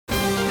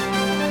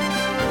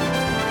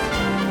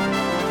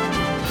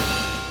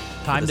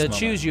Time this to moment.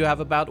 choose. You have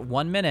about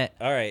 1 minute.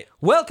 All right.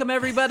 Welcome,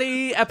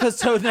 everybody.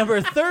 Episode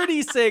number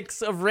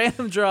 36 of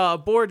Random Draw, a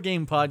board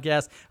game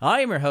podcast.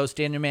 I am your host,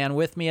 Daniel Mann.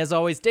 With me, as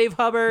always, Dave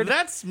Hubbard.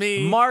 That's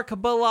me. Mark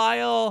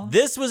Belisle.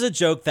 This was a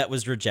joke that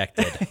was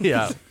rejected.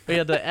 Yeah, we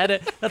had to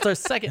edit. That's our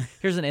second.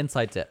 Here's an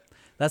inside tip.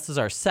 This is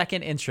our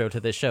second intro to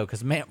this show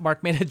because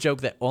Mark made a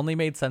joke that only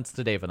made sense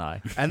to Dave and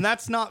I. And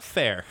that's not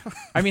fair.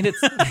 I mean,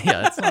 it's not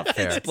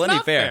fair. It's Plenty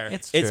not fair. fair.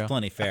 It's It's true.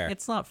 plenty fair.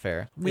 It's not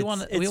fair. We It's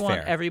want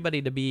fair.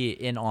 everybody to be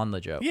in on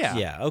the joke. Yeah.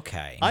 Yeah,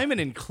 okay. I'm an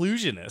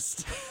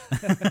inclusionist.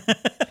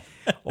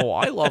 Oh,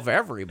 I love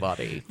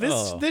everybody.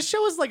 This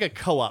show is like a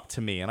co-op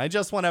to me, and I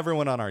just want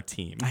everyone on our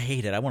team. I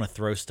hate it. I want to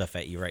throw stuff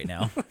at you right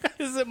now.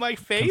 Is it my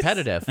face?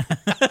 Competitive.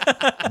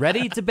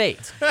 Ready to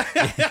bait.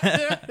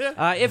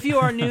 If you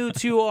are new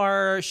to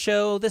our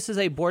show, this is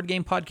a board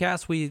game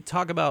podcast. We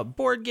talk about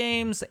board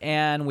games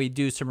and we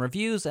do some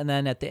reviews. And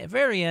then at the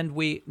very end,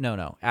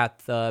 at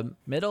the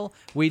middle,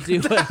 we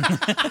do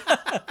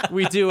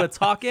a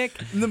topic.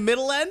 In the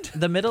middle end?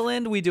 The middle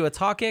end, we do a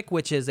topic,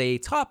 which is a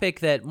topic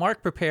that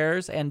Mark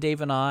prepares and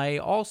Dave and I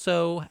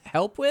also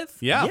help with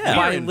Yeah, Yeah.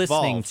 by we're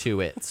listening involved.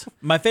 to it.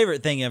 My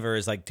favorite thing ever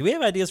is like, do we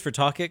have ideas for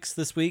topics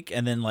this week?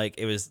 And then like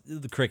it was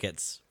the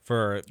crickets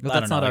for But I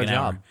that's don't know, not like our an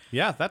hour. job.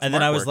 Yeah, that's And then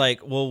smart I was work. like,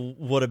 well,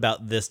 what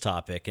about this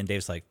topic? And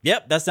Dave's like,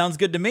 yep, that sounds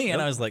good to me.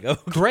 And I was like, oh,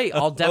 Great.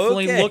 I'll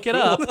definitely Okay, look it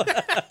up.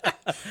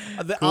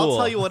 I'll cool.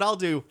 tell you what I'll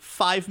do.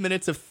 5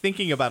 minutes of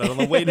thinking about it on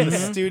the way to the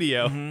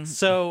studio.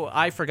 So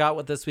I forgot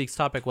what this week's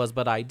topic was,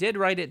 but I did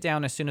write it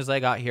down as soon as I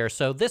got here.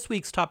 So this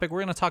week's topic,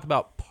 we're going to talk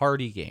about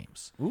party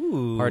games.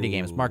 Ooh. Party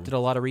games. Mark did a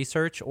lot of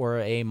research or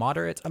a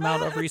moderate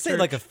amount of I'd research. say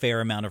like a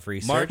fair amount of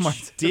research. Mark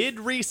did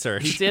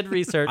research. He did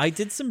research. I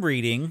did some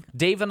reading.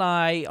 Dave and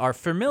I are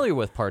familiar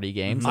with party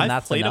games, and I've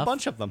that's played enough. a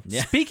bunch of them.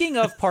 Speaking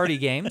of party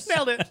games,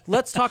 Nailed it.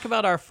 let's talk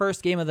about our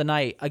first game of the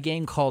night, a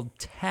game called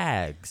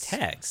Tags.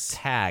 Tags.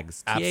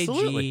 Tags.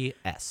 Absolutely.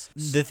 T-A-G-S.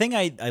 The thing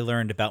I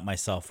learned about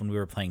myself when we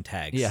were playing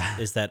tags Yeah.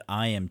 is that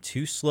I am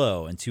too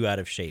slow and too out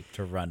of shape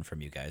to run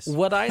from you guys.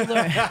 What I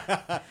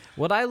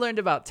learned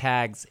about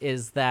tags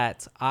is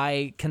that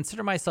I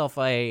consider myself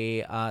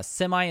a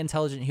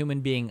semi-intelligent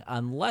human being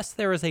unless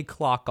there is a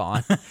clock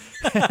on,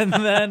 and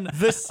then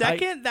The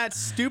second that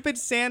stupid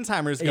sand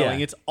timer is going,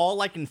 Yeah. it's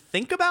all I can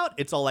think about.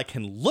 It's all I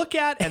can look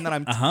at, and then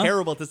I'm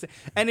terrible at this.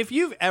 And if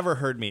you've ever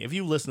heard me, if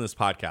you listen to this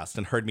podcast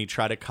and heard me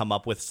try to come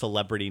up with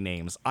celebrity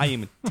names, I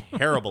am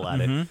terrible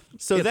at it.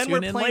 So Yeah, then we're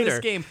tune in playing this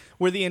later. game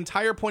where the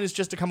entire point is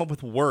just to come up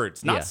with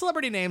words, not Yeah.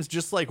 celebrity names,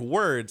 just like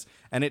words.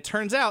 And it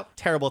turns out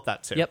terrible at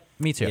that too. Yep,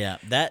 me too. Yeah,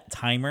 that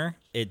timer,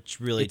 it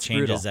really It's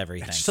changes brutal.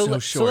 everything. So, so so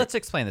short. let's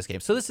explain this game.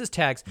 So this is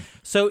Tags.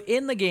 So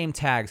in the game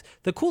Tags,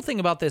 the cool thing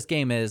about this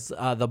game is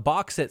the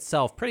box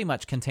itself pretty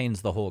much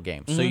contains the whole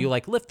game. So you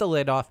like lift the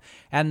lid off,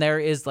 and there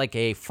is like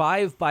a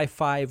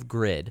 5x5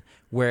 grid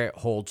where it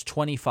holds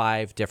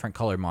 25 different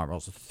color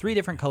marbles, 3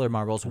 different color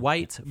marbles,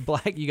 white,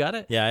 black. You got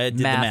it? Yeah, I did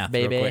the math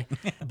real baby.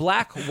 quick.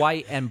 Black,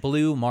 white, and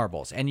blue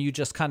marbles, and you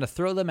just kind of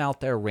throw them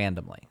out there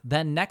randomly.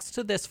 Then next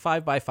to this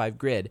 5x5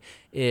 grid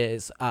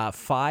is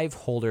 5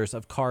 holders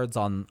of cards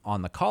on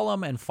the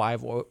column and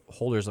 5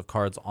 holders of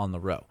cards on the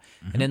row.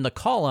 And in the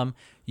column,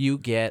 you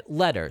get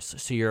letters.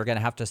 So you're going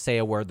to have to say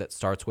a word that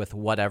starts with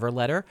whatever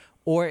letter,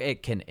 or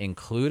it can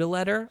include a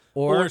letter,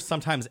 Or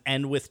sometimes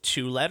end with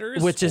 2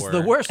 letters. which is or-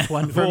 the worst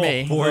one for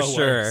me. For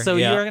sure. So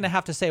yeah. you're going to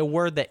have to say a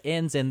word that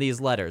ends in these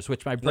letters,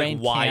 which my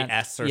brain can't.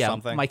 YS or yeah,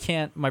 something?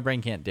 My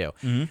brain can't do.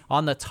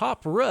 On the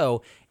top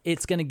row,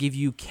 it's going to give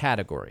you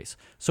categories.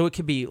 So it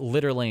could be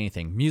literally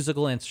anything: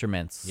 musical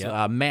instruments,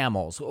 Yep.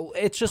 mammals.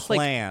 It's just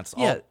Plants,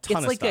 like all ton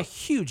it's of like a stuff.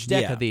 huge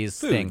deck Yeah, of these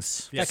foods,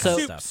 things. Yeah, that kind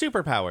so of stuff.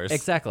 superpowers.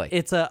 exactly,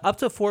 it's up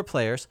to 4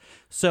 players.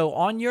 So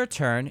on your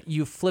turn,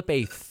 you flip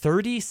a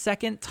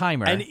 30-second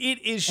timer. And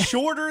it is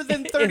shorter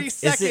than 30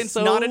 Is it seconds.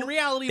 so- Not in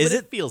reality, but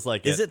it feels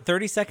like it. Is it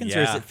 30 seconds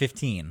or is Yeah. it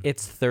 15?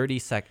 It's 30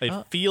 seconds.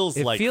 It feels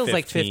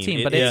like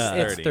 15, but It it's, is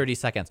it's 30. 30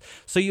 seconds.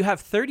 So you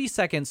have 30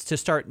 seconds to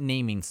start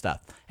naming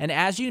stuff. And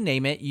as you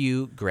name it,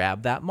 you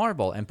grab that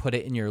marble and put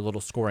it in your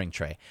little scoring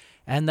tray.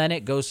 And then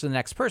it goes to the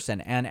next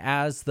person. And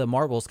as the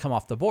marbles come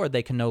off the board,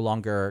 they can no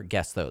longer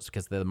guess those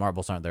because the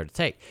marbles aren't there to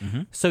take.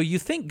 So you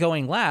think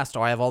going last,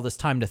 oh, I have all this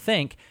time to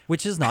think,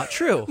 which is not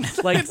true.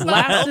 Like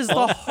last is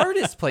the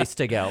hardest place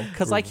to go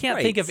because I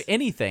can't think Right. of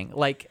anything.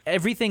 Like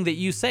everything that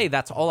you say,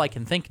 that's all I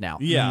can think now.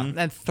 Yeah.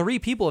 And 3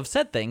 people have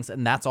said things,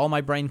 and that's all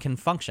my brain can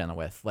function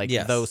with, like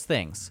Yes. those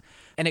things.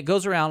 And it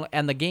goes around,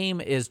 and the game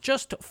is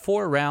just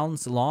 4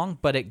 rounds long,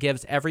 but it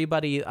gives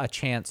everybody a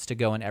chance to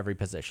go in every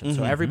position.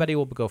 So everybody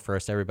will go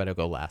first, everybody will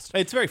go last.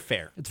 It's very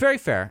fair. It's very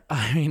fair.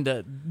 I mean,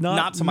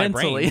 Not to my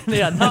mentally. brain.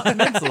 Yeah, not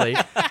mentally.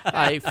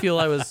 I feel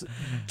I was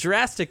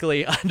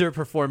drastically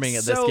underperforming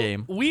at this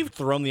game. We've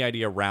thrown the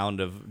idea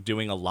around of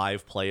doing a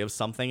live play of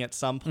something at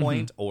some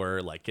point,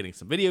 or like getting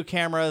some video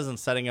cameras and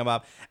setting them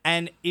up.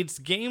 And it's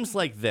games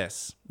like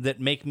this that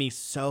make me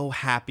so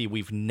happy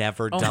we've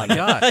never done my it.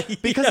 God.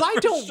 Because I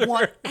don't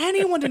want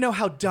anyone to know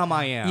how dumb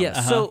I am. Yeah.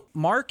 So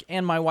Mark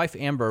and my wife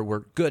Amber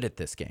were good at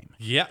this game.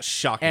 Yeah,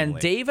 shockingly. And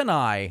Dave and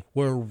I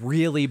were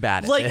really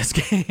bad at this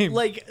game.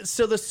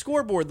 So the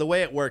scoreboard, the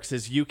way it works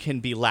is you can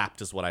be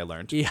lapped, is what I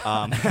learned. Yeah.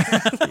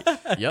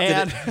 Yep.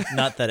 And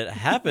Not that it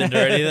happened or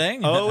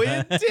anything. oh,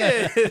 it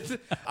did.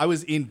 I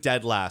was in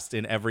dead last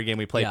in every game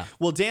we played. Yeah.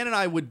 Well, Dan and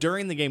I would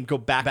during the game go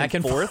back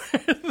and forth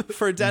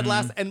for dead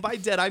last, and by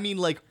dead I mean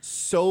like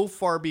so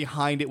far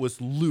behind it was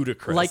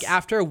ludicrous. Like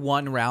after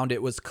one round,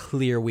 it was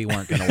clear we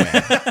weren't going to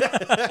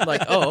win.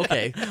 Like, oh,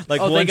 okay.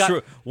 Like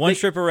one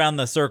trip around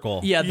the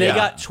circle. Yeah, they Yeah.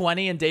 got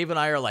 20, and Dave and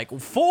I are like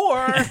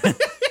 4.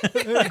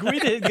 Like, we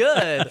did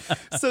good.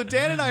 So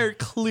Dan and I are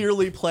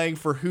clearly playing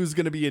for who's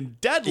going to be in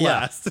dead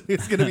last, and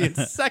who's going to be in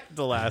second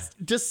to last.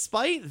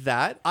 Despite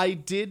that, I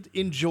did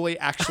enjoy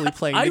actually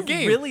playing the I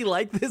game. really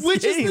like this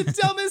Which game. is the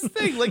dumbest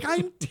thing. Like,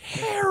 I'm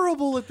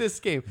terrible at this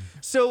game.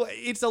 So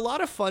it's a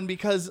lot of fun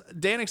because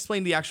Dan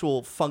explained the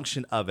actual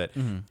function of it.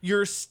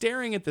 You're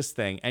staring at this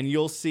thing and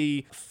you'll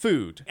see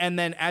food. And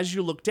then as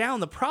you look down,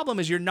 the problem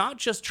is you're not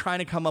just trying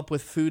to come up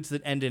with foods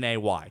that end in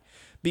AY.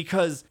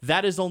 Because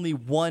that is only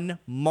one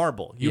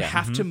marble. You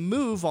have to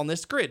move on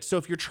this grid. So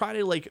if you're trying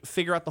to like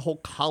figure out the whole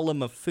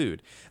column of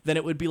food, then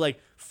it would be like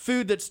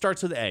food that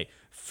starts with A,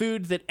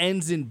 food that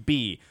ends in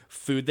B,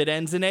 food that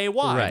ends in AY,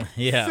 Right,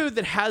 yeah. food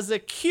that has a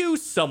Q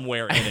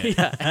somewhere in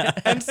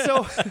it. And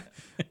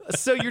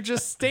so you're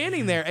just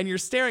standing there and you're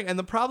staring, and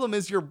the problem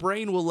is your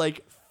brain will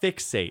like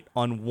fixate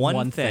on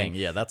one thing.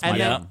 Yeah, that's and my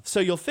then, problem. So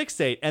you'll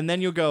fixate, and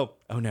then you'll go,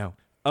 oh no,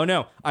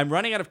 I'm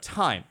running out of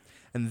time.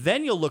 And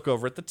then you'll look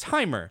over at the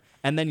timer,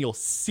 and then you'll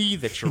see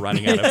that you're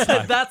running out of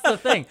time. That's the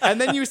thing. And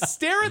then you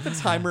stare at the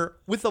timer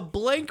with a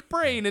blank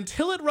brain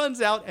until it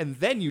runs out, and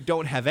then you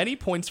don't have any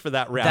points for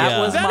that round. That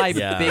was my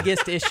Yeah.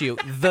 biggest issue.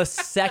 The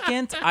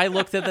second I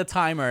looked at the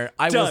timer,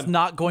 I was Done.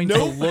 not going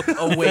to look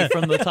away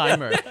from the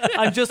timer.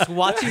 I'm just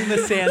watching the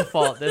sand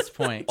fall at this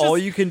point. All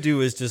you can do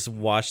is just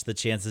watch the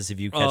chances of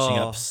you catching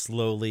Oh. up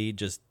slowly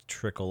just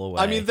trickle away.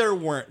 I mean,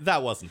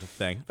 that wasn't a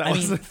thing. That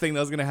wasn't a thing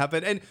that was going to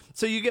happen. And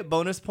so you get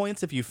bonus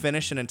points if you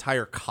finish an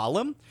entire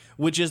column,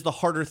 which is the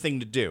harder thing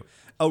to do.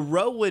 A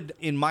row would,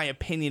 in my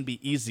opinion, be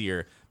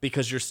easier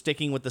because you're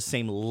sticking with the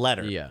same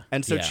letter. Yeah.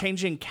 And so Yeah.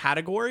 changing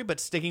category but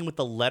sticking with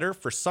the letter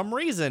for some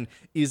reason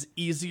is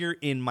easier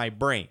in my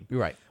brain.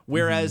 Right.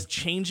 Whereas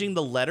changing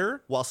the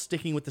letter while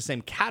sticking with the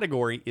same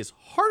category is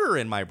harder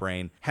in my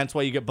brain, hence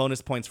why you get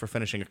bonus points for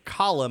finishing a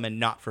column and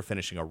not for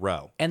finishing a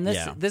row. And this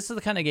Yeah. this is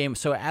the kind of game.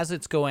 So as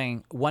it's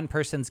going, one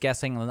person's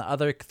guessing, and the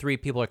other 3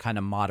 people are kind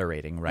of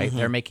moderating, right?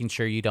 They're making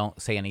sure you don't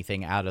say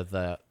anything out of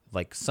the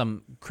like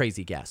some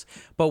crazy guess.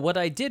 But what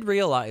I did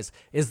realize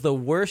is the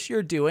worse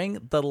you're doing,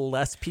 the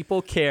less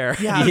people care.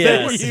 Yeah. When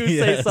Yes, you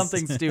say yes.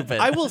 something stupid.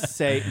 I will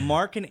say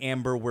Mark and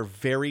Amber were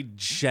very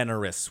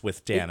generous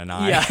with Dan and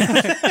I.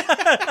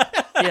 Yeah.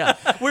 Yeah.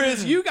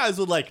 Whereas you guys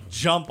would like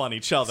jump on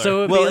each other. So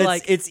it would well, be it's,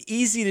 like, it's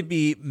easy to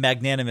be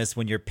magnanimous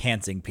when you're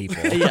pantsing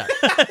people. yeah.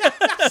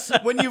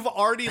 when you've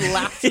already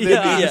lapped them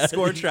Yeah. in the Yeah.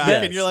 score track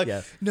Yes, and you're like,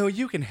 yes. no,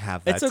 you can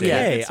have that. It's Dan.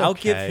 okay. It's I'll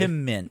give okay."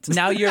 him mint.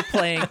 Now you're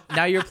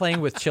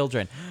playing with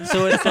children.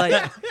 So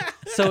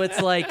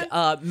it's like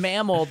a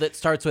mammal that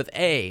starts with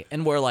A,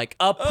 and we're like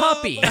a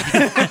puppy.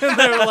 And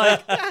they're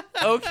like,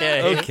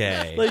 okay,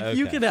 Okay, like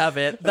you okay. can have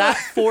it. That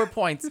 4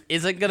 points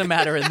isn't gonna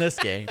matter in this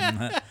game.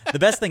 The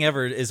best thing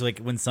ever is like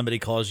when somebody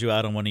calls you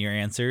out on one of your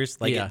answers,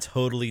 like Yeah. it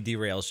totally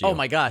derails you. Oh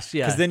my gosh,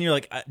 yeah. Because then you're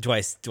like, do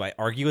I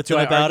argue with Do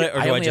them I about argue? it, or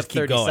I do I only just have keep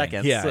 30 going?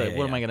 seconds. Yeah, so yeah,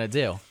 what am yeah. I gonna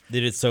do?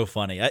 Dude, it's so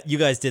funny. You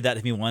guys did that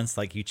to me once.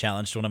 Like you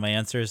challenged one of my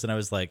answers, and I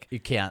was like, You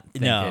can't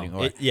think no.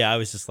 anymore. I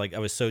was just like, I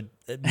was so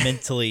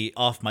mentally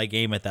off my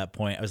game at that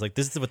point. I was like,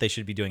 this is what they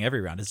should be doing every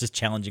round. It's just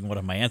challenging one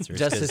of my answers.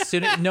 Just 'cause- as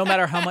soon, no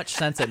matter how much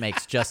sense it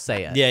makes, just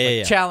say it. Yeah, yeah, Like,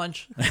 yeah.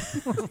 Challenge.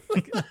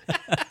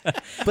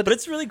 but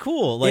it's really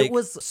cool. Like It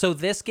was so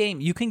this game.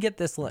 You can get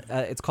this.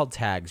 It's called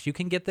Tags. You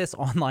can get this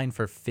online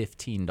for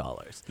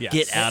 $15. Yeah.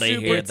 get out of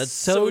Super- here. it's That's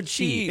so so cheap.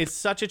 cheap. It's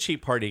such a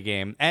cheap party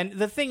game. And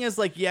the thing is,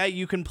 like, yeah,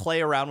 you can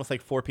play around with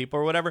like 4 people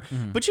or whatever,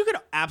 but you could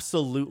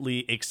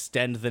absolutely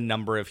extend the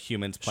number of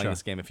humans playing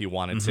this game if you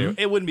wanted to.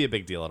 It wouldn't be a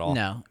big deal at all.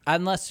 No,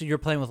 unless you're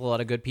playing with a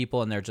lot of good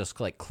people and they're just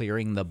like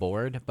clearing the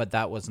board. But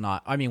that was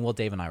not. I mean, well,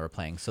 Dave and I were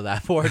playing, so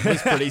that board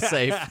was pretty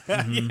safe.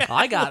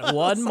 I got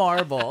 1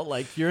 marble.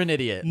 Like you're an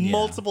idiot.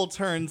 Multiple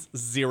turns,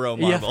 0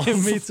 marbles. Yeah,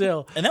 me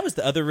too. And that was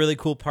the other really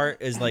cool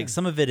part is like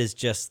some of it is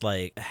just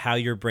like how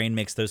your brain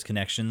makes those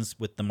connections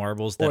with the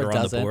marbles that Or are on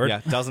the doesn't. board.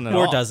 Yeah, doesn't at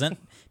or all. doesn't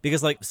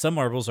because like some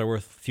marbles are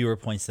worth fewer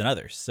points than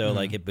others. So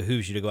like it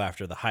behooves you to go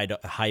after the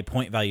high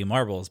point value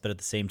marbles, but at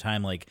the same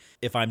time like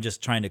if I'm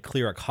just trying to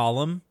clear a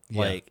column,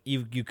 Like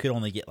you could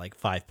only get like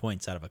 5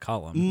 points out of a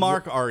column.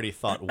 Mark already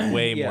thought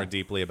way more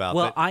deeply about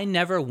Well, it. I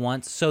never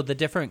once. So the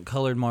different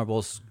colored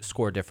marbles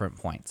score different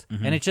points,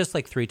 and it's just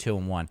like 3, 2,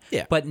 and 1.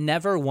 Yeah. But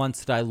never once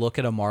did I look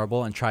at a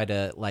marble and try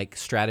to like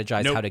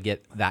strategize Nope. how to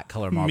get that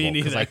color marble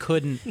because neither. I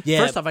couldn't. Yeah.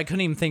 First off, I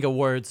couldn't even think of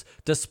words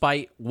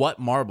despite what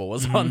marble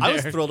was on there. I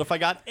was thrilled if I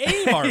got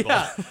a marble.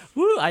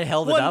 Woo! I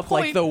held it 1 up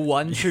like point. the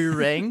one true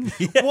ring.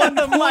 1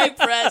 point. My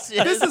precious.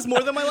 This is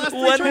more than my last 3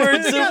 one choices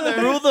word together.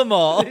 to rule them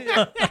all.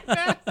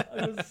 I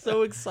was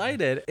so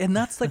excited. And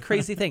that's the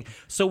crazy thing.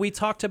 So we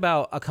talked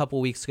about a couple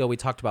weeks ago, we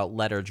talked about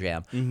Letter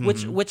Jam,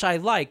 which I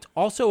liked.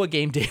 Also a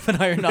game Dave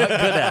and I are not good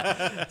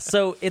at.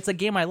 So it's a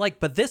game I like,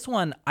 but this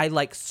one I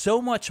like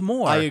so much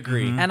more. I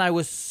agree. And I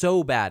was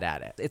so bad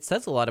at it. It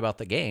says a lot about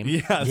the game.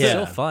 Yeah. It's Yeah.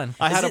 still fun.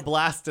 I had Is a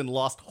blast and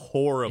lost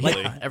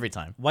horribly. Every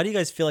time. Why do you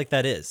guys feel like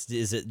that is?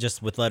 Is it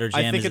just with Letter Jam?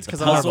 I think Is it's it because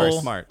the I'm not very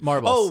puzzle? smart.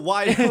 Marbles. Oh,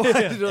 why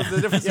the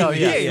difference Oh,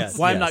 between yeah, games? yes.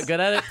 Why I'm not good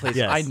at it? Please.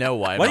 Yes. I know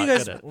why I'm Why not do you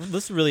guys? good at it.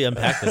 Let's really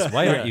unpack this.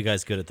 Why aren't you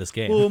guys good at this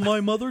game?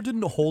 my mother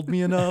didn't hold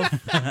me enough.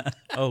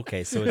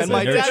 Okay, so it's And a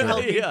my dad nurture.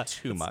 held me Yeah.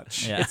 too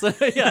much. Yeah.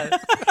 Yeah.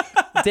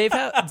 Dave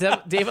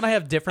and I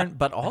have different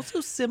but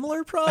also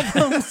similar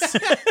problems.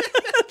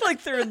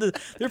 like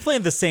they're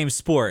playing the same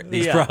sport.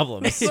 These Yeah.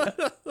 problems.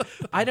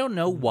 I don't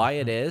know why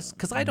it is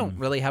because I don't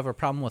really have a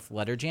problem with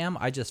Letter Jam.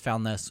 I just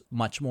found this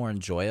much more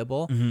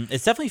enjoyable.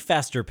 It's definitely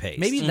faster paced.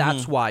 Maybe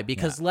that's why,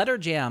 because Letter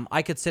Jam,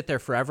 I could sit there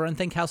forever and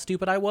think how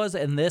stupid I was,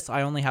 and this,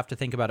 I only have to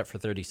think about it for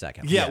 30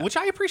 seconds. Yeah, which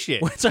I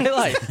appreciate. Which I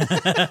like.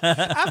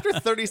 After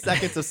 30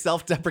 seconds of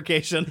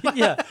self-deprecation,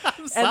 Yeah.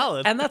 I'm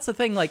solid. And that's the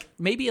thing, like,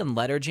 maybe in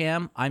Letter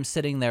Jam, I'm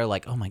sitting there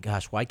like, oh my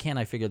gosh, why can't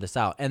I figure this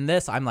out? And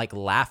this, I'm like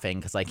laughing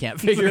because I can't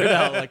figure it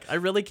out. Like, I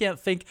really can't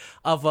think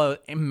of a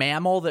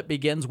mammal that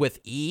begins with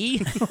E.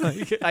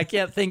 Like, I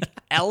can't think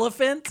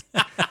elephant.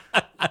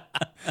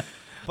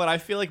 But I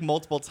feel like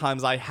multiple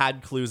times I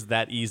had clues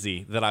that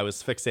easy that I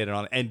was fixated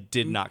on and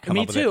did not come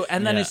Me up with too. it.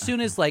 And then Yeah. as soon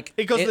as like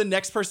It goes to the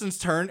next person's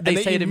turn, they and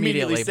they say it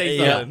immediately. say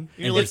Yeah. something.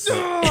 You're And like, it's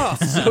so- "Ugh,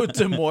 so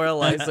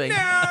demoralizing.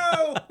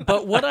 no!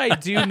 But what I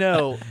do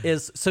know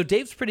is, so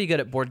Dave's pretty good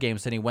at board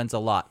games and he wins a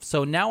lot.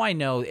 So now I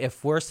know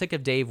if we're sick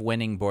of Dave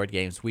winning board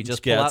games, we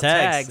just get pull out out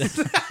tags. tags.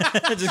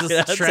 Just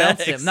Just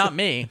trounce him. Not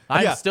me.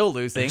 I'm Yeah. still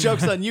losing.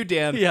 Joke's on you,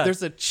 Dan. Yeah.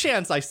 There's a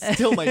chance I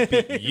still might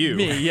beat you.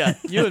 Me, yeah.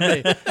 You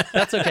and me.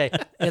 That's okay.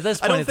 At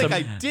this I point, don't it's think a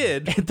I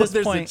did, at but this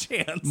there's point,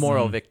 a chance.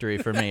 moral victory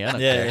for me. I don't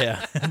care.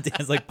 yeah.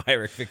 Dan's like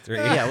Pyrrhic victory.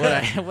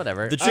 Yeah,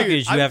 whatever. The trick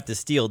is you I'm- have to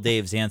steal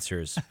Dave's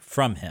answers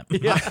from him.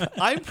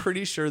 I'm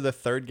pretty sure the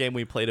third game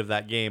we played of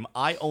that game,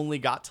 I only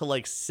got to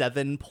like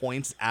 7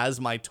 points as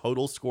my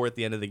total score at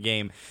the end of the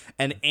game,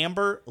 and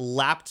Amber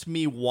lapped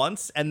me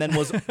once and then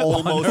was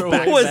almost her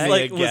back way was to me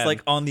like again.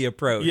 on the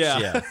approach.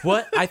 Yeah.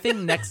 What I think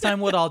next time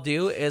what I'll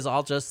do is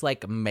I'll just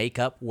like make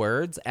up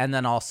words and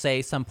then I'll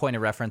say some point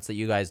of reference that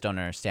you guys don't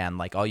understand.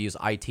 Like I'll use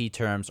IT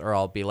terms or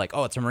I'll be like,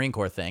 oh, it's a Marine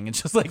Corps thing, and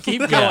just like keep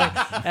going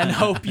and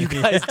hope you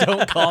guys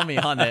don't call me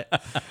on it.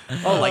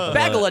 Oh, like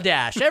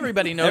Bangladesh.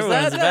 Everybody knows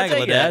Everyone's that. a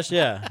Take it. Bangladesh.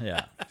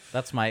 Yeah.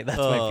 That's my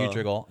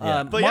future goal.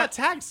 yeah. But yeah,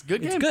 tags,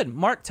 good it's game. good.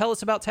 Mark, tell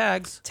us about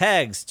tags.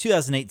 Tags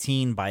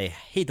 2018 by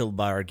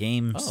Heidelbar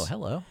Games. Oh,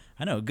 hello.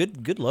 I know,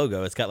 good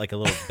logo. It's got like a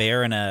little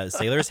bear in a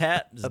sailor's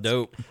hat. It's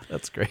dope.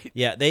 That's great.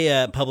 Yeah,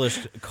 they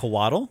published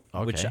Coatl,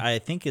 which Okay. I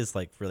think is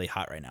like really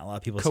hot right now. A lot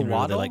of people seem to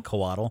really Coatl? like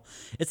Coatl.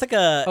 It's like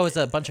a Oh, it's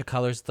a bunch of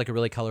colors. It's like a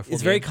really colorful.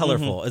 it's very game.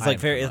 colorful. It's like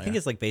I'm very. I familiar. think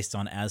it's like based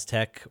on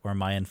Aztec or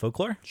Mayan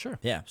folklore. Sure.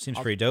 Yeah, seems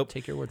pretty dope.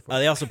 take your word for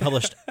They also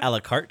published a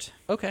la carte,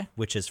 Okay.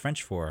 which is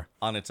French for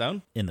On its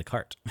own? in the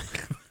cart.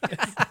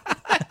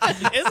 Is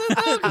it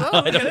though? 'Cause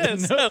I don't think it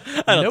is.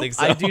 I don't Nope, think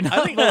so. I do not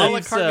I think a la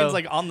believe carte so. means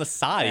like on the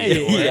side.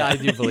 Yeah, I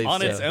do believe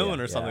on so. its own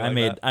Yeah, or something I like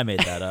made that. I made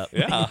that up.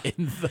 Yeah. It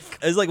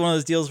was like one of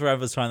those deals where I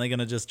was finally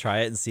gonna just try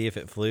it and see if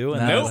it flew,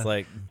 and I No. was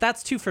like,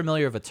 That's too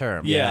familiar of a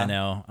term. yeah, Yeah. I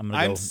know. I'm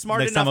gonna I'm go smart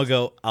next time. enough-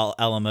 I'll go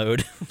a la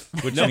mode,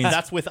 which No, means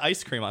that's with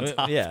ice cream on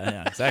top.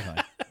 yeah,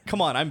 exactly.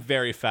 Come on, I'm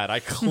very fat. I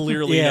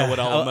clearly know what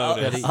a la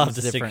mode is. I'll have, to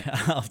It's stick,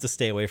 different. I'll have to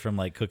stay away from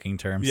like cooking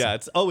terms. Yeah,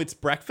 it's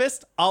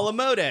breakfast a la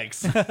mode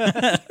eggs.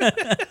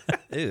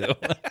 Ew.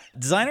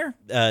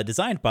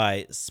 Designed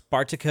by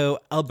Spartaco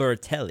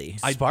Albertelli.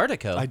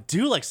 Spartaco. I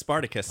do like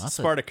Spartacus.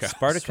 Spartaco.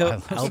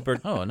 Spartaco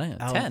Albert. Oh, no,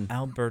 10.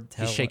 Albertelli.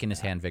 He's shaking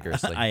his hand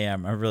vigorously. I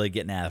am. I'm really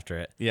getting after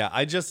it. Yeah,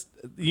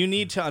 you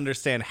need to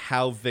understand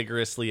how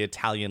vigorously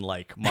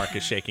Italian-like Mark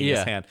is shaking his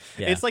Yeah. hand.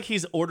 Yeah. It's like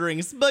he's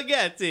ordering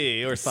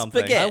spaghetti or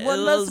something. Spaghetti. I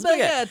want Little the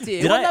spaghetti.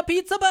 spaghetti. Did want I- a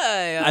pizza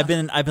pie. I've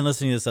been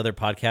listening to this other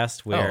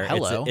podcast where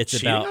hello. it's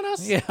Cheating about on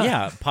us?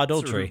 yeah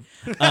podultery.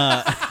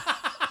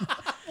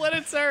 What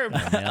a term.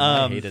 Man,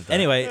 I hated that.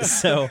 Anyway,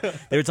 so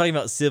they were talking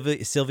about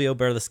Silvio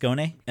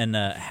Berlusconi and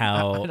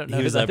how I don't know he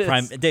who was that a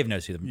prime. is. Dave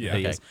knows who he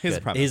okay. is. He's a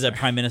good. prime He's a minister.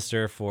 prime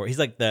minister he's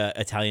like the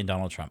Italian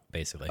Donald Trump,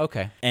 basically.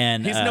 Okay.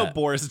 And He's no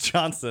Boris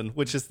Johnson,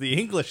 which is the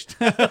English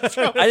Trump.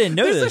 I didn't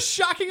know There's a this.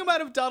 shocking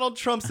amount of Donald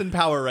Trumps in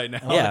power right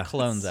now. Yeah.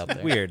 clones out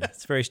there. Weird.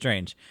 It's very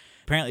strange.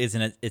 Apparently, it's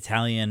an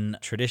Italian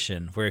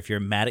tradition where if you're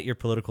mad at your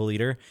political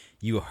leader,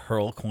 You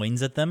hurl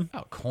coins at them.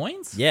 Oh,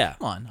 coins? Yeah.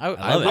 Come on. love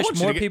I it. wish want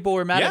you more to get- people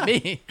were mad at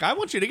me. I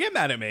want you to get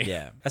mad at me.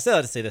 Yeah. I still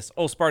have to say this.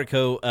 Old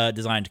Spartaco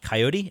designed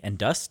Coyote and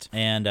Dust,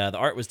 and the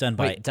art was done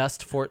by... Wait,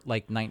 Dust Fort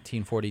like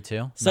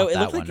 1942? so Not it that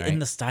looked one, like right? in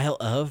the style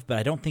of, but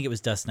I don't think it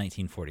was Dust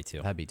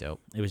 1942. That'd be dope.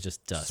 It was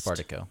just Dust.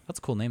 Spartaco. That's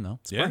a cool name, though.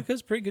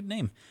 Spartaco's a pretty good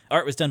name.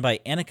 Art was done by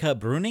Annika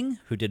Bruning,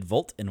 who did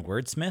Volt and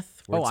Wordsmith.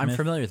 Oh, I'm Wordsmith.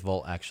 familiar with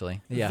Volt,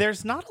 actually. Yeah.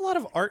 There's not a lot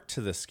of art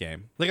to this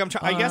game. Like I'm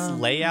trying, I guess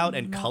layout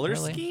and Not color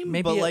really. scheme,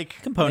 Maybe but it-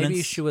 like, components.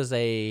 Maybe she was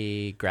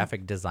a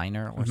graphic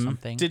designer or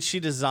something. did she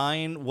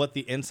design what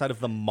the inside of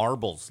the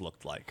marbles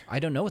looked like? I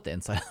don't know what the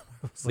inside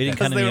was. We didn't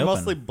Because kind of they were open.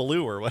 mostly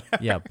blue or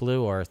whatever. Yeah,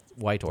 blue or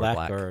white or black.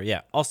 black or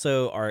yeah.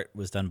 Also, art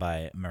was done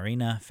by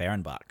Marina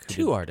Fehrenbach. who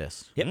Two did-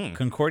 artists. Yep,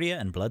 Concordia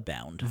and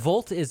Bloodbound.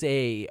 Volt is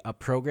a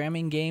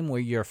programming game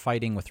where you're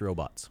fighting with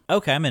robots.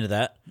 Okay, I'm into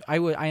that. I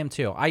am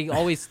too. I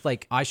always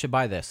I should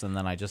buy this, and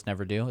then I just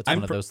never do. It's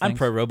one of those things. I'm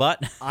pro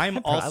robot. I'm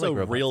I also like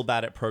robots. real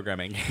bad at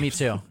programming. Me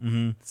too.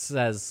 It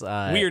says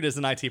Weird as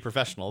an IT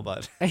professional,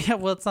 but Yeah,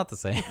 well, it's not the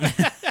same.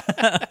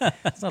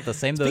 It's not the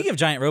same. Speaking of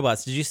giant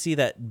robots, did you see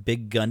that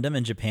big Gundam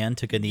in Japan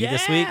took a knee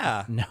this week?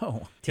 yeah.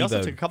 No. He also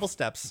T-bone. took a couple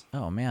steps.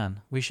 Oh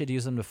man, we should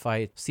use them to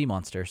fight sea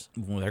monsters.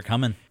 Well, they're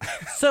coming.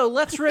 So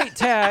let's rate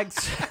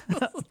tags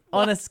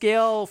on a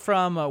scale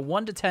from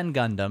 1 to 10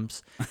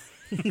 Gundams.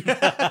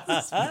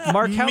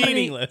 Mark, how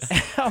Meaningless.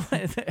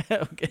 many?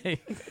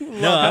 Okay.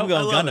 No, I'm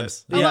going I love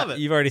Gundams. it. I Yeah, love it.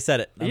 you've already said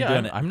it. I'm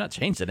doing it. I'm not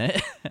changing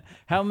it.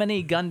 How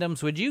many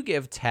Gundams would you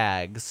give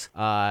tags?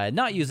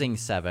 Not using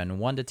 7,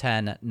 1 to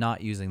 10,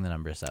 not using the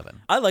number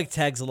 7. I like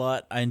tags a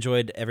lot. I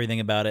enjoyed everything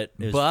about it.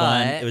 It was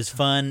fun. It was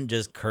fun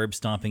just curb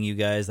stomping you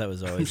guys. That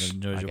was always an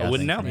enjoyable. wouldn't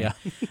thing know. for me.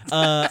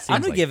 Yeah.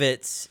 I'm gonna like- give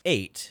it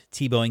 8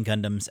 T-Boeing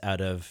Gundams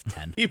out of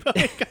 10.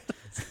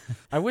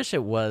 I wish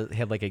it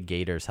had like a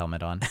Gators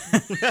helmet on.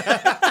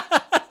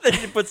 Then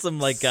you put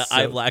some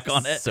eye black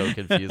on it. So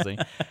confusing.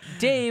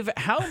 Dave,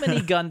 how many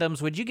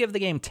Gundams would you give the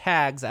game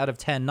tags out of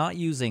 10, not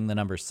using the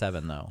number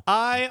 7 though?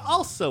 I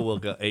also will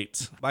go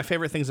 8. My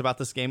favorite things about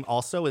this game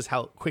also is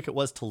how quick it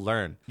was to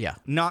learn. Yeah.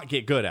 Not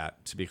get good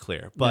at, to be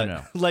clear. But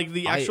No. like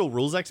the actual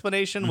rules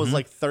explanation was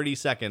like 30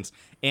 seconds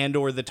and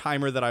or the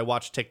timer that I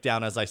watched tick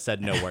down as I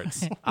said no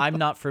words. I'm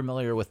not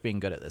familiar with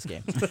being good at this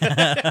game.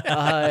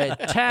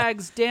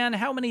 Tags, Dan,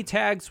 how many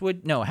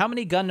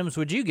Gundams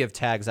would you give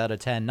tags out of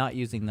 10, not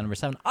using the number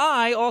 7?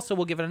 I also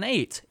will give it an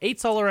 8.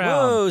 8's all around.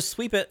 Whoa,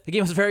 sweep it. The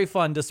game was very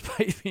fun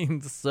despite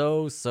being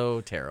so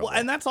terrible. Well,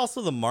 and that's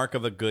also the mark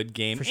of a good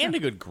game and a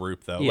good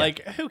group, though. Yeah.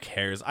 Like, who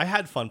cares? I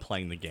had fun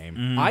playing the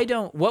game.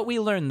 What we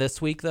learned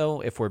this week,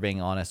 though, if we're being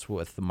honest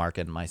with Mark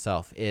and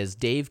myself, is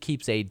Dave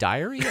keeps a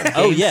diary of games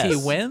Oh, yes. he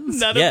wins.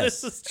 None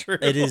Yes. of this is true.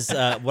 It is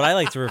what I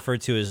like to refer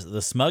to as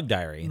the Smug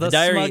Diary. The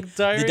Smug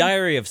Diary? The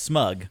diary of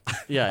Smug.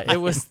 Yeah, it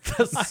was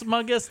the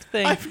smuggest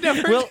thing. I've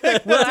never We'll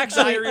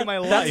actually, diary in my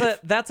life.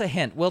 That's a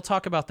hint. We'll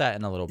talk about that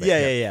in a little bit.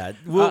 Yeah.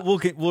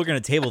 We're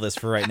gonna table this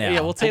for right now. Yeah,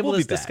 we'll table be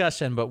this back.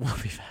 discussion, but we'll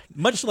be back.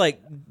 Much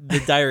like the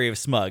Diary of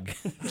Smug,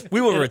 we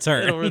will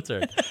return. It'll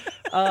return.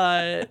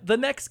 The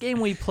next game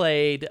we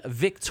played,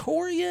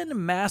 Victorian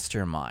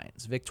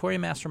Masterminds.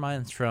 Victorian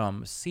Masterminds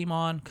from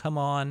Simon, Come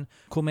On,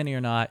 Cool Mini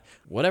or Not,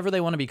 whatever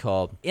they want to be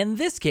called. In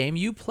this game,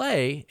 you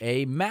play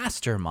a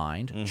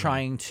mastermind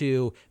trying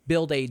to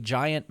build a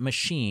giant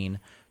machine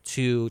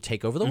to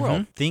take over the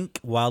world. Think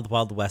Wild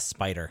Wild West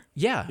Spider.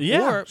 Yeah.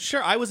 Yeah, Or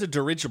sure. I was a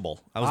dirigible.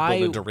 I was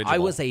building a dirigible. I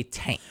was a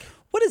tank.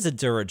 What is a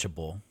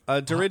dirigible?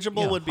 A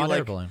dirigible Yeah, would be hot air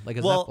like balloon, like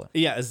a well, Zeppelin.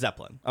 Yeah, a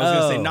zeppelin. I was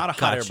gonna say Oh, not a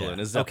hot air gotcha. balloon.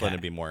 A zeppelin Okay.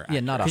 would be more. Yeah,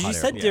 not a Because hot you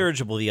air said balloon.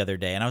 dirigible the other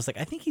day, and I was like,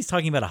 I think he's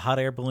talking about a hot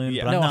air balloon.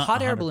 Yeah. But I'm No, not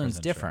hot air 100% balloon's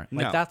sure. different.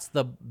 No. Like that's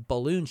the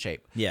balloon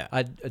shape. Yeah.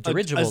 A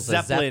dirigible's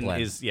a Zeppelin.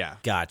 is yeah.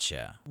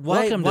 Gotcha.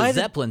 Welcome to the-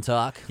 Zeppelin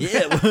Talk.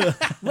 Yeah.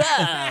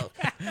 Wow.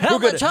 How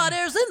much hot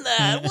air's in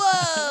that?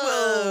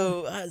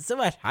 Whoa. Whoa, so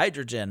much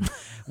hydrogen.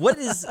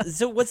 What's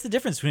the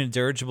difference between a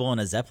dirigible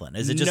and a zeppelin?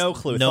 Is it just no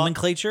clue.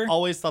 nomenclature?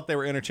 Always thought they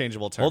were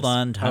interchangeable terms. Hold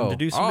on, time to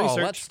do some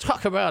research. Let's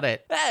talk about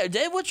it. Hey,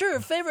 Dave, what's your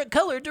favorite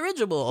color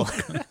dirigible?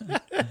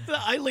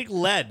 I like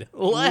lead.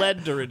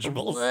 Lead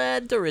dirigibles.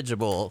 Lead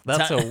dirigible.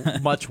 That's a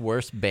much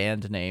worse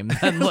band name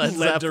than Led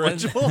Lead Zeppelin.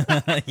 dirigible.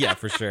 Yeah,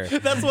 for sure.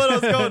 That's what I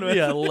was going with.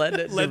 Yeah, lead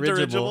Lead dirigible.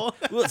 dirigible.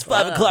 Well, it's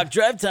 5 o'clock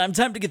drive time.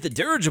 Time to get the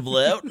dirigible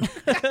out.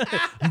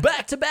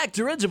 Back-to-back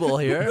dirigible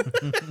here.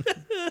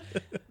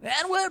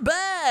 And we're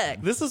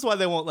back. This is why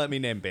they won't let me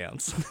name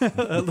bands.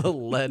 The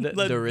lead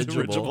dirigible.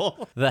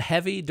 dirigible. The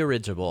heavy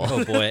dirigible.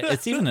 Oh boy,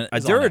 it's even a on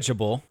it.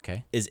 dirigible.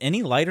 Okay. Is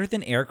any lighter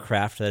than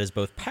aircraft that is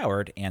both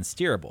powered and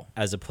steerable,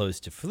 as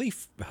opposed to free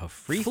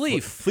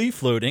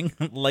floating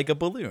like a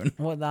balloon.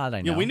 Well, that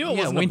I know. Yeah, we knew it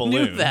wasn't a we knew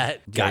balloon. that.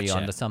 Are you Gotcha.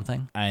 onto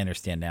something? I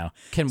understand now.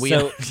 Can we?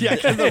 So, Yeah,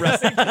 can the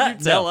rest can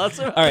you tell us?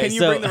 all right, Can you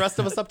so- bring the rest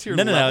of us up to your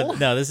no, level?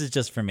 no. This is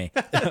just for me.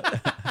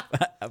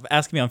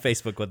 Ask me on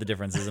Facebook what the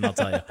difference is, and I'll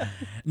tell you.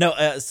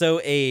 No, so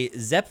a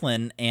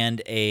Zeppelin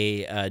and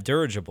a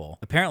dirigible.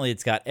 Apparently,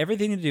 it's got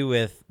everything to do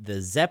with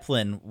the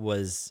Zeppelin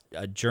was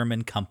a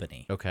German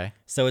company. Okay.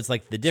 So it's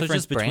like the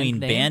difference just brand between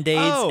name? Band-Aids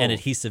Oh. and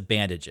adhesive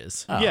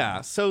bandages.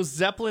 Yeah, so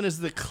Zeppelin is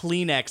the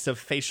Kleenex of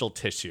facial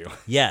tissue.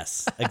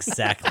 Yes,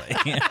 exactly.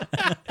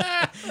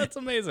 That's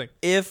amazing.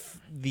 If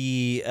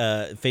the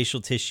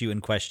facial tissue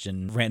in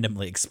question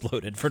randomly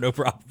exploded for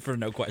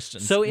no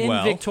questions. So in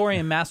Well-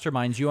 Victorian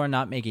Masterminds, you are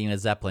not making a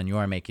Zeppelin, you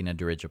are making a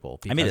dirigible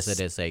because mean, it's-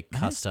 it is a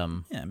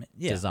custom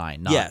yeah.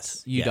 design. Not,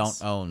 Yes, you yes.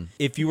 don't own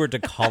if you were to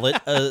call it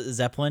a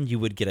Zeppelin, you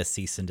would get a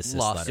cease and desist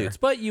lawsuits, letter.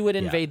 but you would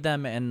invade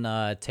them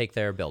and take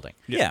their building.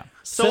 Yeah.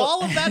 So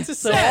all of that to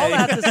So say, all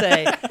that to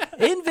say,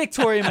 in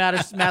Victorian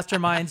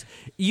Masterminds,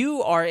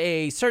 you are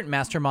a certain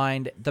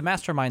mastermind. The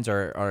masterminds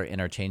are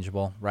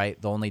interchangeable, right?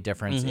 The only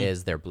difference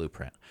is their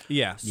blueprint.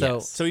 yeah. So-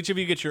 So each of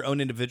you get your own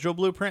individual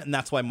blueprint, and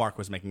that's why Mark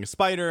was making a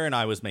spider, and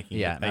I was making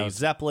Yeah, and I a was-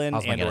 Zeppelin I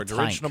was and making or a tank.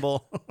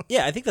 dirigible.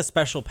 Yeah, I think the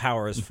special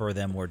powers for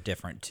them were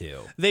different too.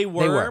 They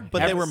were, were. but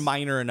they Every- were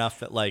minor enough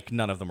that like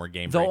none of them were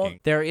game Though breaking.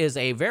 there is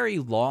a very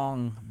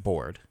long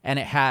board, and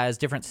it has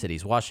different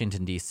cities: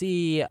 Washington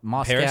D.C.,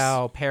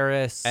 Moscow,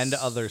 Paris, And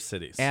other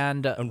cities.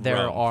 and And there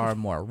Rome. are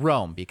more.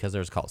 Rome, because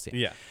there's Colosseum.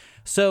 Yeah.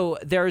 So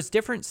there's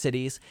different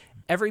cities.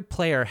 Every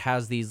player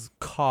has these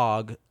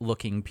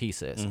cog-looking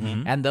pieces,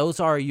 and those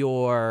are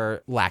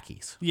your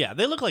lackeys. Yeah,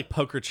 they look like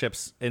poker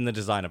chips in the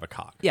design of a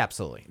cog. Yeah,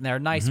 absolutely. They're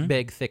nice,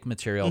 big, thick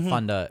material,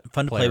 fun to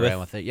play with. around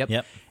with it. Yep.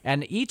 Yep.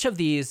 And each of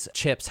these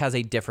chips has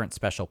a different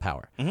special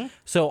power.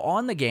 So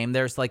on the game,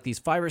 there's like these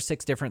 5 or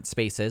 6 different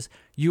spaces.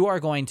 You are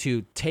going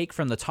to take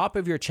from the top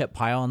of your chip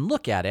pile and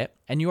look at it,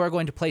 and you are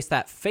going to place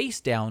that face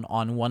down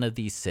on one of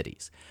these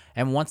cities.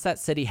 And once that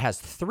city has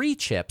 3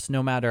 chips,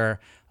 no matter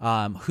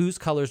whose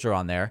colors are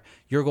on there,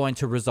 you're going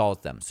to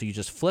resolve them. So you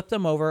just flip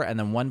them over, and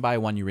then one by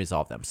one you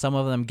resolve them. Some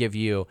of them give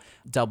you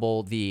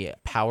double the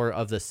power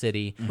of the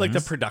city. Like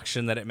the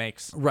production that it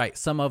makes. Right.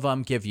 Some of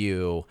them give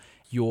you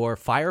your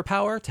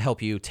firepower to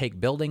help you take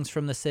buildings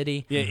from the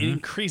city. Yeah, it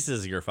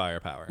increases your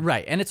firepower.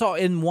 Right. And it's all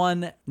in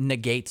one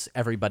negates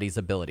everybody's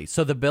ability.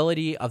 So the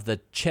ability of the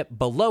chip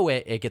below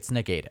it, it gets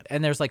negated.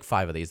 And there's like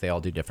 5 of these. They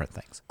all do different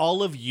things.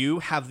 All of you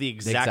have the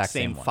exact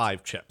same same ones.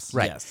 5 chips.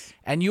 Right. Yes.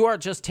 And you are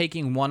just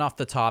taking one off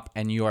the top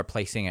and you are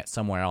placing it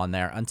somewhere on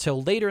there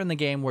until later in the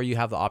game where you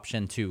have the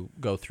option to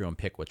go through and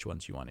pick which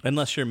ones you want to.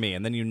 Unless you're me,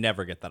 and then you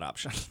never get that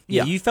option.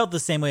 Yeah, you felt the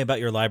same way about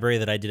your library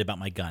that I did about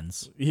my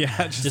guns.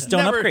 Yeah, Just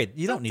don't never- upgrade.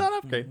 You don't need Don't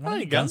upgrade. What I are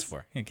need you guns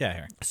guns. for? Okay,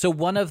 here. So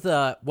one of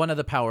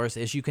the powers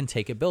is you can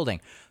take a building.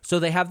 So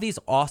they have these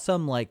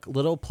awesome like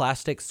little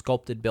plastic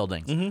sculpted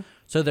buildings.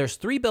 So there's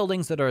 3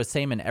 buildings that are the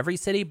same in every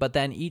city, but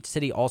then each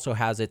city also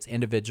has its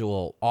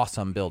individual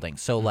awesome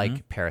buildings. So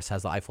like Paris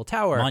has the Eiffel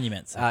Tower,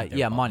 Monuments, I think they're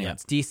yeah, called,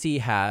 monuments. DC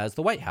has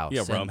the White House.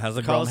 Yeah, and Rome has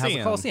the Rome has the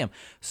Colosseum. Colosseum.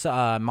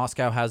 So,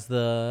 Moscow has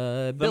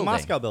the building,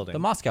 Moscow building. the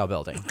Moscow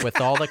building with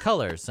all the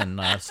colors and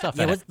stuff.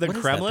 in it. The What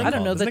is that Kremlin? thing I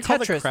don't know, the Isn't it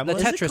called Tetris, the Kremlin?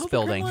 Is it Tetris called the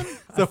building, Kremlin?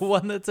 the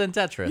one that's in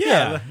Tetris.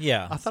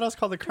 Yeah. I thought it was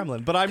called the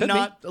Kremlin, but I'm Could be.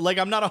 not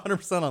I'm not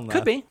 100% on that.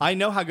 Could be. I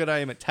know how good I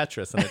am at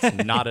Tetris, and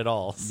it's not at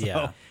all. So.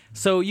 Yeah.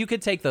 So you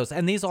could take those,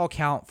 and these all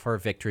count for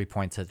victory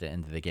points at the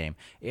end of the game.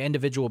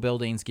 Individual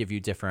buildings give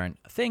you different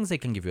things. They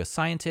can give you a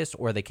scientist,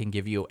 or they can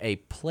give you a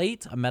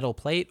plate, a metal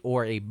plate,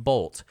 or a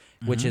bolt,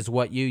 which is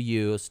what you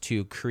use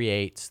to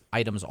create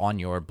items on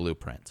your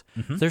blueprint.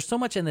 There's so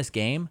much in this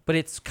game, but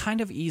it's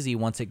kind of easy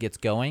once it gets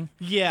going.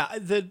 Yeah,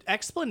 the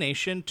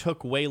explanation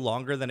took way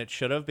longer than it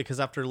should have because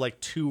after like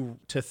 2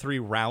 to 3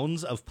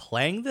 rounds of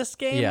playing this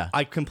game, Yeah.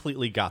 I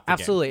completely got the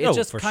Absolutely. game. It's Oh,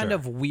 just for kind sure.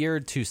 of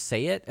weird to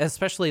say it,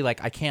 especially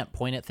like I can't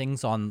point at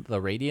things on the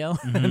radio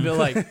and be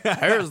like,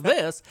 here's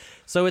this.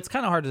 So it's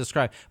kind of hard to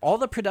describe. All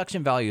the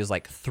production value is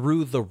like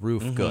through the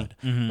roof good.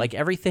 Like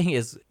everything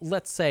is,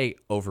 let's say,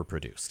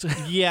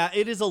 overproduced. Yeah,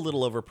 it is a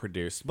little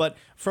overproduced, but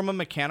from a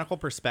mechanical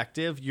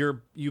perspective,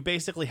 you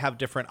basically have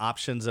different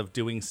options of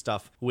doing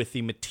stuff with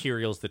the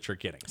materials that you're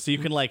getting. So you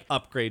can like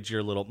upgrade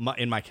your little,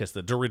 in my case,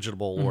 the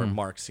dirigible or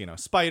Mark's,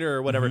 spider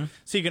or whatever.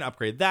 So you can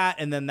upgrade that,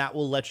 and then that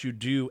will let you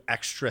do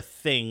extra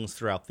things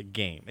throughout the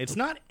game. It's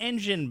not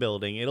engine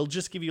building; it'll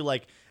just give you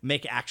like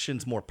make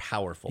actions more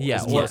powerful. Yeah,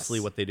 is or- mostly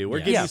what they do, or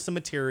Yeah. give Yeah. you some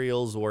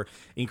materials, or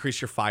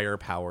increase your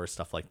firepower,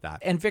 stuff like that.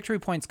 And victory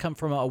points come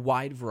from a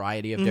wide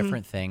variety of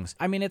different things.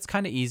 I mean, it's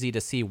kind of easy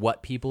to see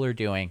what people are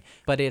doing,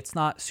 but it's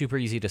not super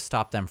easy to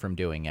stop them from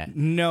doing it.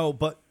 No,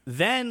 but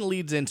then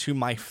leads into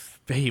my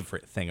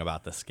favorite thing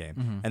about this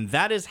game, and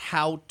that is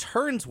how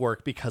turns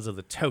work because of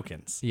the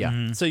tokens.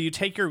 Yeah. So you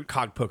take your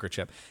cog poker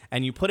chip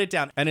and you put it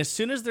down, and as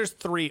soon as there's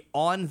 3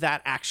 on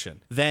that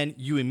action, then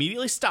you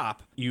immediately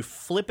stop, you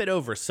flip it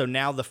over, so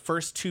now the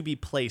first to be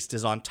placed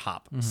is on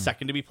top,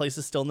 second to be placed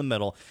is still in the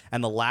middle,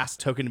 and the last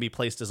token to be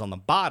placed is on the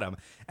bottom,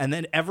 and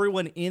then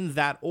everyone in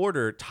that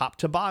order, top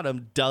to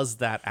bottom, does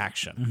that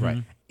action.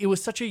 Right. It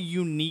was such a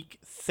unique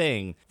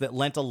thing that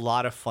lent a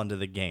lot of fun to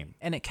the game.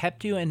 And it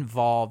kept you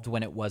involved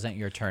when it wasn't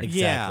your turn. Yeah.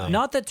 exactly.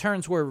 Not that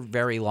turns were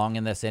very long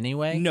in this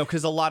anyway. No,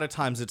 because a lot of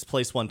times it's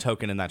place one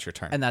token and that's your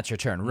turn. And that's your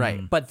turn,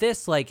 right? But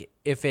this, like,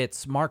 if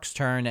it's Mark's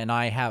turn and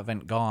I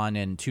haven't gone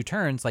in 2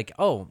 turns, like,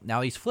 oh,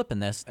 now he's flipping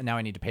this, and now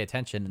I need to pay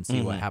attention and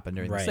see what happened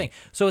during this Right. thing.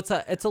 So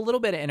it's a little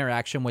bit of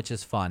interaction, which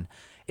is fun.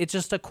 It's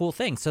just a cool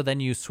thing. So then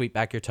you sweep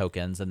back your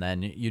tokens, and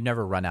then you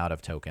never run out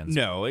of tokens.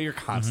 No, you're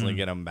constantly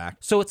getting them back.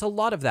 So it's a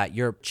lot of that.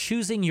 You're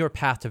choosing your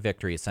path to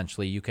victory,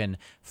 essentially. You can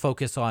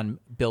focus on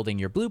building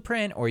your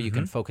blueprint, or you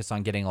can focus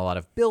on getting a lot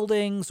of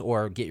buildings,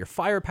 or get your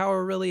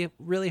firepower really,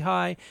 really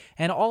high.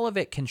 And all of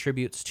it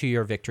contributes to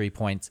your victory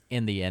points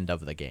in the end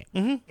of the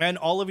game. And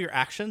all of your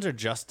actions are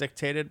just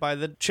dictated by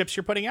the chips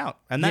you're putting out.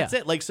 And that's Yeah.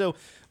 it. Like, so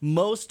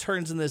most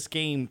turns in this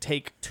game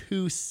take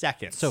 2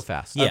 seconds. So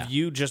fast. Of Yeah.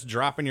 you just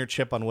dropping your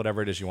chip on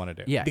whatever it is you want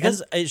to do. Yeah.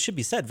 Because it should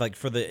be said, like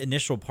for the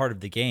initial part of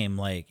the game,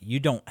 like you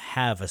don't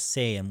have a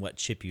say in what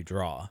chip you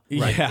draw.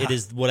 Like, Yeah. it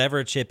is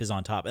whatever chip is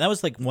on top. And that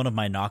was like one of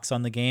my knocks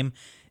on the game,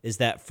 is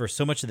that for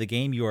so much of the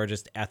game you are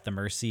just at the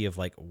mercy of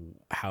like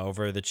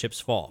however the chips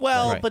fall.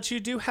 Well, Right. but you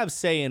do have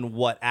say in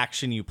what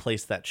action you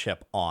place that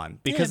chip on,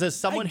 because Yeah, as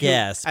someone I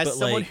guess, who, as but,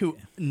 someone like- who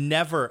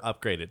never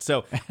upgraded,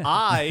 so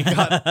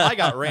I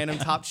got random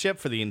top chip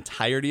for the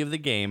entirety of the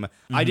game.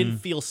 I didn't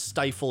feel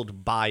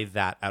stifled by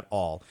that at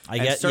all. I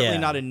And get- certainly yeah.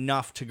 not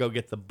enough to go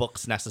get the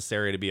books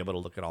necessary to be able to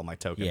look at all my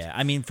tokens. Yeah,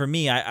 I mean, for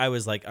me, I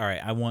was like, all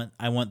right, I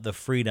want the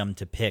freedom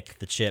to pick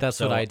the chip. That's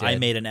so what I did. I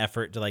made an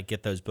effort to like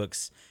get those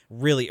books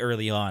really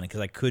early on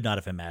because I could not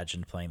have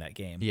imagined playing that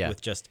game Yeah.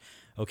 with just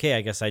okay.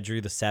 I guess I drew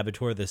the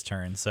Saboteur this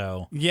turn,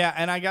 so Yeah,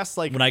 and I guess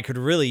like when I could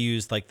really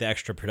use like the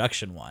extra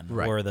production one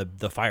Right. or the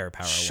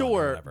firepower one or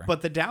sure, whatever.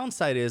 but the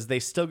downside is they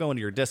still go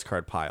into your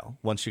discard pile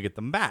once you get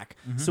them back.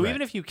 So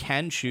even if you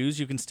can choose,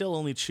 you can still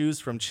only choose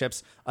from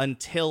chips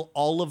until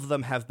all of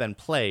them have been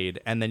played,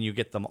 and then you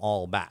get them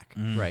all back.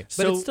 Right. But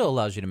So- it still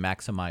allows you to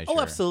maximize Oh,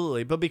 your...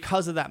 absolutely. But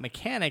because of that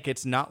mechanic,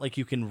 it's not like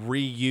you can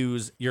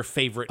reuse your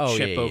favorite Oh,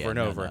 chip yeah, yeah, over yeah. and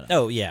No, over. no, no.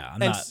 Oh yeah,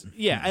 I'm And not.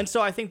 and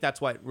so I think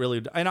that's what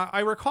really, and I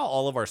recall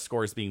all of our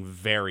scores being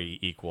very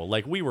equal.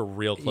 Like we were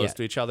real close Yeah.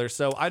 to each other.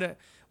 So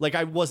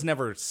I was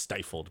never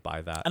stifled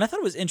by that. And I thought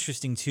it was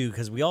interesting too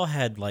because we all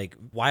had like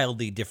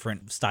wildly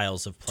different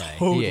styles of play.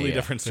 Totally Yeah,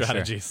 different for sure.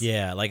 strategies.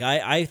 Yeah, like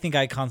I think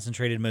I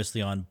concentrated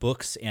mostly on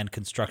books and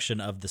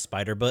construction of the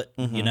spider butt.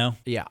 You know,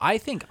 Yeah, I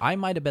think I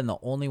might have been the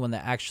only one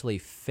that actually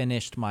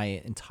finished my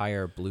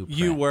entire blueprint.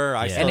 You were.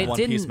 I Yeah. still And had it one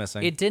didn't. piece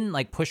missing. It didn't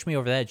like push me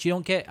over the edge. You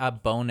don't get a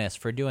bonus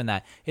for doing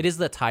that. It is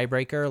the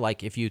tiebreaker.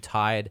 Like if you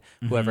tied,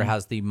 whoever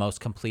has the most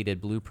completed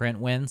blueprint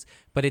wins.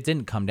 But it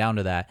didn't come down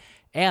to that.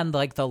 And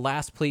like the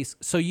last piece,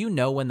 so you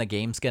know when the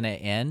game's gonna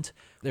end.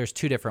 There's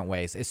 2 different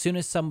ways. As soon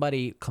as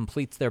somebody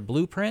completes their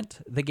blueprint,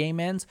 the game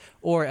ends,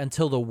 or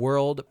until the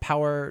world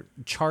power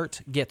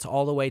chart gets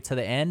all the way to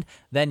the end,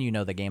 then you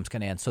know the game's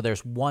gonna end. So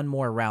there's one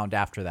more round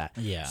after that.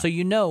 Yeah. So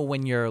you know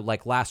when your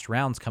like last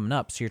round's coming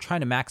up, so you're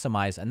trying to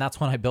maximize, and that's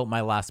when I built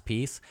my last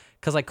piece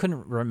because I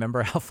couldn't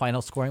remember how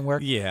final scoring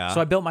worked. Yeah. So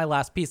I built my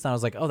last piece, and I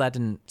was like, oh, that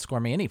didn't score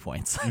me any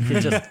points. I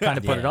just kind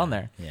of put it on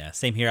there. Yeah,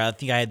 same here. I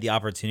think I had the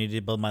opportunity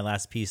to build my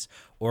last piece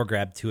or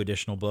grab 2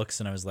 additional books,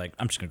 and I was like,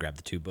 I'm just gonna grab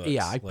the 2 books.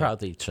 Yeah, I Like,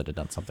 probably should have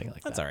done something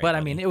like That's that. all right, but I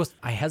buddy. mean, it was.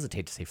 I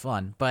hesitate to say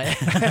fun, but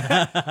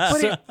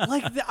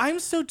I'm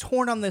so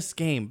torn on this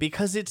game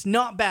because it's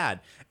not bad.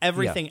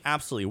 Everything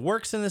absolutely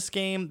works in this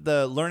game.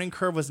 The learning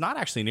curve was not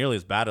actually nearly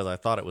as bad as I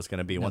thought it was going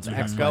to be once we the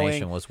got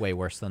explanation going. was way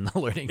worse than the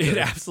learning. It curve.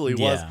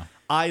 absolutely was. Yeah.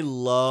 I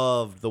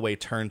loved the way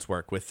turns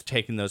work with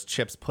taking those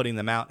chips, putting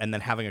them out, and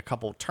then having a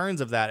couple turns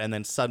of that, and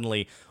then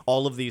suddenly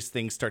all of these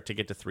things start to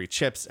get to 3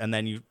 chips, and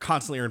then you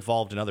constantly are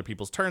involved in other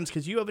people's turns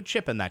because you have a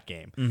chip in that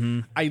game. Mm-hmm.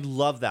 I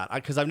love that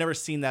because I've never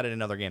seen that in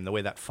another game, the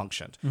way that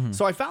functioned.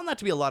 So I found that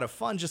to be a lot of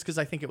fun just because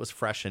I think it was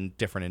fresh and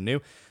different and new.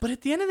 But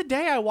at the end of the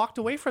day, I walked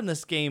away from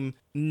this game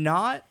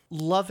not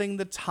loving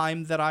the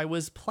time that I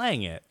was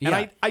playing it. And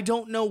Yeah. I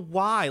don't know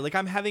why. Like,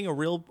 I'm having a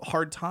real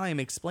hard time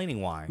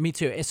explaining why. Me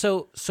too.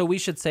 So we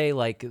should say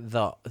like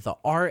the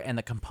art and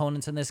the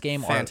components in this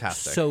game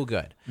Fantastic. are so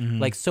good,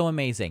 like so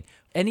amazing.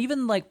 And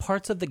even like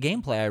parts of the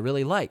gameplay I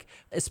really like,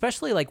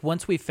 especially like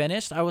once we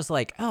finished, I was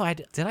like, oh,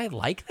 did I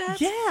like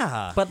that?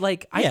 Yeah. But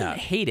like I yeah, didn't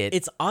hate it.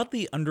 It's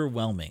oddly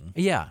underwhelming,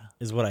 yeah,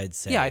 is what I'd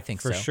say. yeah, I think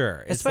for so.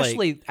 sure. It's like-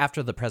 especially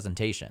after the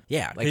presentation.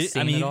 yeah, like 'cause, I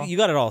seeing mean, it all. you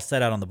got it all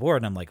set out on the board,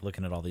 and I'm like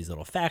looking at all these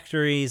little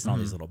factories and all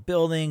these little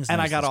buildings,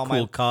 and I there's got these all cool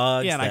my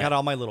cogs. Yeah, and I that- got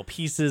all my little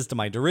pieces to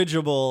my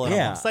dirigible, and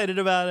Yeah. I'm excited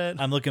about it.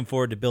 I'm looking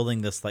forward to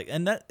building this, like,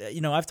 and that, you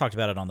know, I've talked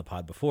about it on the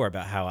pod before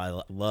about how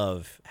I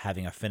love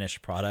having a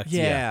finished product.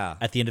 Yeah.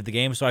 At the end of the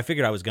game, so I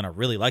figured I was gonna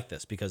really like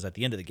this because at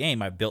the end of the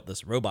game, I've built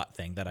this robot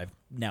thing that I've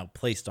now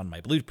placed on my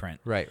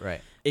blueprint. right.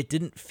 It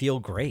didn't feel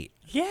great.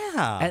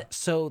 Yeah. And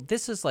so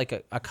this is like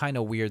a kind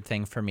of weird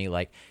thing for me.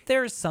 Like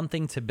there's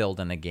something to build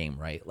in a game,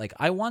 right? Like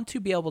I want to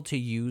be able to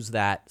use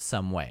that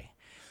some way.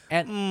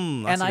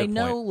 And that's a I good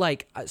know point.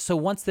 like so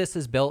once this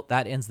is built,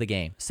 that ends the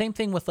game. Same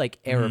thing with like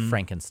Heir of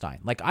Frankenstein.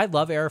 Like I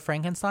love Heir of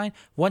Frankenstein.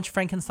 Once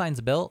Frankenstein's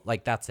built,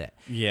 like that's it.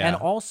 Yeah. And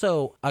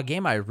also a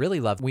game I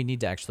really love, we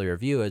need to actually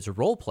review is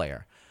Role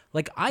Player.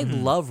 Like, I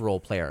love role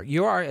player.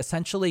 You are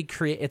essentially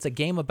it's a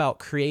game about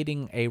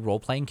creating a role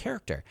playing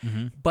character.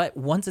 But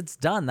once it's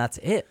done, that's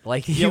it.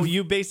 Like,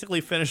 You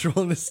basically finish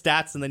rolling the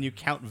stats and then you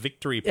count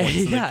victory points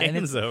and the and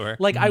game's it's over.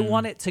 like, I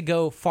want it to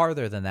go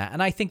farther than that,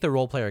 and I think the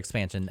role player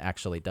expansion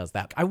actually does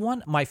that. I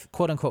want my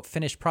quote unquote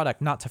finished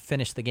product not to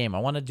finish the game. I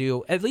want to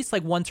do at least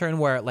like one turn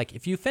where, like,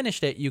 if you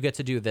finished it, you get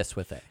to do this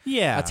with it.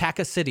 Yeah. Attack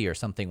a city or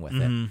something with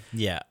it.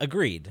 Yeah,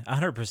 agreed.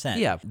 100%.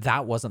 Yeah,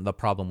 that wasn't the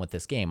problem with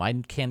this game. I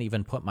can't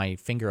even put my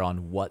finger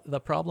on what the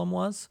problem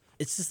was.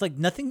 It's just like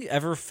nothing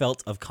ever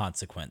felt of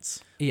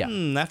consequence. Yeah.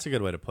 That's a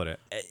good way to put it.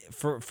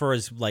 For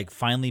as like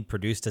finely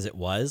produced as it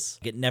was,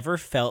 it never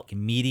felt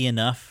meaty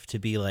enough to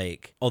be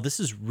like, oh, this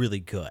is really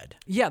good.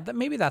 Yeah,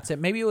 maybe that's it.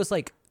 Maybe it was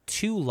like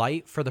too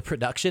light for the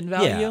production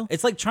value. Yeah,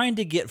 it's like trying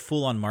to get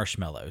full on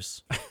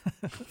marshmallows.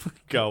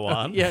 Go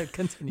on. Yeah,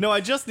 continue. No,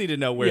 I just need to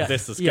know where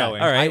this is yeah.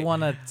 going. All right. I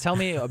want to tell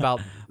me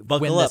about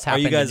Buckle when up. this Are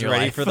happened you guys in your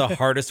ready life. for the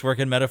hardest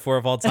working metaphor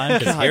of all time?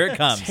 Because here it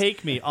comes.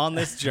 Take me on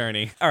this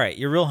journey. All right,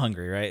 you're real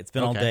hungry, right? It's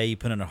been all Okay. day. You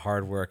put in a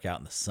hard work out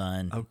in the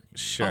sun. Oh,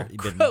 sure.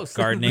 You've been gross.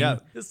 gardening. Yeah.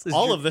 All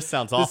All of of this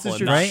sounds This awful. is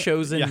your and not-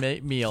 chosen Yeah.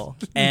 meal.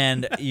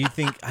 And you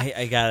think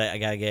I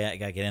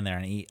gotta get in there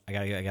and eat. I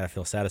gotta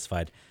feel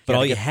satisfied. But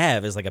all you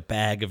have is like a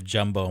bag of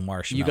jumbo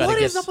marshmallows. gotta What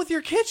get- is up with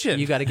your kitchen?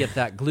 You got to get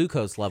that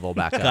glucose level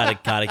back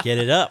up. gotta get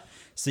it up.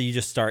 So you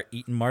just start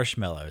eating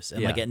marshmallows,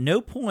 and Yeah. like at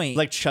no point,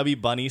 like Chubby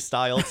Bunny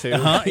style too.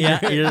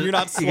 yeah, You're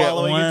not you get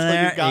swallowing one until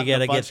there, you've got you gotta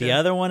the get bunch the in.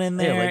 other one in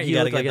Yeah, there. like you you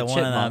gotta look get like the a one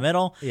in the chipmunk.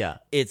 middle. Yeah.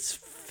 It's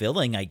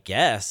filling, I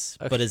guess,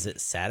 but is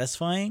it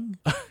satisfying?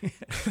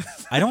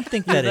 I don't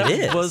think that it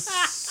is. was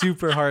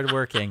super hard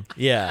working.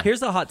 Yeah.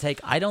 Here's a hot take.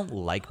 I don't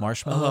like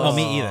marshmallows. Oh,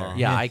 me either.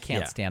 Yeah, I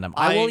can't Yeah. stand them.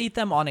 I will I- eat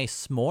them on a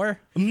s'more.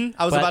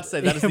 I was but- about to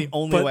say that is the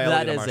only but way I'll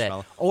that eat a is it.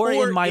 marshmallow. Or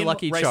in my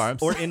Lucky Rice,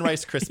 Charms. or in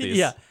Rice Krispies.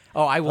 Yeah.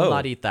 Oh, I will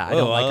not eat that. I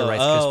don't like a Rice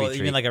Krispie treat.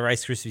 You mean like a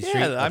Rice Krispie treat?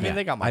 Yeah, I Okay. mean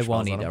they got I marshmallows.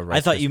 won't on eat a them. Rice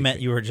I thought you Krispie meant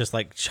treat. you were just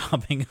like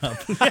chopping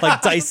up,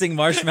 like dicing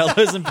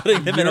marshmallows and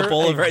putting them in a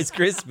bowl of Rice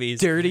Krispies.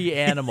 dirty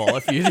animal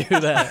if you do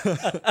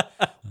that.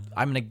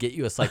 I'm gonna get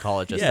you a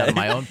psychologist out of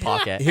my own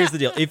pocket. Here's the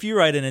deal: if you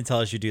write in and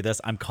tell us you do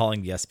this, I'm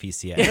calling the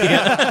SPCA.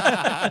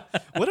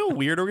 What a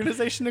weird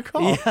organization to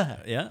call.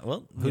 Yeah,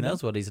 well, Who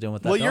knows what he's doing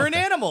with that? Well, you're dog an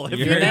thing. animal. If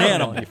You're an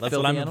animal. You That's filthy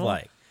what I'm animal.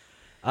 like.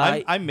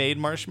 I made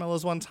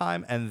marshmallows one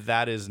time, and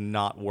that is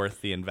not worth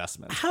the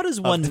investment. How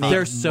does one make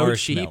They're so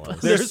cheap.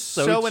 marshmallows? They're They're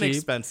so, so cheap.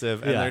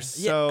 inexpensive, and Yeah. they're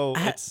so.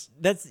 It's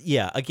That's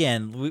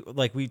again,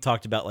 we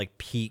talked about like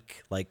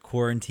peak like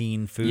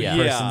quarantine food Yeah.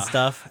 person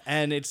stuff.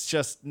 and it's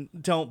just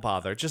don't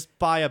bother. Just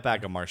buy a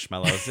bag of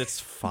marshmallows. It's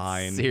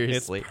fine.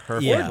 Seriously. it's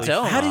perfectly Yeah, Or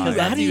don't, how do you because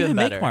how that's do you even even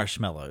make better.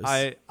 marshmallows?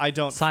 I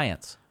don't.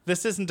 Science.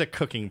 This isn't a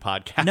cooking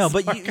podcast. no,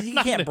 but so you I'm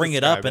not can't gonna bring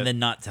it up describe and then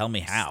not tell me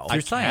how. I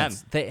Through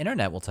science. can. The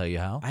internet will tell you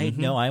how. I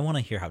know. I want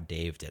to hear how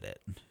Dave did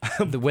it.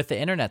 With the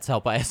internet's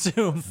help, I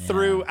assume.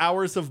 through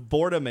hours of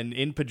boredom and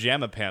in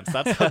pajama pants.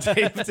 That's how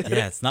Dave did it.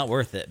 Yeah, it's not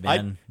worth it,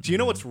 man. Do you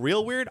know what's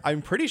real weird?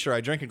 I'm pretty sure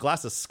I drank a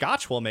glass of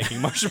scotch while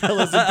making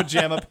marshmallows in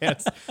pajama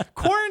pants.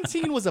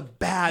 Quarantine was a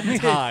bad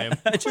time.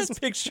 I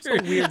just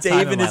picture weird time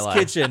Dave in in my his life.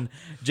 kitchen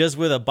just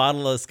with a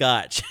bottle of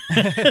scotch,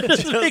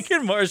 just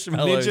making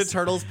marshmallows. Ninja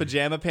Turtles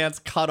pajama pants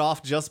cut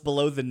off just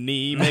below the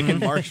knee, making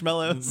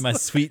marshmallows. My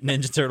sweet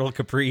Ninja Turtle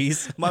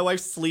capris. My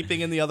wife's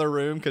sleeping in the other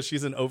room because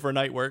she's an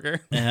overnight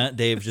worker.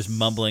 Dave just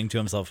mumbling to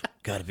himself,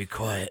 "Gotta be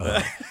quiet."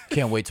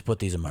 Can't wait to put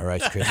these in my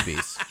Rice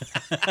Krispies.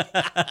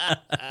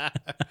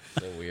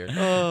 So weird.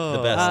 The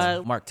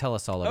best. Mark, tell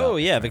us all about Oh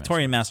yeah,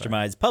 Victorian Victorian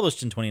Masterminds,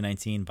 published in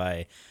 2019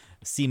 by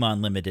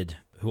Simon Limited,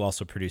 who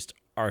also produced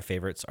our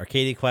favorites,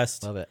 Arcadia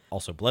Quest. Love it.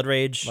 Also Blood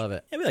Rage. Love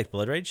it. Yeah, we like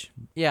Blood Rage.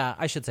 Yeah,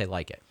 I should say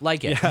like it.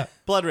 Like it. Yeah,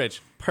 Blood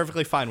Rage,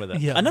 perfectly fine with it.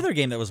 Yeah. Another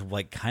game that was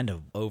like kind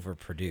of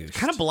overproduced.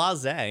 Kind of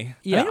blasé.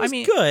 Yeah, I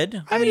mean, it was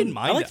good. I didn't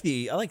mind I like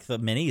it. I like the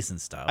minis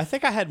and stuff. I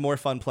think I had more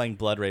fun playing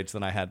Blood Rage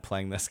than I had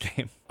playing this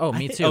game. Oh,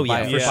 me think- too. oh,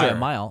 yeah, by, for by sure. a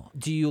mile.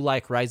 Do you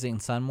like Rising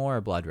Sun more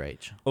or Blood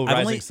Rage? Oh, I've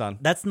Rising only- Sun.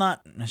 That's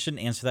not. I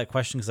shouldn't answer that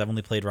question because I've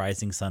only played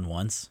Rising Sun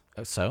once.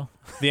 So?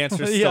 The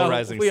answer is still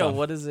Rising Sun.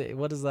 What is it?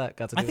 What does that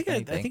got to do I think with I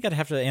anything? think I'd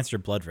have to answer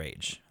Blood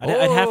Rage. I'd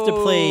have to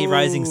play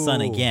Rising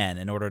Sun Oh. again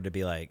in order to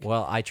be like.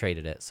 Well, I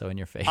traded it, so in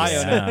your face. I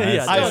own it.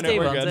 yeah, I just own it. Dave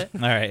We're owns good. it.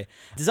 All right.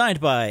 Designed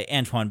by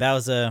Antoine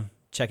Bauza.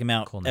 Check him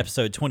out. Cool name.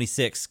 Episode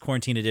 26,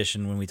 Quarantine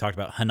Edition, when we talked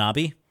about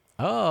Hanabi.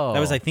 Oh. That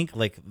was, I think,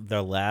 like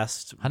their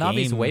last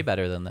Hanabi's game. way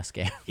better than this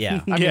game.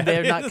 Yeah. I mean, Yeah,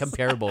 they're it not is.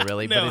 comparable,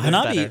 really, but it is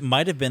Hanabi better.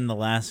 might have been the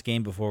last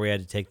game before we had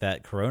to take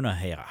that Corona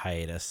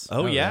hiatus.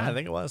 Oh, yeah, really? I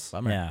think it was.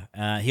 Bummer.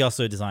 Yeah. He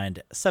also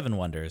designed Seven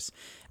Wonders.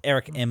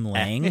 Eric M.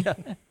 Lang.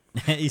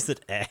 He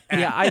said, eh.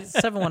 Yeah,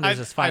 Seven Wonders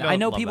is fine. I I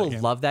know don't love people that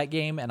game. love that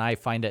game, and I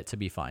find it to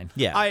be fine.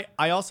 Yeah.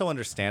 I also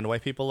understand why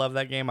people love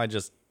that game. I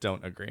just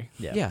don't agree.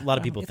 yeah. Yeah. A lot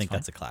of people It's think fine.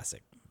 that's a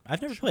classic. I've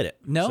never played it.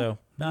 No? So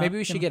Maybe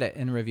we should get it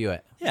and review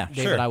it. Yeah,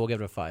 Dave sure. and I will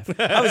give it a 5.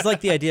 I always like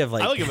the idea of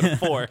I will like, give it a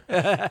 4.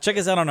 check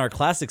us out on our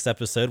classics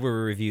episode where we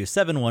review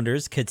Seven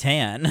Wonders,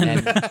 Catan.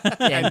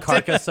 and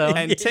Carcassonne.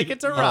 And Ticket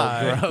to Oh,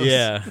 Ride. gross.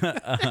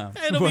 Yeah.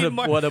 It'll be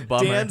what a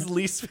bummer. Dan's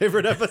least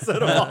favorite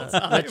episode of all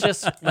time.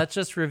 Let's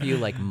just review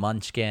like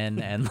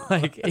Munchkin and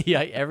like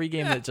every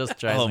game that just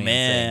drives Oh me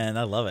man,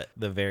 I love it.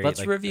 The very insane. Let's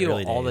like, review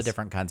early all the days.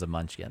 different kinds of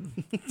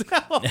Munchkin.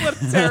 What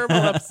a terrible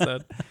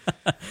episode.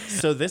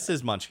 So this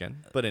is Munchkin,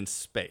 but in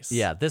space.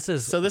 Yeah, this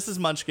is So this is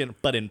Munchkin,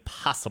 but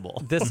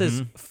impossible. this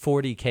is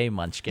 40K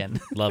Munchkin.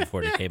 Love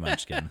 40K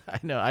Munchkin. I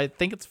know. I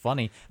think it's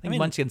funny. I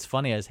think Munchkin's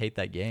funny. I just hate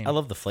that game. I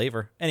love the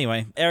flavor.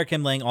 Anyway, Eric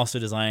Himling also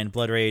designed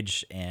Blood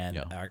Rage, and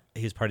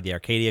he was part of the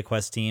Arcadia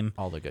Quest team.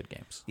 all the good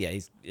games. Yeah,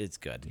 it's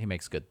good. He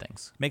makes good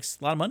things. Makes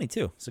a lot of money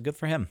too, so good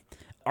for him.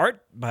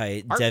 Art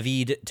by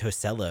David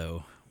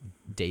Tosello.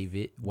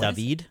 David.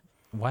 David.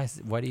 Why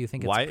do you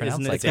think it's Why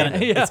pronounced isn't it like It's got, that?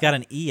 an, it's got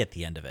an E at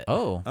the end of it.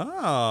 Oh,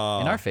 Oh.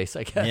 in our face,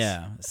 I guess.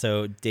 Yeah.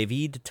 So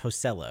David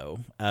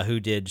Tosello,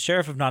 who did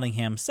Sheriff of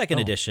Nottingham second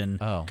edition.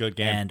 Oh. Good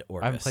game. And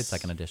Orbis. I haven't played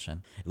second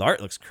edition. The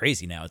art looks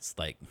crazy now. It's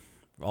like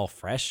all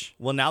fresh.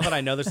 Well, now that I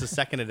know there's a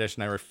second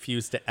edition, I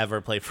refuse to ever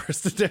play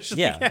first edition.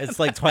 Yeah, again. it's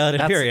like Twilight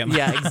Imperium.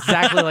 Yeah,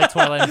 exactly like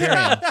Twilight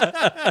Imperium.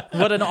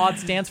 What an odd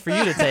stance for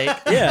you to take.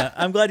 Yeah,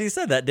 I'm glad you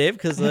said that, Dave,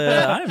 because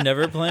I'm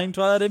never playing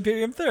Twilight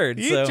Imperium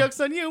 3rd. So.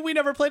 Joke's on you. We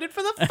never played it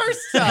for the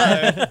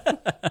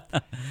first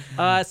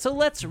time. So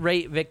let's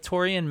rate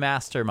Victorian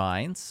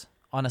Masterminds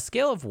on a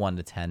scale of 1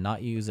 to 10,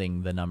 not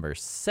using the number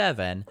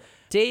 7.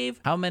 Dave,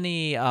 how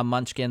many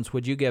munchkins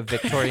would you give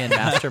Victorian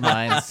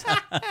Masterminds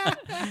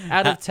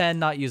out of 10,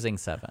 not using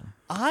 7?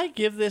 I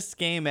give this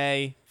game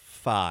a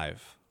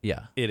 5.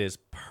 Yeah. It is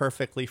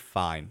perfectly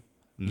fine.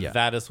 Yeah.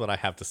 That is what I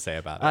have to say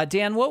about it.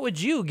 Dan, what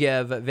would you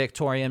give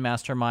Victorian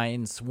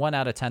Masterminds 1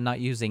 out of 10, not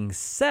using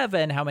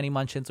 7? How many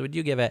munchkins would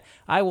you give it?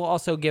 I will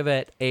also give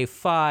it a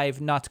 5,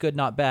 not good,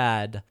 not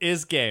bad.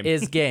 Is game.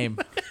 Is game.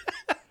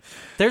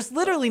 There's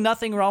literally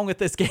nothing wrong with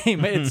this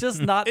game. It's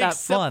just not that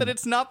Except fun. that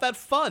it's not that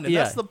fun. And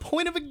Yeah. that's the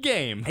point of a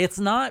game. It's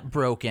not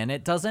broken.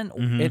 It doesn't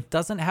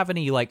have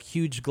any like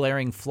huge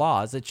glaring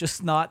flaws. It's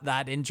just not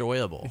that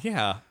enjoyable.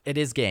 Yeah. It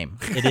is game.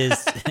 It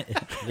is.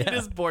 It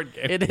is board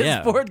game. It is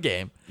Yeah. board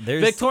game.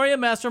 There's- Victoria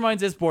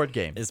Masterminds is board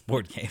game. It's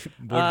board game.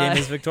 Board game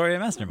is Victoria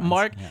Masterminds.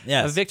 Mark,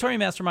 Yes. Victoria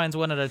Masterminds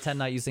 1 out of 10,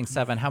 not using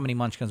 7. How many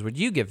munchkins would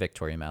you give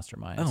Victoria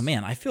Masterminds? Oh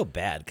man, I feel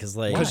bad because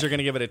like Because you're going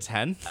to give it a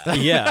 10?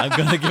 yeah, I'm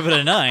gonna give it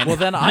a 9. Well,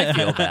 then I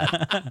feel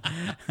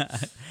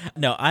bad.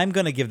 No, I'm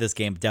gonna give this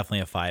game definitely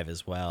a 5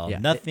 as well. Yeah,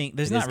 Nothing.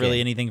 There's it not is really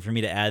game. anything for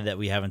me to add that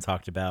we haven't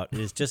talked about.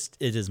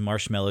 It is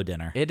marshmallow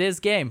dinner. It is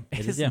game.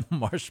 It is game.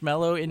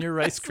 marshmallow in your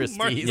Rice Krispies.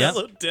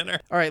 Marshmallow dinner.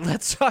 All right,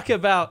 let's talk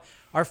about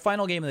our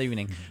final game of the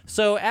evening.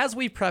 So, as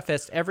we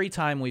prefaced, every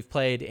time we've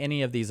played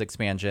any of these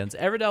expansions,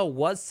 Everdell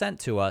was sent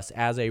to us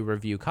as a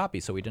review copy,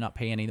 so we did not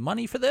pay any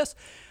money for this.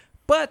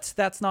 But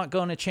that's not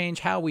going to change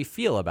how we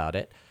feel about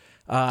it.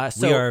 So,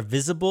 we are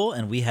visible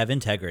and we have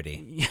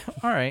integrity.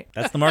 all right.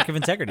 That's the mark of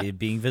integrity,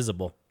 being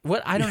visible.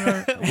 What I don't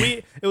know.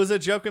 It was a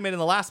joke we made in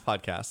the last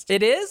podcast.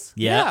 It is?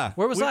 Yeah.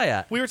 Where was I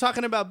at? We were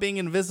talking about being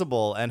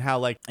invisible and how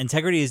like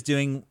Integrity is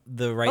doing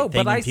the right Oh,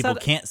 thing but I when people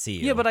said can't see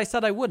you. Yeah, but I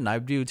said I wouldn't. I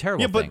do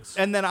terrible things.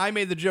 and then I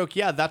made the joke,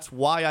 yeah, that's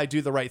why I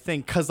do the right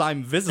thing, because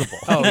I'm visible.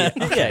 Oh, yeah.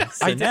 Okay.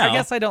 So I now-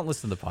 guess I don't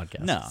listen to the podcast.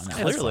 no,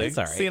 Clearly. it's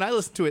all right. See, and I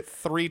listen to it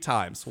 3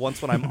 times.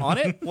 Once when I'm on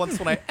it, once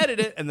when I edit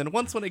it, and then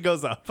once when it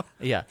goes up.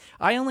 Yeah.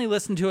 I only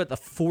listen to it the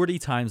 40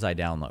 times I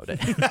download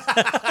it.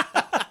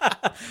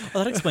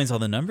 Well, that explains all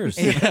the numbers.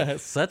 Yeah,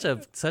 such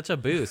a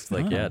boost.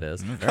 Like, yeah, it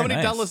is. How many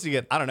nice. downloads do you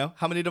get? I don't know.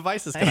 How many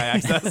devices can I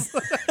access?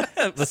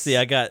 Let's see.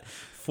 I got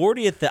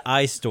 40 at the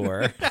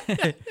iStore.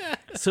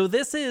 So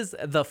this is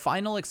the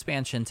final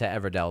expansion to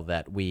Everdell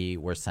that we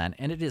were sent,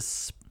 and it is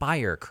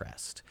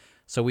Spirecrest.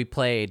 So we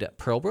played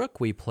Pearlbrook,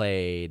 we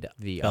played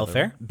the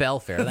Belfair?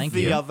 Belfair, thank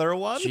The you. other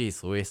one?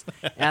 Jeez, Luis.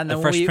 And The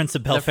then Fresh Prince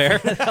of Belfair.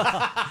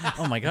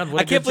 Oh my God,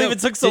 what I can't believe it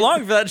took so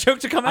long for that joke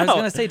to come I out. was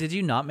gonna say, did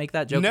you not make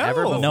that joke No.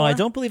 ever before? No, I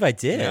don't believe I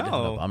did. No.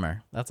 Oh,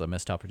 bummer. That's a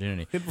missed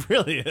opportunity. It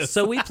really is.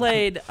 So we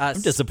played I'm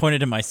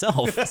disappointed in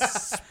myself.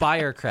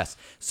 Spirecrest.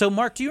 So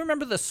Mark, do you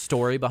remember the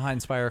story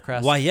behind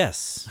Spirecrest? Why,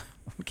 yes.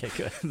 Okay,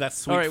 good. that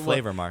sweet All right, well,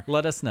 flavor, Mark.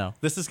 Let us know.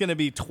 This is going to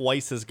be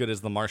twice as good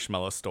as the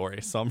marshmallow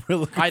story, so I'm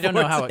really looking I don't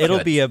know forward how to it It'll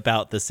could. be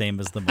about the same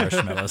as the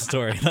marshmallow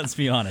story, let's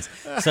be honest.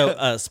 So,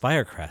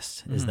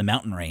 Spirecrest is the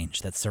mountain range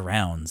that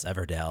surrounds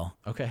Everdell,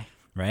 Okay.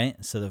 right?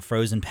 So the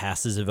frozen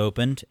passes have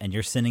opened, and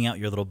you're sending out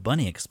your little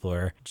bunny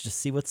explorer to just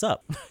see what's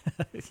up.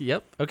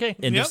 Yep. Okay.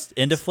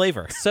 Into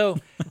flavor. So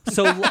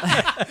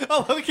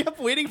Oh, we kept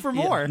waiting for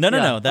more. No.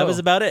 Yeah. That was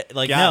Oh. about it.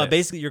 Like, Got no, it.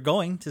 basically, you're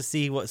going to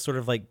see what sort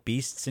of like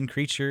beasts and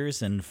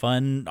creatures and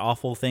fun,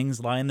 awful things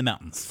lie in the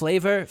mountains.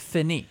 flavor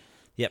fini.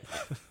 Yep.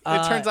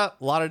 It turns out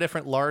a lot of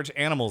different large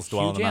animals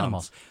dwell in Huge the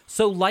animals. mountains.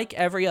 So, like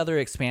every other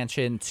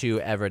expansion to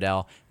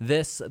Everdell, the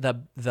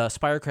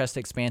Spirecrest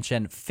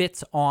expansion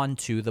fits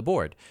onto the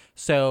board.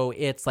 So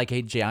it's like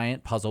a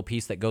giant puzzle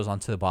piece that goes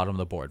onto the bottom of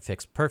the board.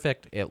 Fixed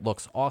perfect. It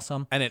looks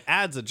awesome. And it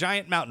adds a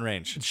giant mountain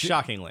range,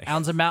 shockingly.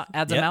 Adds a Yep,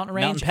 mountain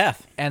range mountain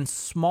path. and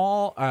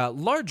small,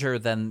 larger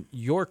than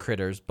your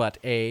critters, but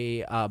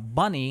a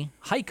bunny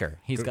hiker.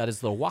 He's got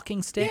his little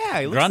walking stick. Yeah,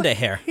 he looks Grande like,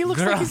 hair. He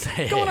looks like he's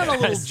Grande going on a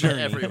little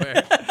journey.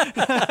 everywhere.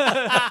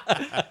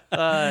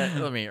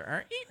 Let me.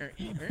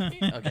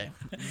 Okay,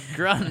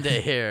 grande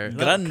hair.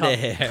 Grande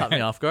hair. Caught me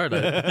off guard.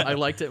 I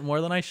liked it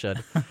more than I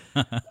should.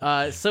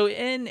 So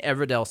in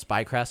Everdell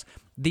Spycrest,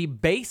 the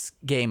base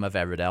game of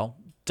Everdell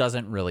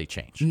doesn't really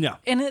change. No.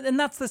 And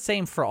that's the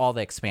same for all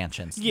the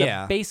expansions.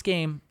 Yeah. The base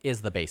game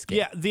is the base game.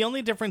 Yeah, the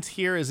only difference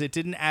here is it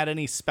didn't add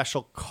any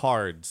special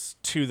cards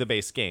to the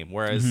base game,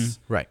 whereas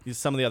Right.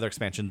 some of the other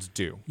expansions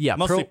do. Yeah,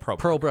 mostly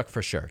Pearlbrook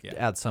for sure. Yeah.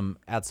 Add some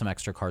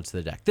extra cards to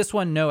the deck. This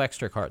one, no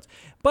extra cards.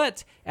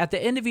 But at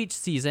the end of each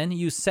season,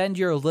 you send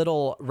your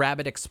little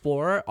rabbit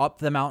explorer up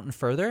the mountain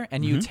further,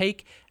 and you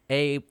take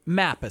a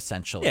map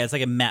essentially. Yeah, it's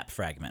like a map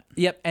fragment.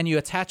 Yep, and you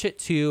attach it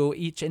to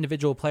each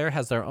individual player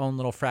has their own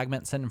little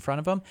fragment sitting in front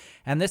of them,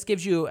 and this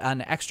gives you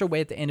an extra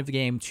way at the end of the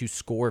game to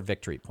score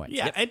victory points.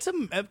 Yeah, it's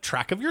a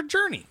track of your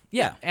journey.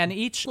 Yeah, and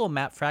each little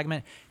map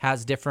fragment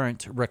has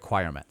different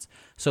requirements.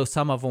 So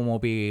some of them will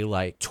be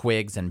like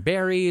twigs and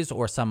berries,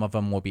 or some of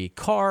them will be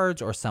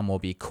cards, or some will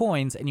be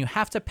coins, and you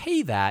have to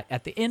pay that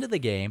at the end of the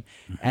game,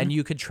 and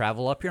you could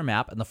travel up your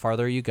map, and the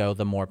farther you go,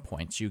 the more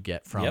points you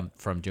get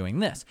from doing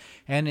this.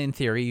 And in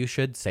theory, you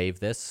should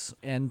save this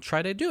and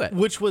try to do it.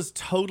 Which was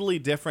totally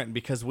different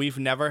because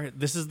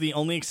this is the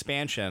only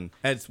expansion,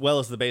 as well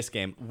as the base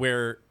game,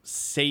 where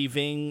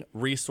saving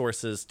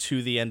resources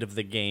to the end of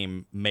the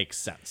game makes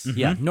sense.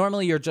 Yeah,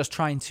 normally you're just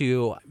trying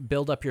to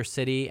build up your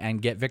city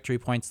and get victory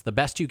points the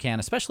best you can,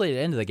 especially at the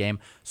end of the game.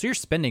 So you're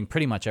spending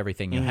pretty much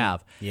everything you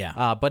have.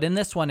 Yeah. But in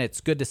this one,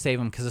 it's good to save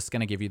them because it's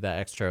going to give you the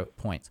extra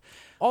points.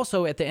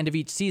 Also, at the end of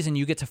each season,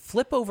 you get to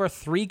flip over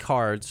 3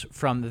 cards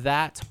from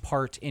that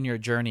part in your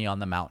journey on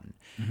the mountain.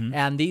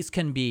 And these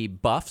can be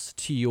buffs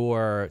to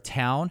your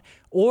town,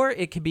 or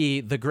it could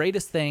be the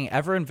greatest thing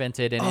ever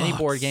invented in any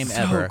board game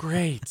ever.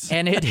 Great.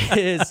 And it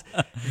is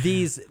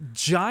these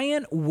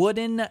giant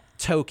wooden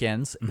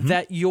tokens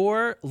that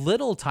your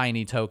little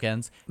tiny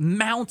tokens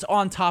mount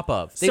on top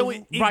of.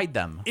 They ride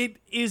them. It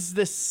is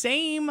the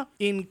same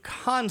in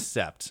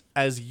concept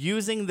as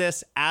using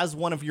this as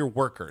one of your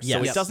workers. So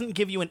Yes. it doesn't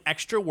give you an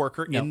extra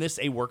worker in this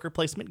a worker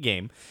placement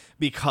game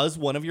because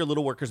one of your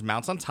little workers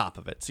mounts on top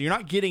of it. So you're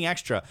not getting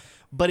extra,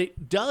 but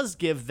it does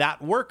give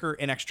that worker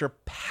an extra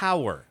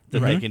power that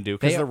they can do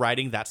because they're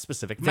riding that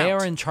specific mount. They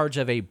are in charge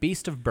of a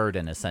beast of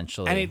burden,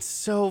 essentially. And it's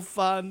so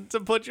fun to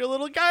put your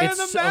little guy on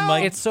the so,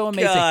 mount. it's so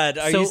amazing. God,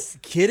 are you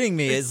kidding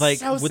me? It's like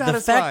so with the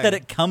fact satisfying. that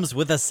it comes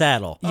with a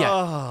saddle. Yeah.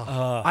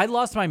 I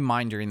lost my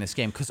mind during this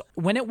game because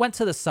when it went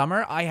to the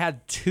summer, I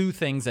had 2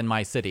 things in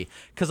my city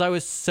because I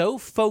was so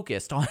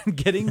focused on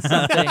getting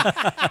something.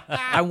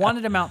 I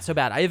wanted a mount so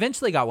bad. I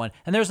eventually got one,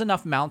 and there's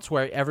enough mounts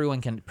where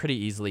everyone can pretty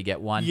easily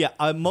get one. Yeah,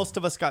 most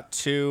of us got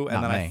 2,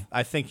 and Not then me.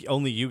 I think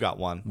only you got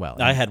 1. Well,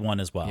 I had one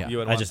as well. Yeah. You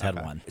had I one? just had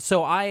Okay. one.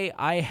 So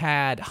I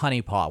had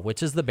Honeypaw,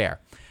 which is the bear.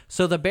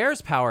 So the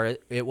bear's power,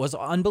 it was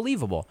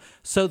unbelievable.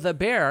 So the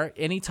bear,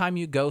 anytime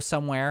you go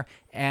somewhere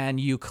and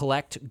you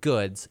collect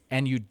goods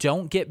and you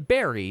don't get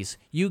berries,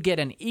 you get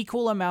an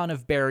equal amount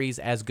of berries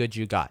as goods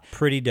you got.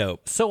 Pretty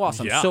dope. So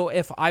awesome. Yeah. So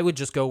if I would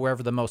just go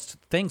wherever the most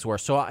things were.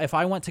 So if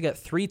I went to get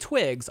 3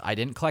 twigs, I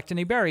didn't collect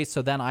any berries.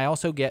 So then I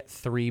also get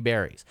 3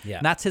 berries. Yeah.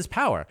 And that's his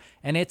power.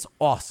 And it's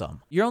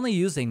awesome. You're only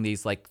using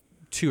these like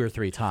 2 or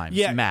 3 times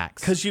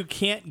max. because you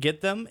can't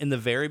get them in the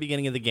very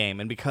beginning of the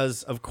game, and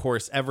because of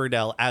course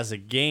Everdell as a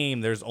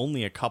game, there's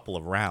only a couple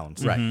of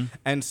rounds, Right.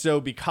 And so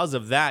because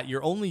of that,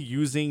 you're only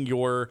using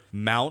your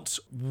mount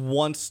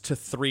once to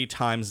 3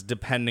 times,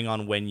 depending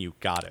on when you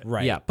got it.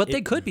 Right. Yeah, but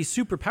they could be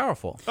super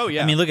powerful. Oh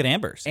yeah. I mean, look at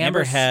Amber's. Amber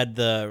Amber's- had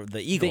the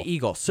eagle. The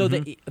eagle. So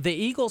the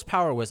eagle's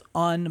power was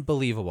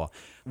unbelievable.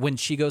 When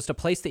she goes to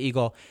place the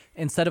eagle,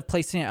 instead of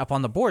placing it up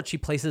on the board, she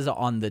places it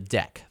on the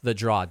deck, the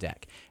draw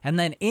deck. And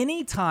then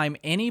anytime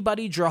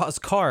anybody draws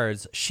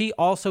cards, she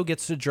also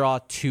gets to draw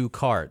 2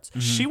 cards.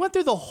 she went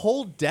through the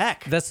whole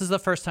deck This is the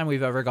first time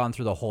we've ever gone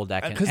through the whole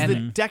deck. because the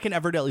deck in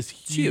Everdell is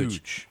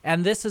huge.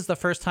 And this is the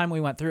first time we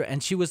went through,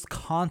 and she was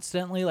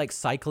constantly like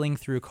cycling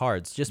through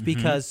cards just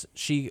because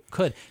she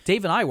could.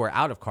 Dave and I were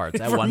out of cards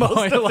at one most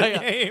point. of the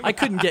Like, game. I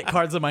couldn't get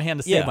cards in my hand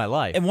to save my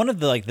life. And one of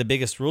the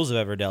biggest rules of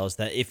Everdell is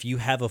that if you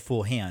have a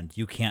full hand,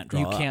 you can't draw.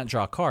 You up. can't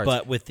draw cards.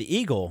 But with the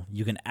eagle,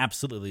 you can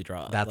absolutely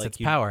draw. up. That's its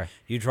you, power.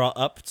 You draw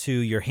up to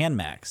your hand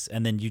max,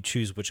 and then you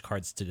choose which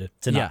cards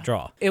to not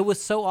draw. It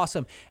was so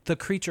awesome. The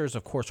creatures,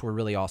 of course, were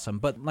really awesome.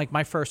 But like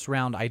my first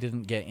round, I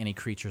didn't get any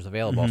creatures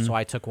available, so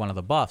I took one of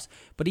the buffs.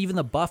 But even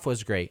the buff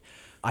was great.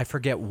 I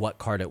forget what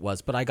card it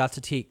was, but I got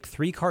to take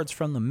 3 cards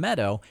from the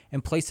meadow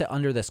and place it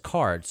under this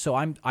card. So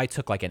I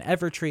took like an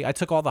Evertree. I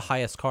took all the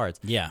highest cards.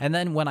 Yeah. And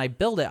then when I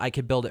build it, I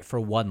could build it for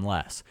 1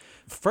 less.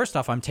 First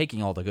off, I'm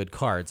taking all the good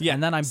cards, Yeah.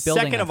 and then I'm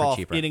building Second them of for all,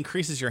 cheaper. it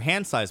increases your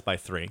hand size by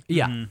 3.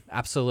 Yeah,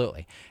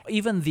 absolutely.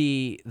 Even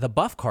the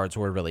buff cards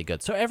were really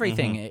good. So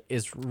everything Mm-hmm.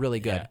 is really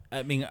good.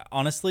 I mean,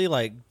 honestly,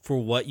 like for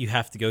what you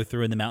have to go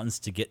through in the mountains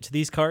to get to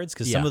these cards,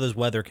 because some Yeah. of those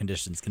weather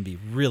conditions can be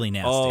really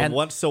nasty. Oh, And-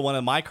 one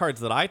of my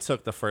cards that I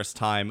took the first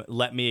time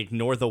let me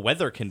ignore the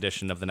weather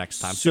condition of the next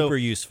time. Super so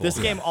useful. This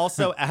game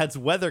also adds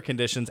weather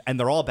conditions, and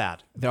they're all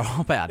bad. They're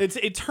all bad.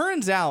 It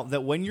turns out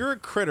that when you're a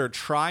critter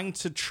trying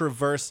to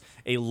traverse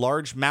a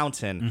large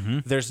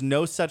mountain, there's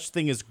no such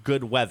thing as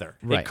good weather.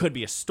 Right. It could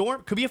be a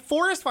storm, could be a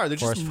forest fire that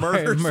Forest just fire,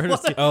 murders. murders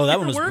you. Oh, that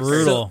one was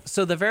brutal.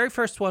 So the very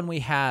first one we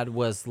had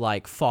was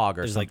like fog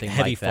or There's, like, something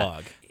heavy like that.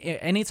 fog.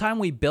 Anytime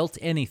we built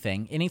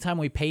anything, anytime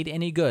we paid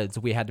any goods,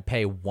 we had to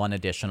pay 1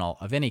 additional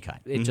of any kind.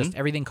 It just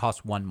everything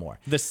cost 1 more.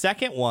 The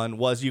second one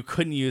was you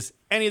couldn't use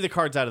any of the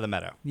cards out of the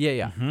meadow.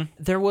 Yeah.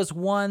 There was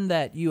one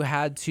that you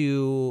had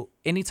to,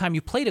 anytime you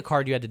played a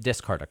card, you had to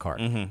discard a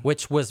card,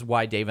 which was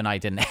why Dave and I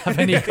didn't have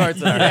any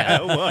cards in our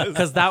hand.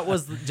 Because that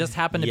was just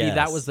happened to be, that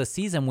Yes. was the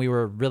season we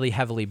were really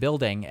heavily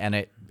building, and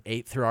it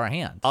ate through our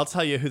hand. I'll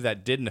tell you who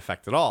that didn't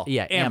affect at all.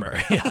 Yeah,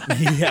 Amber.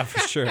 Yeah, for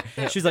sure.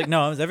 She's like,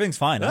 no, everything's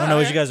fine. I don't know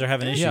what you guys are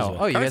having issues Yeah.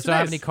 with. Oh, you guys Cards don't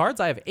have nice. any cards?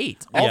 I have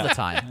 8 all Yeah. the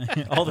time.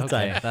 All the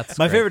Okay, time. that's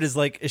My great. favorite is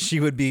like she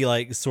would be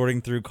like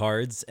sorting through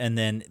cards, and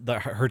then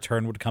her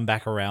turn would come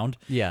back around.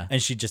 Yeah.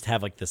 and she'd just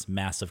have like this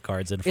mass of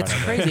cards in front It's of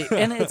her. crazy.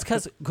 And it's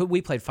because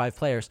we played 5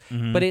 players,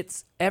 but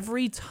it's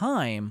every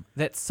time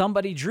that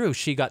somebody drew,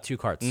 she got 2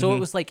 cards. So it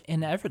was like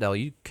in Everdell,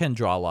 you can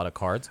draw a lot of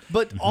cards.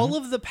 But all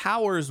of the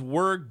powers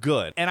were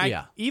good. And I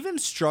Yeah. even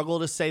struggle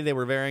to say they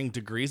were varying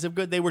degrees of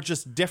good. They were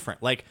just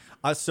different. Like,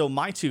 so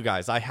my 2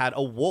 guys, I had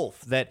a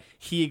wolf that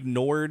he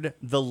ignored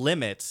the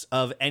limits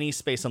of any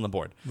space on the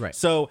board. Right.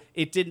 So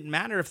it didn't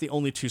matter if the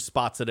only 2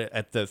 spots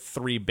at the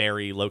 3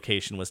 berry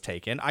location was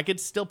taken. I could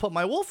still put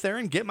my wolf there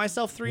and get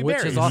myself 3 Which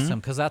berries. is awesome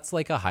because that's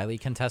like a highly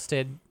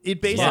contested.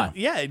 It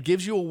basically, Yeah. yeah, it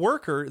gives you a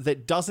worker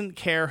that doesn't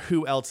care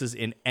who else is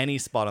in any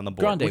spot on the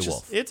board. Grande which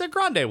wolf. It's a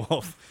grande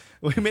wolf.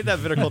 We made that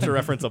viticulture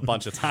reference a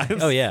bunch of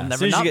times. Oh yeah, Never as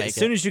soon as not you get, make as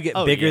soon it. as you get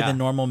Oh, bigger yeah. than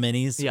normal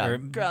minis, Yeah, or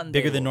grande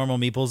bigger than wolf.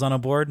 normal meeples on a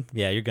board,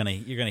 yeah, you're gonna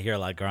hear a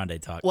lot of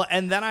grande talk. Well,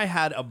 and then I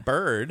had a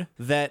bird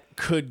that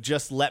could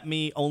just let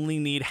me only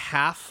need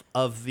half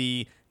of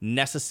the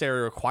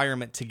necessary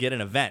requirement to get an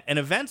event. And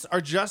events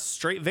are just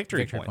straight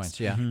victory points.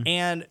 Yeah.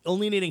 And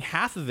only needing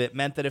half of it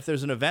meant that if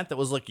there's an event that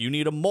was like, you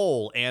need a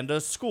mole and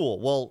a school,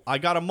 well, I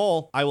got a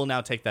mole, I will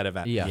now take that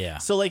event. Yeah. Yeah.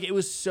 So like it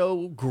was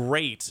so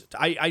great.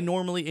 I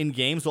normally in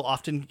games will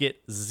often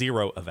get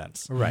 0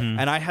 events. Right.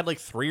 And I had like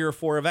 3 or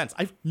 4 events.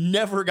 I've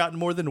never gotten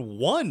more than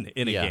 1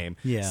 in a Yeah. game.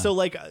 Yeah. So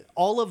like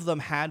all of them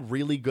had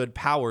really good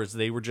powers.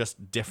 They were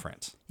just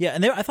different. Yeah,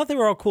 and I thought they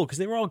were all cool because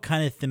they were all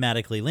kind of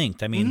thematically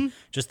linked. I mean,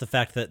 just the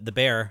fact that the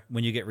bear,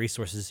 when you get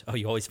resources,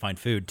 you always find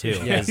food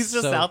too. Yeah. 'cause He's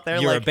just So out there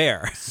you're like a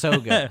bear. So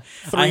good.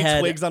 3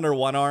 twigs under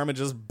one arm and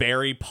just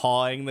berry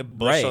pawing the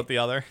bush Right. out the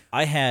other.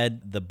 I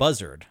had the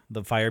buzzard,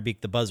 the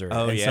Firebeak the buzzard.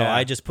 Oh, and so yeah.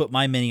 I just put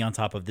my mini on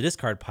top of the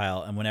discard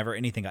pile, and whenever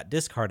anything got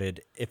discarded,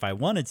 if I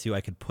wanted to,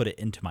 I could put it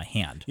into my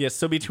hand. Yes,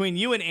 so between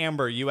you and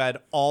Amber, you had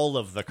all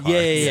of the cards.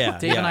 Yeah.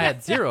 Dave and I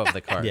had 0 of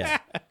the cards. Yeah.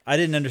 I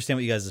didn't understand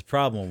what you guys'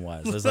 problem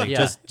was. I was like,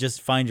 Yeah.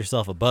 just find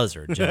yourself a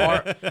buzzard,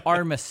 Joe.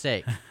 Our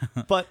mistake.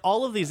 But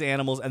all of these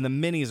animals and the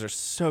minis are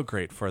so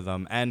great for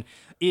them, and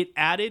it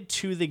added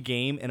to the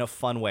game in a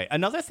fun way.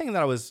 Another thing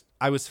that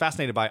I was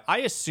fascinated by, I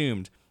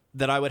assumed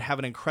that I would have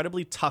an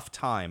incredibly tough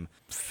time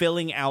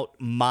filling out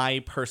my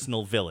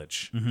personal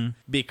village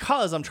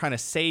because I'm trying to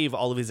save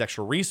all of these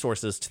extra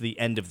resources to the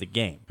end of the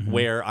game,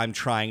 where I'm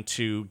trying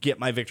to get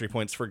my victory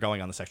points for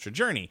going on this extra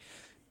journey.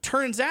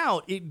 Turns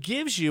out it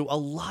gives you a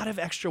lot of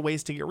extra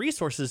ways to get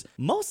resources,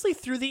 mostly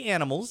through the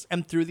animals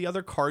and through the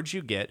other cards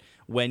you get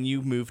when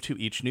you move to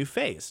each new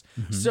phase.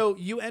 So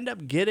you end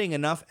up getting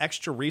enough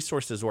extra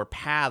resources or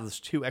paths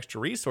to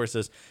extra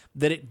resources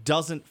that it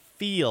doesn't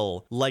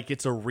feel like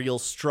it's a real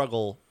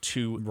struggle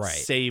to Right.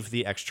 save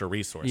the extra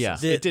resources. Yeah.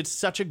 It did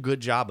such a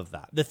good job of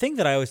that. The thing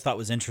that I always thought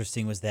was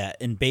interesting was that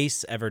in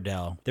base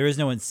Everdell, there is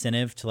no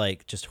incentive to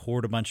like just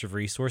hoard a bunch of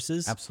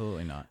resources.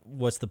 Absolutely not.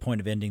 What's the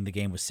point of ending the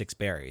game with 6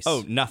 berries?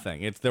 Oh,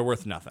 nothing. They're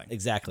worth nothing.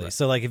 exactly.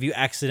 So like if you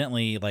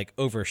accidentally like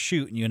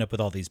overshoot and you end up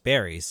with all these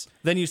berries,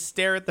 Then you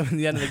stare at them at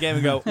the end of the game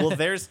and go, well,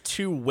 there's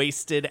 2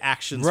 wasted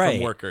actions Right.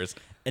 from workers.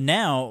 and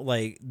now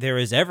like there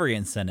is every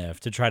incentive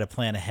to try to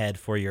plan ahead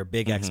for your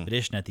big Mm-hmm.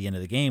 expedition at the end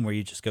of the game where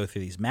you just go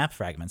through these map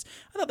fragments.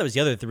 I thought that was the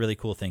other really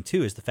cool thing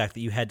too, is the fact that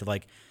you had to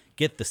like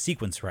get the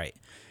sequence right.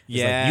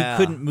 It's like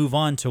you couldn't move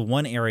on to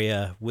one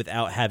area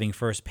without having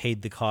first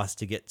paid the cost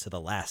to get to the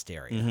last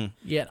area.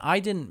 Yeah, I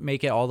didn't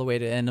make it all the way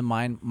to the end of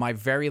mine. My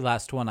very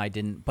last one I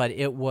didn't, but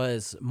it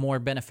was more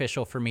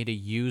beneficial for me to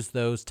use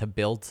those to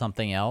build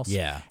something else.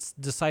 Yeah. It's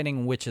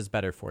deciding which is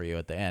better for you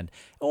at the end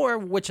or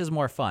which is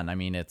more fun. I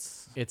mean,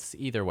 it's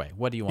either way.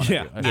 What do you want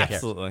to do? Who cares?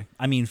 absolutely.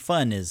 I mean,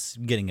 fun is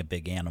getting a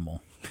big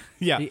animal.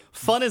 Yeah,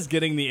 fun is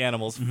getting the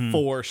animals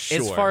for sure.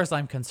 As far as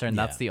I'm concerned,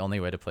 that's the only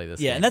way to play this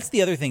Yeah, game. and that's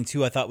the other thing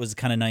too. I thought was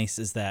kind of nice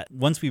is that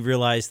once we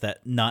realized that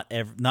not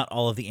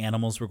all of the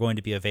animals were going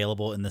to be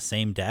available in the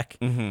same deck,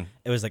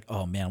 it was like,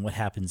 oh man, what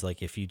happens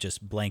like if you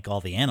just blank all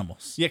the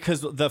animals? Yeah,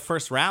 because the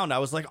first round, I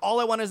was like, all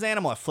I want is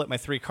animal. I flip my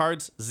 3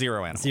 cards,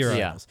 0 animals. Zero Yeah.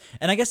 animals.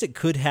 And I guess it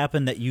could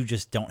happen that you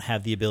just don't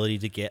have the ability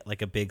to get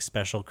like a big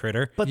special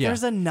critter. But Yeah.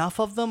 there's enough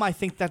of them. I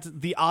think that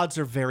the odds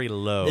are very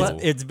low.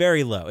 It's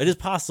very low. It is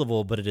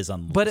possible, but it is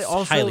But it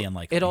also highly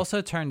unlikely. It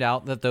also turned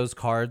out that those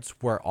cards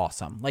were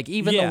awesome. Like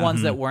even Yeah. the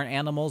ones that weren't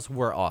animals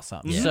were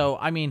awesome. So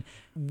I mean,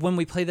 when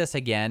we play this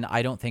again,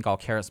 I don't think I'll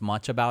care as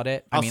much about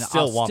it. I'll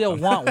still want them.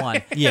 want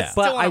one. Yeah.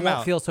 but Still want I them won't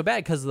out. feel so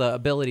bad because the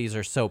abilities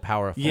are so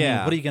powerful.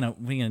 Yeah. What are you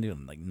gonna do?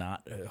 Like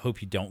not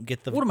hope you don't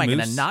get the What am I gonna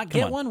moose? not Come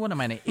get on. one? What am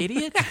I, an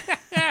idiot?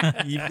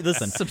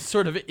 Listen, Some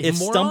sort of if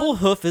moron?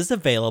 Stumblehoof is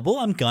available,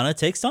 I'm gonna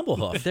take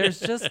Stumblehoof. There's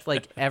just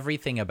like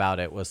everything about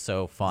it was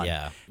so fun.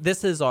 Yeah.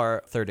 This is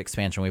our third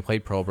expansion. We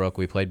played Pearlbrook,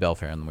 we played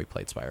Belfair, and then we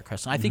played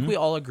Spirecrest. And I think we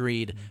all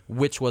agreed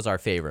which was our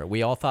favorite.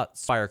 We all thought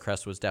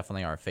Spirecrest was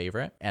definitely our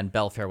favorite, and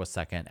Belfair was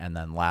second, and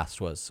then last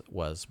was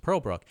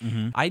Pearlbrook.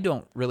 I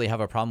don't really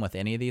have a problem with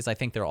any of these. I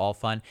think they're all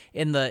fun.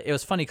 It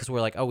was funny because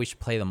we're like, oh, we should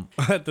play them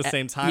at the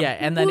same time. Yeah,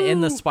 and then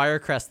in the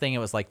Spirecrest thing, it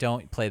was like,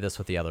 don't play this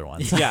with the other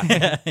ones.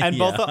 Yeah.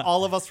 And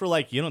all of us were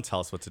like, you don't tell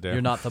us what to do.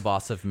 You're not the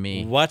boss of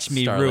me. Watch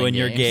me Starling ruin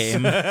your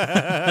Games. game.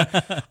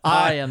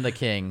 I am the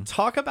king.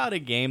 Talk about a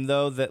game,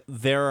 though, that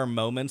there are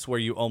moments where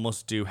you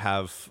almost do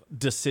have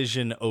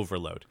decision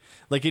overload.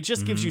 Like, it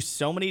just gives you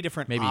so many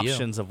different Maybe you.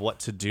 options of what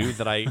to do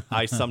that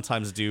I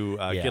sometimes do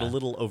get a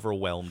little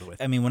overwhelmed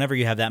with. I mean, whenever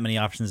you have that many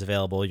options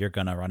available, you're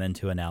gonna run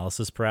into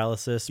analysis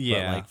paralysis.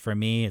 Yeah. But like for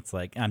me, it's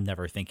like I'm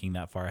never thinking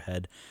that far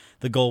ahead.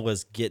 The goal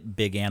was get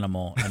big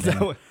animal and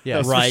then Yeah,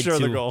 that's for ride sure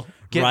to the goal.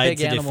 Get ride big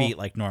to animal. defeat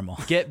like normal.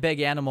 Get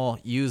big animal,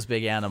 use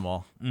big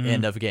animal.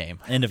 End of game.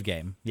 End of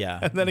game. Yeah.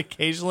 And then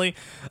occasionally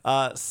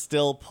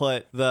still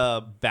put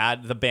the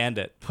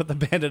bandit. Put the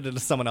bandit into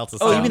someone else's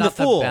Oh, you town. mean the Not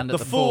fool. bandit,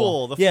 the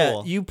fool. The Yeah,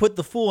 fool. you put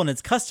the fool in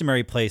its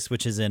customary place,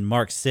 which is in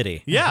Mark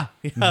City. Yeah,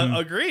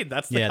 agreed.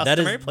 That's the Yeah,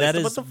 customary place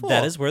to put the fool.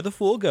 that is where the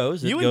fool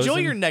goes. It you goes enjoy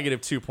in- your negative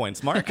 2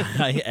 points, Mark.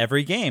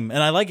 every game,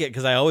 and I like it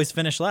because I always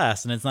finish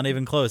last, and it's not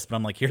even close. But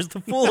I'm like, here's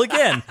the fool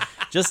again,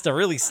 just to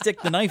really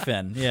stick the knife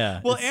in. Yeah.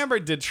 Well, Amber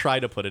did try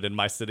to put it in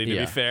my city, to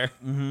Yeah. be fair.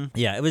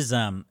 Yeah, it was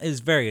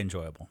very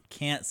enjoyable.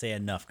 Can't say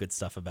enough good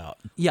stuff about.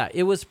 Yeah,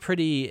 it was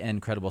pretty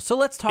incredible. So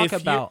let's talk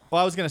about.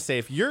 I was going to say,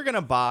 if you're going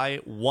to buy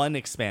one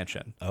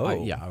expansion,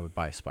 Oh, Yeah, I would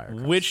buy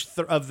Spirecrest. which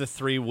of the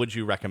 3 would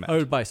you recommend? I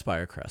would buy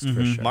Spirecrest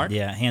for sure. Mark?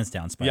 yeah, hands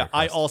down, Spirecrest. Yeah,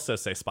 I also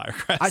say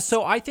Spirecrest.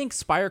 So I think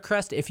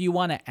Spirecrest, if you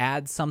want to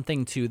add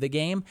something to the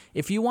game,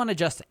 if you want to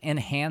just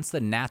enhance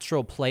the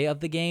natural play of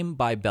the game,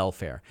 buy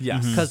Belfair.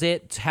 Yes. Because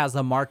it has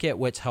a market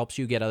which helps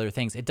you get other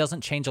things. It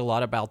doesn't change a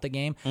lot about the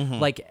game.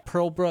 Like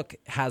Pearlbrook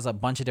has a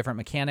bunch of different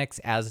mechanics,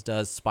 as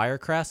does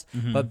Spirecrest,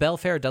 but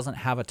Belfair doesn't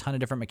have a ton of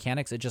different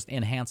mechanics. It just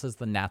enhances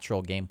the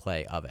natural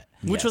gameplay of it.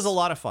 Which was a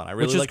lot of fun. I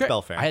really Which is liked great.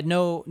 Belfair. I had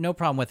no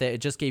problem with it. It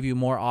just gave you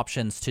more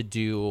options to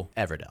do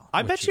Everdell.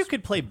 I bet you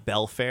could play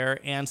Belfair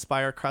and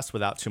Spirecrest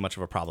without too much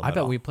of a problem. I at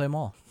bet all. we play them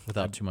all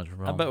without too much of a I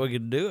problem. bet we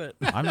could do it.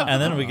 I'm not- and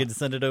then we could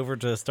send it over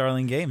to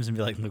Starling Games and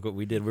be like, look what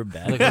we did. We're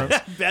bad. Look, we're-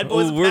 Bad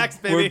Boys of we're, PAX,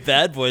 baby. we're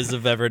bad boys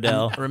of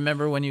Everdell.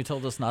 remember when you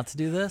told us not to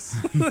do this?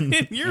 in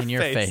your, In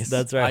your face.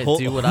 That's right. I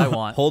do what I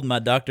want. Hold my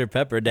Dr.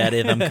 Pepper,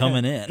 Daddy, I'm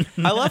coming in.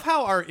 I love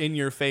how our in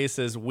your face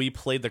is we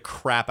played the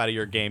crap out of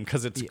your game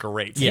because it's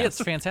great. Yeah, it's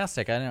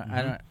fantastic. I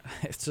don't.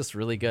 It's just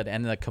really good,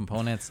 and the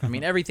components. I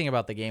mean, everything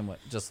about the game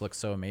just looks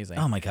so amazing.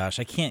 Oh my gosh,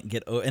 I can't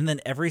get. And then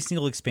every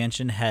single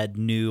expansion had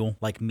new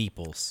like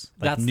meeples,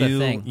 like That's the new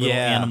thing. little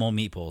Yeah. animal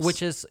meeples.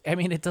 Which is, I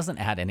mean, it doesn't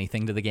add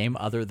anything to the game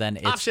other than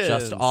it's Options.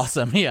 just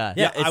awesome. Yeah,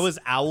 Yeah, it's- I was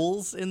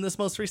owls in this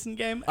most recent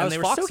game, I and was they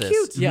were foxes. so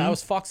cute. Yeah, I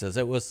was foxes.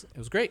 It was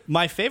great.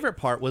 My favorite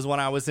part was when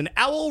I was an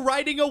owl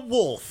riding a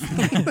wolf.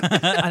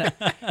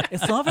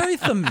 It's not very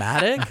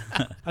thematic.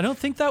 I don't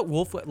think that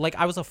wolf. Like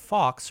I was a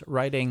fox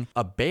riding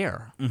a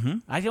bear.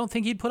 I don't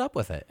think he'd put up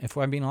with it. If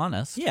I'm being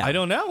honest. yeah, I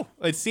don't know.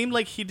 It seemed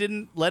like he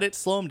didn't let it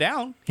slow him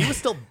down. He was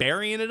still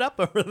burying it up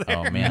over there.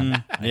 Oh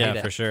man. I hate yeah,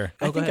 it. for sure.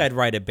 Oh, I go think ahead. I'd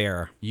ride a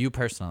bear. You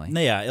personally.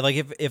 Yeah, like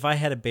if I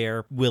had a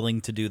bear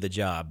willing to do the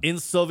job. In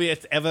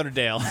Soviet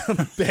Everdale,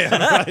 bear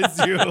rides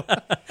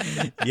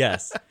you.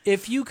 Yes,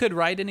 If you could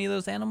ride any of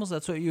those animals,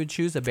 that's what you would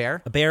choose, a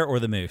bear? a bear or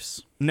the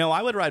moose. No,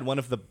 I would ride one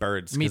of the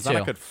birds Me because then I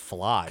too. could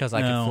fly. Because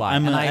I No, could fly.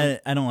 I'm And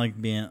I don't like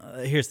being.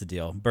 Here's the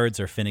deal: birds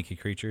are finicky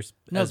creatures.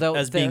 No,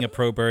 as being they're- a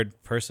pro bird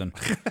person,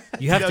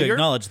 you have No, to you're-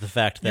 acknowledge the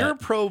fact that You're a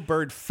pro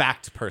bird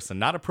fact person,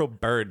 not a pro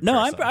bird no,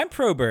 person. I'm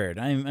pro bird.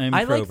 I'm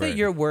I pro like bird. that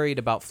you're worried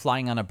about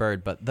flying on a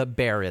bird, but the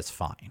bear is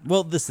fine.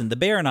 Well, listen, the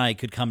bear and I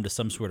could come to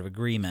some sort of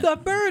agreement. The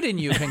bird and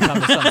you can come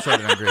to some sort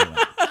of agreement.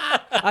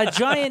 A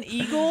giant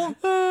eagle?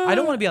 I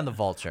don't want to be on the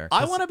vulture.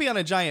 I want to be on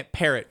a giant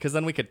parrot because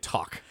then we could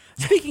talk.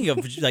 Speaking of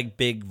like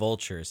big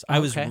vultures, I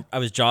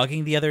was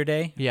jogging the other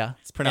day. Yeah.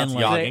 It's pronounced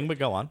And, like, jogging, but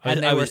go on.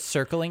 And I they were was-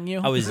 circling you?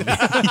 I was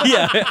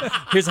yeah.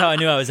 Here's how I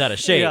knew I was out of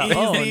shape. Yeah.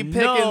 Oh, Easy no.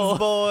 pickings,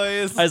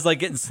 boys. I was like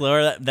getting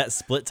slower. That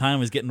split time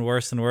was getting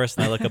worse and worse.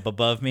 And I look up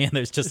above me, and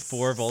there's just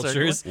 4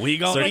 vultures. We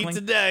gonna circling. eat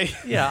today.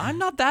 Yeah, I'm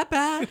not that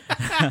bad.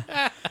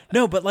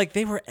 No, but like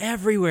they were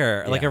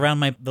everywhere, like Yeah. around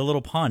the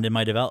little pond in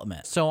my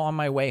development. So on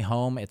my way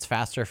home, it's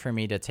faster for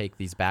me to take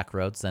these back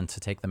roads than to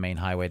take the main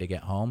highway to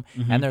get home.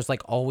 Mm-hmm. And there's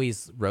like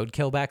always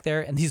roadkill back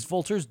there. And these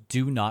vultures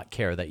do not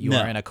care that you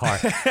No. are in a car.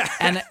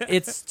 And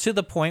it's to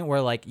the point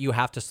where like you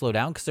have to slow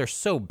down because they're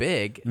so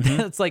big. Mm-hmm.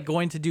 It's like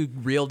going to do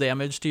real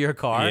damage to your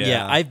car. Yeah.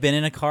 Yeah, I've been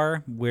in a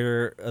car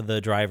where the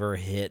driver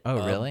hit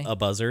Oh, really? a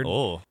buzzard.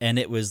 Oh. And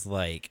it was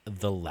like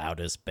the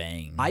loudest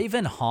bang. I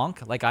even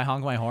honk, like I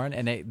honk my horn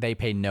and they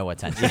pay no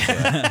attention to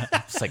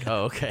it. It's like,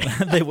 oh, okay.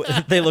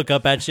 they look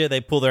up at you.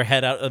 They pull their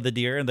head out of the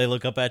deer and they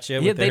look up at you.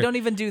 Yeah, with they their- don't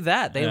even do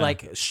that. They Yeah.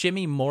 like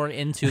shimmy more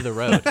into the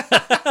road.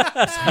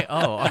 It's like,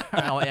 oh,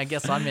 I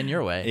guess I'm in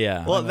your way.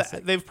 Yeah. Well,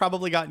 they've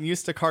probably gotten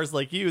used to cars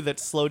like you that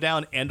slow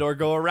down and or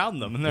go around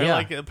them. And they're Yeah.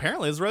 like,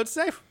 apparently this road's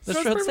safe. This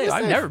road's road's perfectly safe.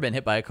 I've never been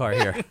hit by a car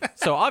here.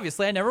 So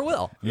obviously I never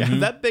will. Yeah, Mm-hmm.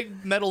 that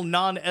big metal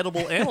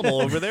non-edible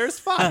animal over there is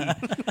fine.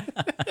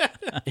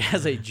 It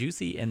has a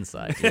juicy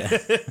inside.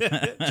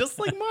 Just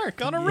like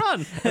Mark on a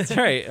run. That's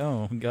right.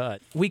 Oh,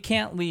 God. We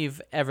can't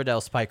leave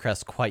Everdell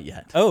Spycrest quite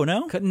yet. Oh,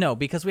 no? No,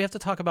 because we have to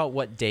talk about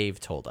what Dave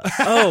told us.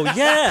 Oh,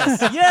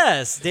 yes.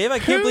 Yes. Dave, I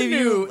can't Who believe knew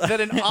you.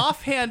 that an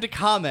offhand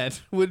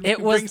comment would It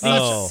bring was the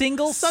such Oh.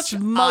 single such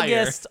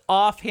smuggest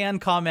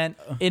offhand comment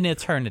in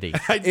eternity.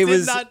 I did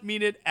was- not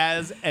mean it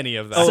as any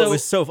of that. Oh, So- it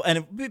was so fun.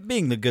 And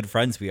being the good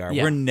friends we are,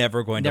 Yeah. we're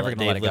never going Never to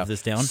gonna let let Dave it go. live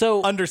this down.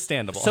 So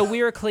Understandable. So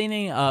we were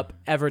cleaning up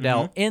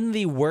Everdell in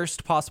the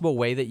worst possible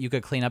way that you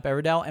could clean up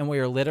Everdell, and we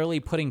were literally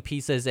putting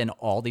pieces in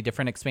all the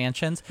different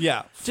expansions.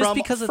 yeah, just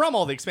because from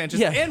all the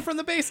expansions Yeah. and from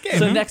the base game.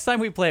 So next time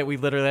we play it, we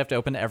literally have to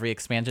open every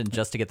expansion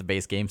just to get the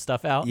base game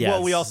stuff out. Yeah.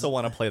 Well, we Yes. also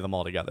want to play them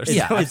all together. So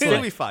Yeah, it'll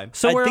absolutely. be fine.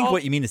 So I we're think all,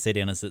 what you mean to say,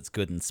 Dan, is it's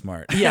good and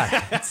smart.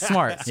 yeah, it's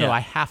smart. So Yeah. I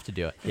have to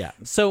do it. Yeah.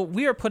 So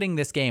we are putting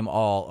this game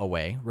all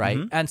away, right?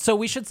 And so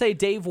we should say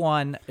Dave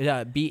won,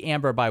 beat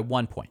Amber by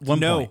 1 point. One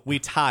No, point. we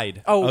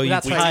tied. Oh, you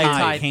that's tied, right. we it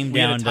tied. came We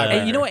had a down to. tiebreaker.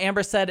 And you know what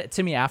Amber said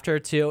to me after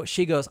too?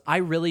 She goes, "I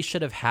really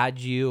should have had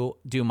you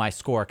do my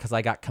score because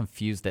I got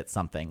confused at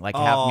something. Like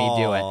have me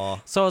do Aw.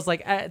 it." So I was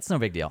like, "It's no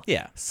big deal."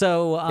 Yeah.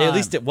 So At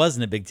least it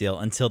wasn't a big deal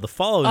until the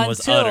following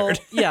was uttered.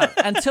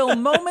 until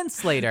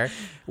moments later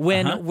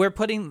when we're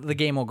putting the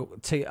game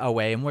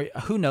away and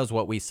who knows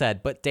what we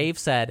said, but Dave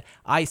said,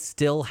 "I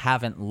still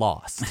haven't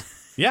lost."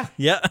 Yeah.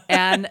 Yeah.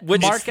 And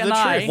Which Mark is and the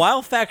I, truth.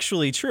 While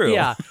factually true.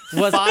 yeah,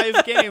 was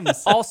 5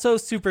 games. also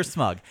super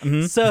smug.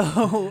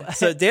 So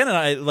So Dan and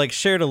I like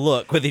shared a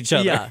look with each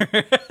other. yeah,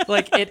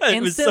 like it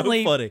It was so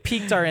instantly funny.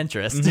 piqued our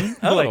interest.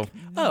 Oh, like,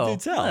 oh,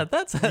 do tell.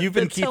 that's You've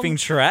been keeping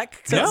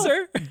track, good No,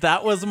 sir?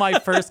 that was my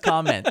first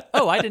comment.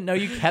 Oh, I didn't know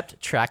you kept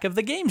track of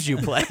the games you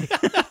play.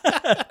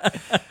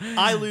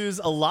 I lose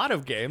a lot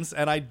of games,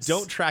 and I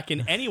don't track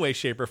in any way,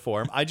 shape, or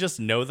form. I just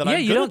know that Yeah, I'm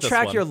good you at don't this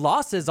track one. your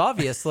losses,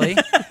 obviously.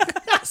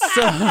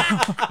 So,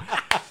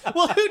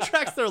 Well, who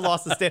tracks their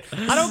losses, Dan?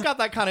 I don't got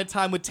that kind of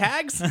time with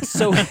tags.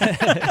 so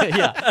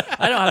yeah,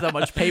 I don't have that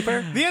much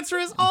paper. The answer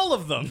is all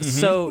of them.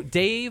 So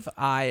Dave,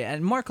 I,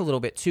 and Mark a little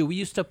bit too, we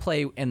used to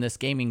play in this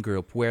gaming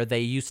group where they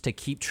used to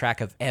keep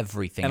track of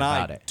everything And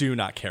about I it. do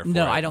not care for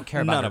No, it. I don't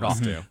care about None it of at all. us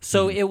do.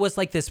 So it was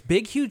like this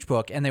big, huge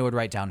book, and they would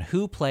write down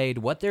who played,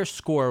 what their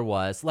score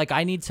was. Like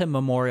I need to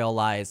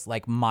memorialize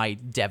like my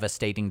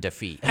devastating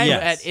defeat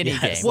Yes, at any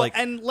yes. game. Well, Like-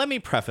 and let me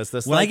preface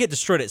this. When I like, get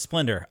destroyed at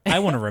Splendor, I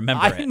want to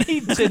remember I it.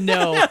 need to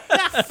know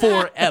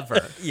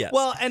forever. Yes.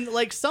 well, and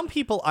like some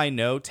people I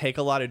know take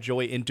a lot of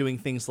joy in doing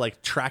things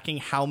like tracking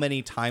how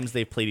many times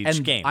they've played each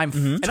And game. I'm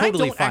And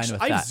totally I don't fine actually,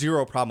 with I have that.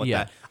 zero problem with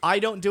Yeah. that. I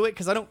don't do it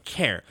because I don't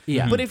care.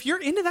 Yeah. But if you're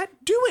into that,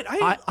 do it.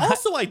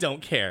 I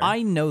don't care.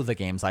 I know the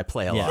games I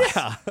play a lot.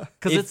 yeah.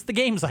 Because it's the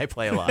games I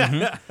play a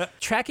lot.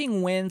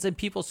 Tracking wins and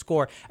people's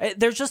score.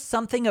 There's just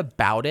something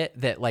about it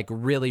that like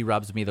really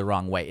rubs me the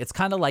wrong way. It's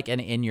kind of like an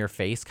in your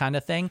face kind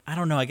of thing. I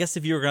don't know. I guess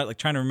if you were like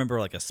trying to remember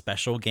like a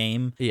special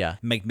game, Yeah.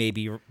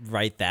 maybe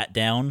write that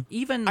down.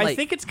 Even like I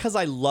think it's because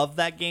I love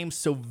that game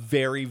so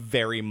very,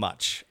 very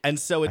much. And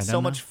so it's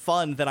so much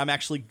fun that I'm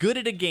actually good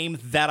at a game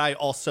that I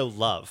also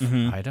love.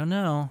 I don't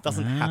know.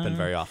 Doesn't happen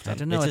very often. I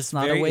don't know. It's It's, just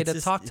not very- a way it's to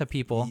just- talk to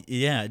people.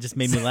 Yeah, it just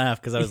made me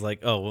laugh because I was like,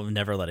 oh, well, I'm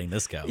never letting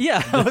this go.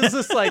 Yeah, I was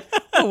just like,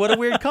 oh, what a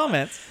weird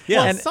comment.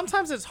 Well, and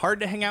sometimes it's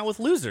hard to hang out with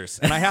losers,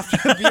 and I have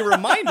to be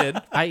reminded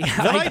that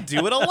I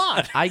do it a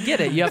lot. I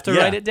get it. You have to Yeah,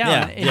 write it down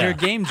yeah, in yeah. your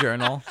game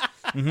journal.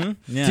 Yeah.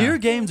 Dear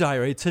Game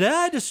Diary, today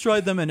I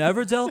destroyed them in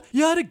Everdell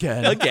yet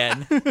again.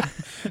 Again.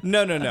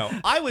 No.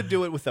 I would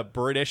do it with a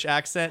British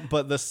accent,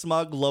 but the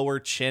smug lower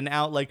chin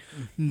out, like,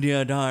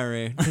 Dear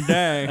Diary,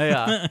 today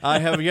Yeah. I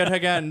have yet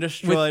again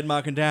destroyed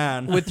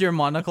Markandan. With your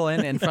monocle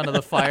in front of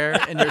the fire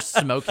and your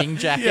smoking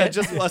jacket. Yeah,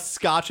 just a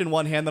scotch in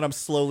one hand that I'm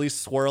slowly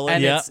swirling.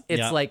 and Yeah, it's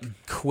yeah. like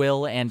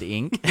quill and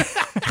ink.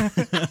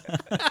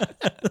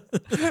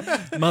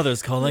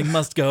 Mother's calling,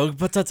 must go,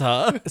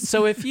 patata.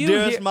 So if you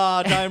Dearest hear-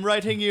 Marge, I'm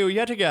writing you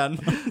yet again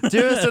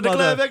Dearest to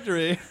declare mother,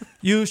 victory.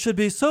 you should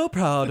be so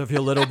proud of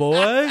your little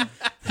boy.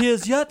 He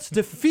has yet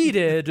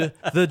defeated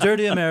the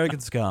dirty American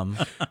scum.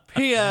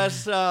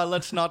 P.S.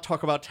 Let's not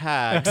talk about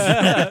tags.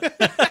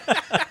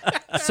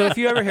 So if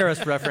you ever hear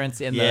us reference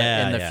in the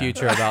Yeah.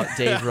 future about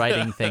Dave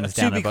writing things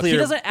down be in a book, he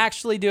clear- doesn't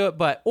actually do it,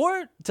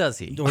 or does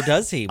he? Or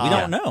does he? We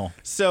don't know.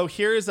 So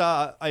here's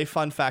a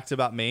fun fact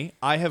about me.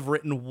 I have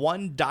written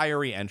one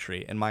diary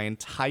entry in my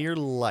entire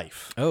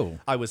life. Oh.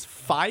 I was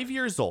 5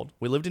 years old.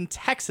 We lived in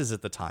Texas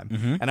at the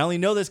time. And I only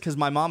know this because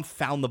my mom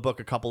found the book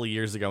a couple of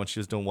years ago when she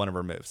was doing one of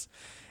her moves.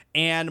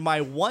 And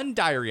my one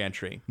diary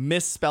entry,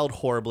 misspelled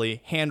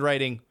horribly,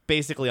 handwriting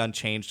basically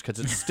unchanged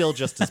because it's still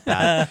just as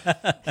bad.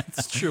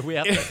 It's true.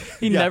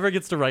 He never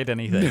gets to write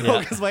anything.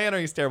 Because my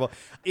handwriting is terrible.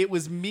 It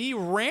was me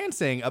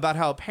ranting about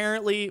how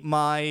apparently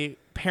my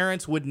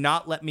parents would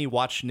not let me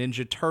watch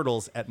Ninja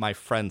Turtles at my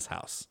friend's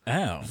house.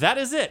 Oh. That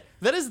is it.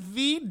 That is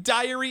the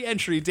diary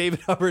entry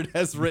David Hubbard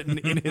has written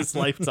in his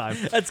lifetime.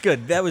 That's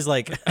good. That was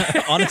like,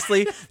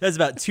 honestly, that's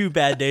about 2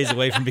 bad days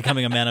away from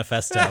becoming a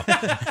manifesto.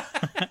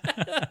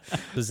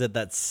 Was it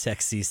that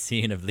sexy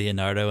scene of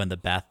Leonardo in the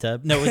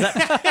bathtub? No, was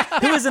that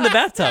who was in the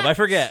bathtub? I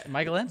forget.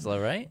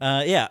 Michelangelo, right?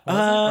 Yeah.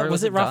 Or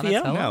Was it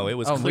Raphael? Donatello? No, it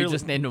was we clearly-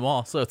 just named them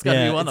all, so it's got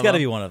to be one it's of got to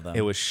them. be one of them.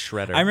 It was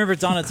Shredder. I remember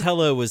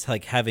Donatello was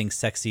like having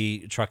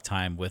sexy truck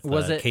time with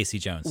Was it Casey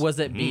Jones. Was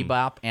it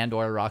Bebop and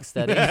or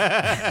Rocksteady?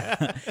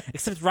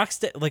 Except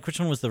Rocksteady, like which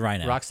one was the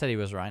Rhino? Rocksteady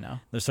was Rhino.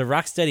 So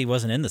Rocksteady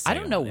wasn't in the I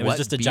second don't know one. what It was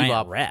just a Bebop,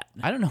 giant rat.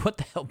 I don't know what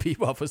the hell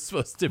Bebop was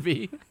supposed to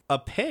be. a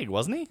pig,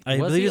 wasn't he? I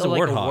Was believe he he's a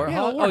like a warthog. warthog?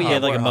 Yeah, Oh, yeah,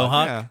 like a warthog,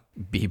 mohawk. yeah.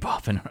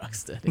 Bebop and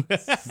Rocksteady.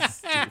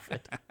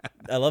 Stupid.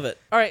 I love it.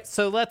 All right,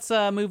 so let's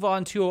move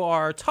on to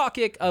our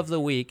topic of the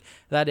week.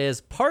 That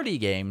is party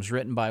games,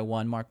 written by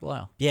one Mark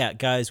Blau. Yeah,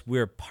 guys,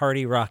 we're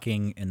party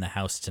rocking in the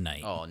house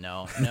tonight. Oh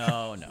no.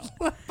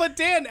 But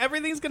Dan,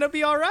 everything's going to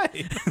be all right.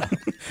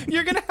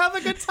 You're going to have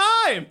a good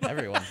time.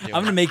 Everyone's doing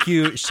I'm gonna make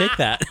you shake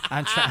that.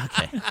 I'm trying.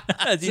 Okay.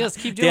 As Just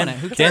keep doing it.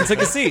 Who Dan took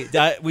a seat.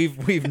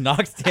 We've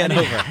knocked Dan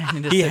over.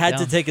 need to He sit had to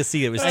down. take a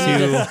seat. It was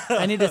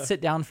I need to sit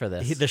down for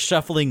this. the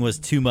shuffling was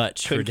too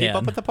much Couldn't for keep Dan.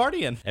 up with the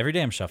partying. Every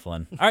day I'm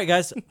shuffling. All right,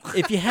 guys.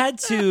 If you had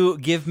to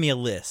give me a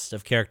list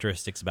of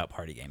characteristics about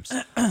party games,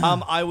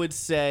 I would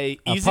say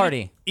easy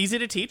party. easy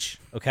to teach.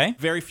 okay?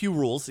 Very few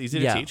rules, easy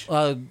to yeah, teach.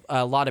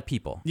 a lot of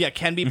people. Yeah,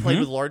 can be played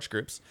with large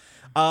groups.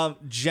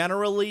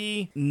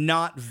 Generally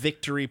not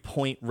victory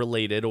point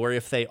related, or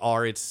if they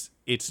are, it's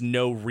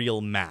no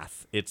real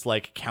math. It's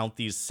like count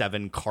these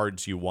 7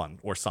 cards you won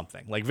or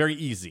something. Like very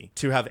easy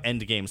to have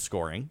end game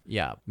scoring.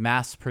 Yeah,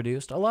 mass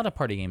produced. A lot of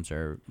party games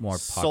are more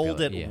popular.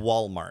 Sold at yeah.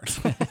 Walmart.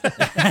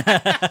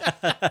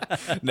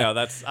 No,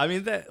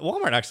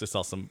 Walmart actually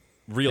sells some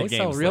real They games.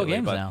 sell real lately,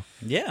 games but- now.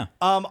 Yeah.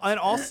 And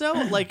also,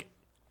 like,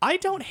 I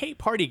don't hate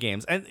party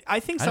games, and I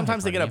think I don't hate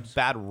sometimes they get party a games.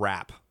 bad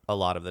rap a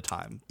lot of the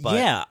time. But,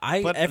 Yeah,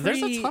 but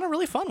there's a ton of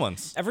really fun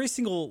ones. Every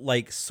single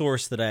like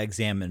source that I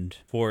examined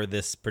for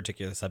this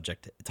particular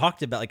subject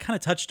talked about, like, kind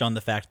of touched on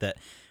the fact that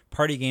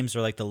party games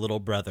are like the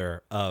little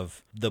brother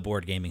of the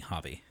board gaming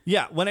hobby.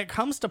 Yeah, when it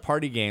comes to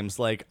party games,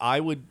 like, I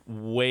would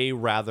way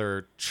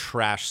rather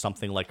trash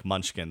something like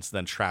Munchkins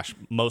than trash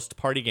most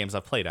party games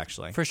I've played,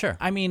 actually. For sure.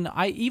 I mean,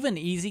 even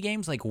easy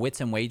games like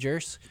Wits and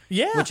Wagers,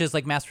 Yeah. which is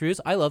like mass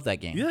produced. I love that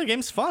game. Yeah, the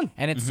game's fun.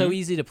 And it's so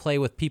easy to play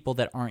with people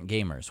that aren't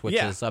gamers, which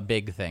Yeah. is a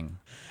big thing.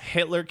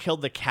 Hitler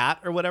killed the cat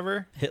or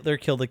whatever. Hitler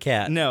killed a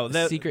cat. No,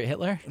 Secret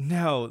Hitler?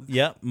 no.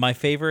 Yep, my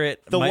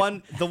favorite. The my-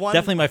 one.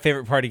 Definitely my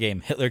favorite party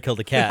game. Hitler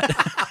killed a cat.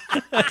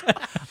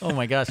 Oh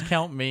my gosh,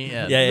 count me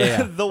in.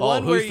 yeah. The Oh,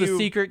 one where who's the you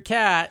secret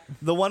cat?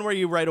 the one where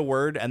you write a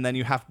word and then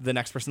you have the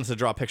next person to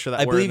draw a picture of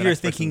that I word. believe and the you're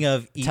next person- thinking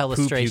of Eat Poop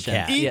You Telestration.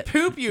 Cat. Eat Yeah.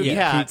 Poop You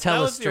Yeah, Cat. That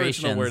was the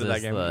original Telestrations word of that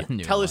is game. the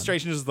new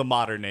Telestration is the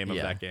modern name of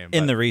Yeah. that game.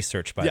 In but- the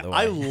research, by yeah, the way.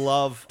 I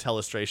love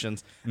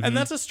Telestrations, and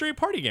that's a straight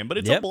party game, but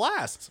it's a Yep.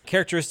 blast.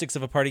 Characteristics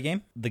of a party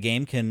game. The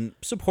game can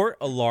support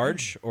a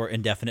large or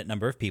indefinite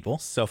number of people.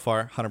 So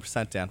far,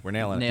 100% Dan. We're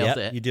nailing it. Nailed Yep,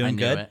 it. you're doing I knew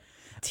good. it.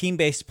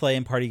 Team-based play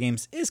in party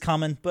games is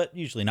common, but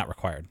usually not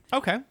required.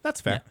 Okay,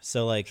 that's fair.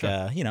 So, like,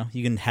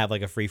 you can have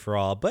like a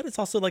free-for-all, but it's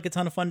also like a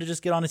ton of fun to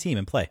just get on a team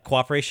and play.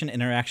 Cooperation,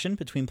 interaction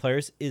between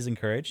players is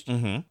encouraged.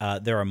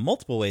 There are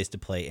multiple ways to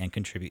play and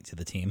contribute to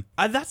the team.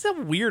 That's a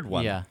weird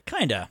one. Yeah.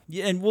 Kinda.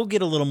 Yeah, and we'll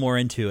get a little more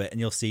into it, and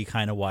you'll see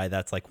kind of why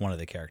that's like one of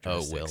the Oh,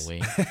 characteristics. will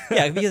we?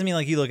 Yeah, because I mean,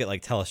 like, you look at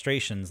like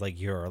telestrations, like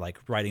you're like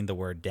writing the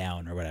word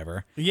down or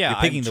whatever. Yeah, you're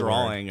picking I'm the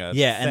drawing word. a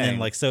Yeah, and then thing.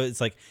 like so it's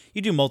like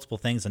you do multiple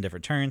things on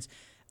different turns.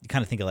 You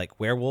kind of think of like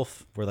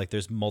werewolf, where like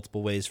there's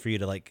multiple ways for you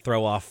to like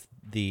throw off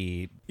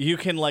the You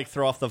can like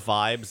throw off the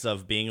vibes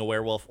of being a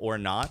werewolf or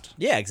not.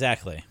 yeah,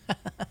 exactly.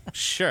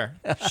 Sure.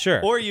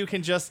 Sure. Or you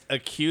can just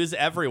accuse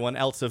everyone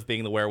else of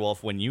being the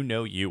werewolf when you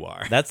know you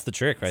are. That's the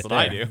trick right That's there.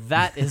 what I do.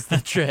 That is the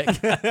trick.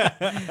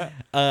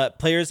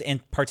 Players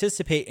and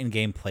participate in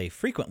gameplay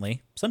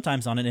frequently,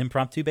 sometimes on an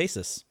impromptu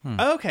basis.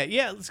 Okay,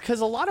 yeah, because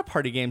a lot of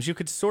party games you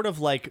could sort of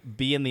like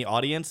be in the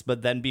audience,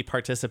 but then be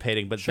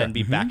participating, but then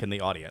be back in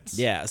the audience.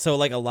 Yeah, so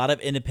like a lot of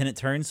independent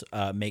turns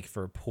make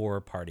for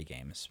poor party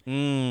games.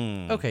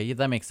 Okay, yeah,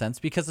 that makes sense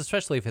because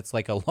especially if it's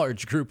like a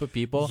large group of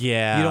people,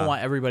 Yeah. you don't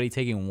want everybody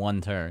taking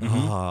one turn.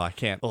 Oh, I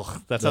can't.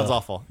 Ugh, that sounds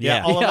awful.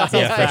 Yeah. all of that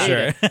sounds Yeah, bad.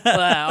 for sure.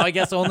 Well, I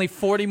guess only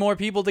 40 more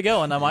people to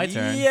go, and then my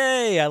turn.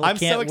 Yay! I I'm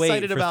can't so wait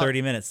excited for about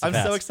 30 minutes to I'm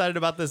pass. so excited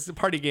about this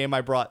party game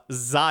I brought,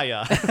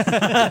 Zaya.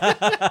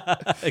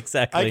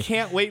 Exactly. I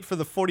can't wait for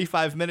the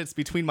 45 minutes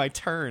between my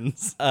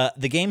turns.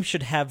 The game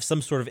should have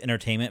some sort of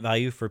entertainment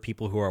value for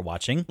people who are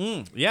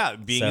watching. Yeah,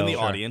 being in the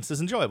Sure. audience is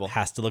enjoyable.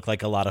 Has to look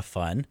like a lot of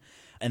fun.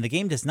 And the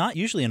game does not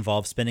usually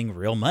involve spending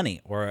real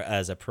money or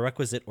as a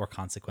prerequisite or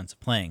consequence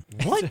of playing.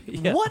 What?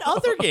 What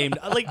other game?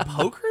 Like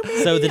poker,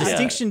 maybe? So the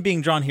distinction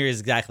being drawn here is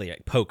exactly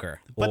like poker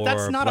But or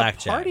that's not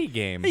blackjack. a party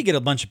game. You get a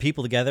bunch of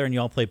people together and you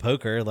all play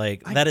poker.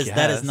 Like that is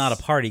guess. not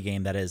a party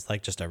game. That is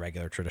like just a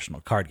regular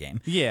traditional card game.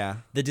 Yeah.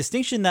 The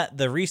distinction that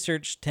the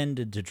research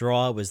tended to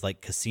draw was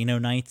like casino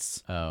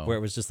nights, where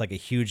it was just like a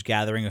huge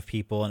gathering of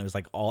people and it was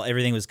like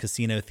everything was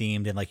casino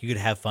themed and like you could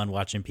have fun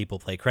watching people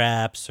play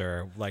craps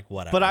or like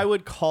whatever. But I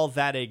would call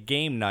that a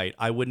game night.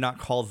 I would not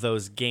call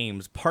those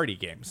games party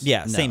games.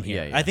 Yeah, same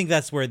here. yeah, yeah. I think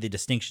that's where the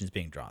distinction is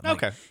being drawn.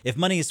 Like, Okay. If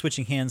money is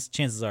switching hands,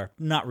 chances are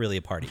not really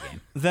a party game.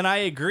 Then I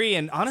agree.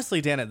 And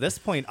honestly, Dan, at this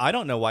point, I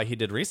don't know why he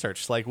did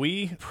research. Like,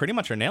 we pretty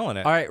much are nailing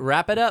it. All right,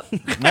 wrap it up. All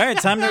right,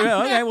 time to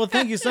go. Okay, well,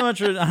 thank you so much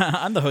for.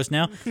 I'm the host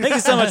now. Thank you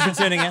so much for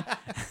tuning in.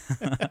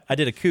 I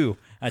did a coup.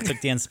 I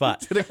took Dan's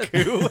spot.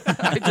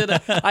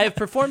 I have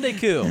performed a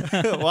coup.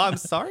 Well, I'm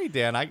sorry,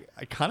 Dan. I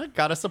kind of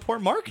got to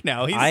support Mark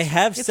now. I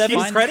have 7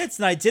 fine. credits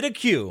and I did a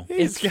coup.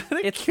 He's got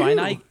a It's coup.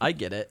 fine. I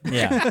get it.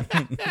 Yeah.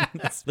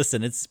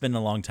 Listen, it's been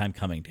a long time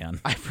coming,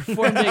 Dan.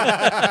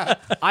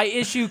 I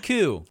issue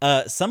coup.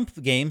 Some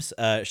games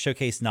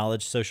showcase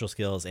knowledge, social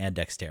skills, and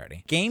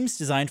dexterity. Games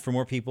designed for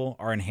more people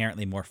are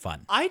inherently more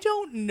fun. I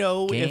don't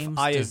know Games if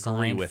I agree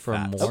designed with for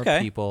that. more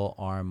Okay. people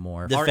are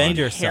more The Are Defend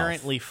yourself.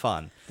 inherently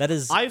fun. That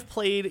is I've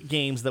played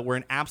games that were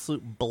an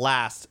absolute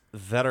blast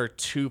that are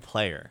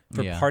 2-player.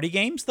 for Yeah. party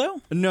games, though.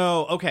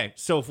 No, okay.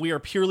 So if we are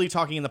purely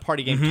talking in the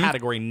party game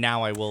category,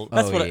 now I will.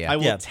 That's what I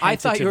will. yeah. I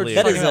thought you were tentatively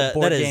That talking is agree. about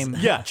board that is- game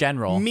Yeah.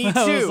 general. Me I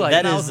was too. like, That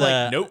And I is, was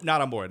like, nope,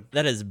 not on board.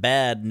 That is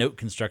bad note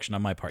construction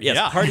on my part. Yes,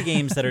 Yeah. party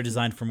games that are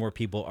designed for more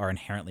people are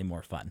inherently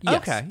more fun. yes.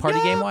 Okay. Party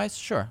Yeah. game wise,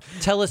 sure.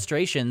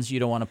 Telestrations, you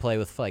don't want to play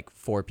with like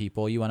 4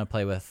 people. You want to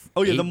play with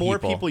Oh yeah, 8 the more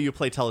people you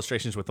play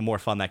Telestrations with, the more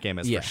fun that game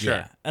is Yeah. for sure.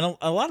 Yeah, and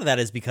a lot of that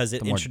is because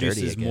it more dirty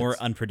introduces it more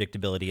gets.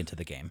 unpredictability into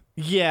the game.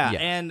 Yeah, Yeah.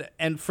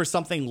 and for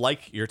something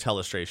like your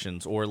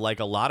Telestrations or like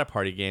a lot of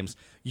party games,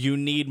 you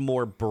need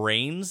more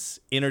brains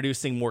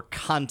introducing more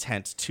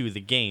content to the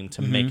game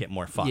to make it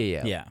more fun.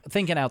 Yeah.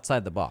 Thinking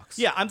outside the box.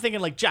 Yeah, I'm thinking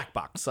like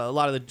Jackbox. A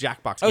lot of the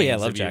Jackbox games. Oh, yeah, I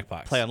love if you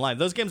Jackbox. Play online.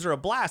 Those games are a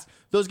blast.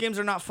 Those games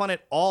are not fun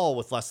at all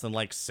with less than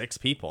like 6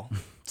 people.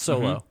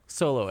 Solo.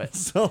 Solo it.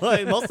 So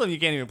like, most of them you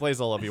can't even play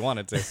solo if you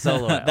wanted to.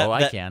 Solo it. Oh,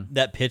 I can.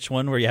 That pitch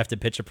one where you have to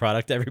pitch a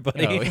product to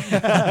everybody. Oh,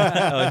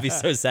 That would be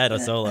so sad. A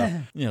solo.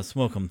 You know,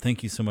 Smokem,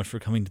 thank you so much for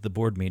coming to the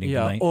board meeting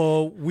tonight.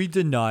 Oh, we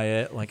deny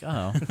it. Like,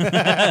 oh.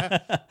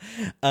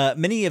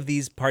 Many of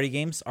these party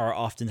games are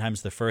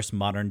oftentimes the first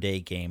modern day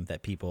game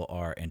that people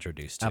are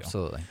introduced to.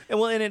 Absolutely.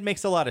 And it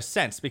makes a lot of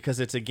sense because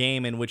it's a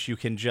game in which you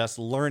can just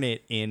learn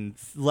it in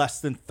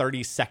less than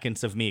 30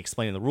 seconds of me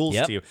explaining the rules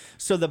Yep. to you.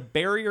 So the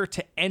barrier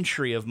to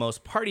entry of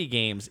most party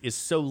games is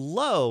so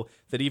low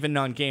that even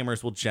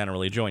non-gamers will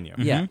generally join you.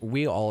 Yeah,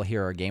 we all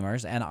here are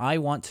gamers, and I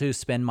want to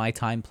spend my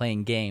time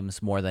playing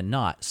games more than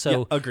not. So,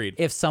 Yeah, agreed.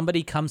 if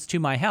somebody comes to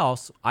my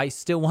house, I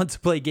still want to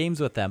play games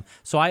with them.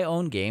 So, I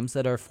own games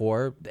that are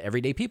for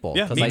everyday people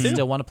Yeah, because me I too.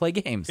 still want to play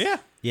games. Yeah.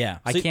 Yeah.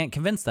 I So- can't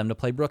convince them to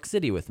play Brook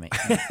City with me.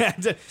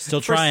 Still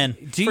For- trying.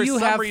 Do For you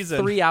some have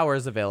reason- 3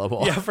 hours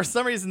available? Yeah, for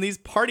some reason, these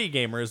party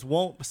gamers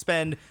won't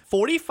spend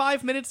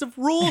 45 minutes of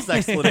rules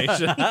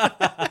explanation.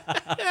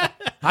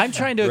 I'm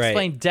trying to Right.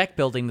 explain deck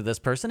building to this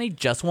person. He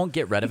just won't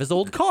get rid of his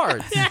old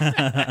cards.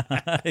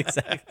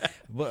 Exactly.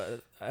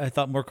 But I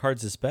thought more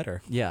cards is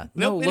better. Yeah.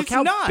 No, look it's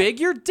how not. big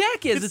your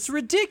deck is. It's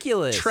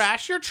ridiculous.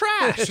 Trash your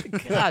trash.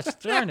 Gosh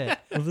darn it.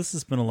 Well, this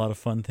has been a lot of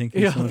fun. Thank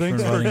you so much for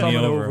inviting me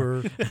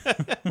over.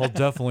 I'll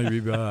definitely be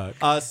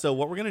back. So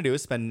what we're going to do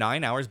is spend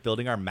 9 hours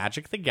building our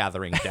Magic the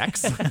Gathering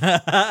decks.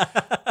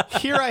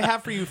 Here I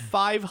have for you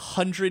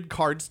 500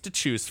 cards to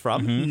choose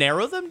from.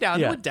 Narrow them down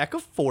Yeah. to a deck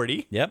of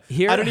 40. Yep.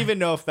 Here, I don't even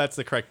know if that's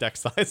the correct deck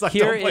size. I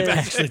Here don't play is-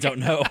 Magic. Actually, don't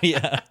know.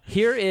 Yeah.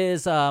 Here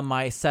is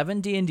my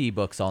 7 D&D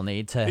books I'll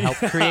need to help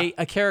create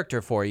a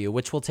character for you,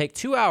 which will take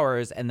 2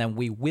 hours, and then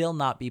we will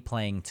not be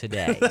playing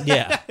today.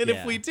 Yeah. And yeah.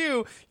 if we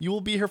do, you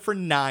will be here for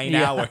 9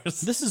 Yeah.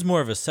 hours. This is more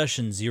of a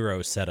session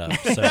 0 setup.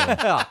 So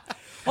Yeah.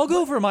 I'll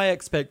go over my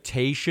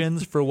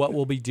expectations for what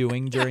we'll be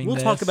doing during We'll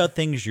this. talk about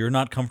things you're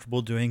not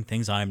comfortable doing,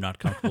 things I'm not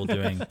comfortable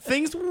doing.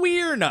 Things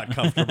we're not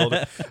comfortable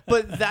with.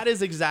 But that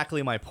is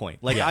exactly my point.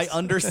 Like, I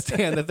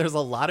understand that there's a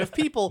lot of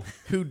people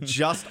who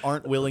just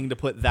aren't willing to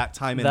put that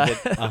time in.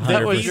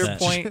 that was your 100%.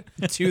 point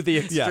to the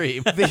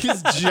extreme.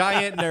 These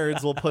giant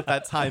nerds will put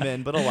that time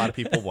in, but a lot of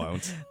people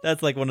won't.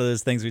 That's like one of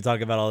those things we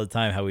talk about all the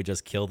time, how we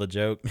just kill the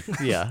joke.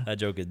 Yeah. That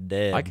joke is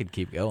dead. I could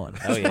keep going.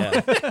 Oh,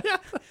 yeah.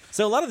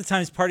 So a lot of the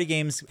times party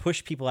games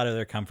push people out of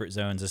their comfort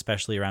zones,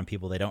 especially around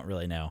people they don't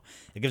really know.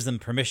 It gives them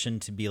permission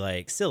to be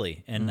like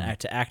silly and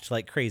to act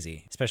like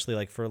crazy, especially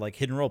like for like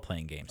hidden role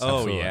playing games. Oh,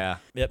 Absolutely. yeah.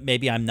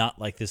 Maybe I'm not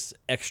like this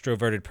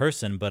extroverted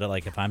person, but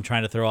like if I'm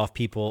trying to throw off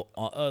people,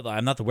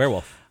 I'm not the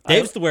werewolf.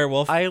 Dave's the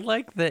werewolf. I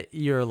like that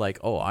you're like,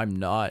 oh, I'm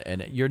not,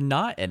 and you're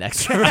not an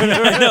extrovert.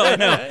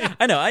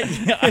 I know.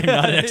 I'm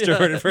not an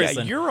extroverted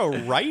person. Yeah, you're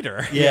a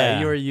writer. Yeah.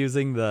 You were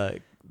using the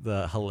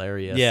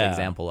hilarious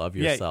example of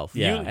yourself.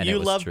 and you it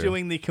was love true.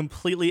 doing the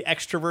completely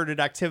extroverted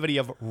activity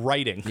of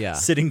writing. Yeah.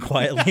 Sitting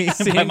quietly by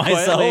Sitting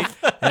myself.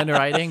 quietly and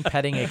writing,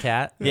 petting a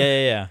cat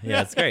Yeah,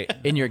 it's great.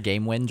 in your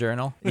game win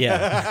journal.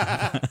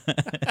 Yeah.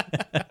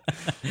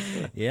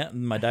 Yeah,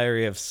 my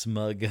diary of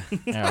smug.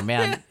 Oh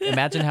man,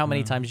 imagine how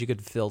many times you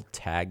could fill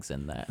tags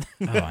in that.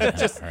 Oh, I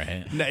know,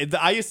 right? No,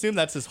 I assume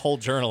that's his whole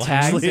journal.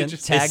 tags actually. and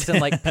Just- tags and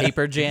like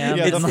paper jam.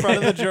 yeah, the and, front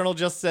of the journal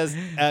just says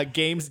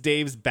Games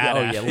Dave's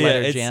Badass. Oh, yeah.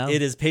 Letter jam?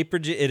 It is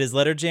it is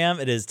letter jam,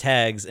 it is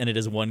tags, and it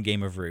is one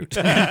game of Root.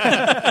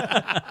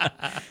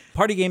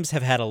 Party games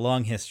have had a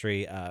long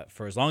history.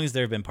 For as long as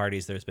there have been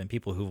parties, there's been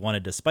people who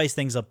wanted to spice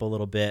things up a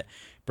little bit,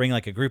 bring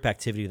like a group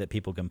activity that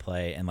people can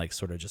play and like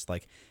sort of just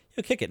like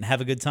kick it and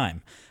have a good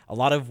time. A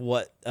lot of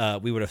what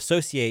we would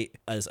associate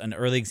as an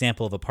early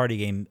example of a party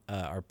game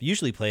are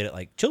usually played at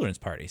like children's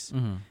parties. I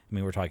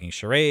mean, we're talking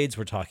charades,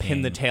 we're talking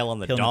Pin the tail on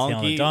the Pin the Tail on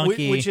donkey, the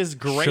Donkey. which is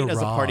great as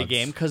a party Charades.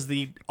 game because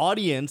the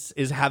audience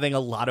is having a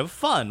lot of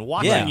fun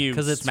watching Yeah, you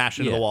 'cause it's- smash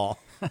into yeah. the wall.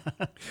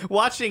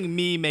 Watching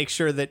me make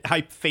sure that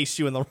I face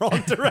you in the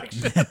wrong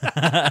direction.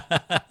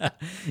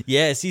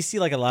 Yeah, so you see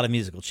like a lot of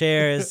musical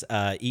chairs,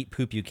 Eat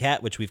Poop You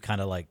Cat, which we've kind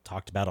of like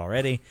talked about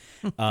already.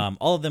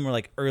 All of them were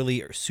like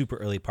early or super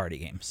early party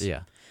games.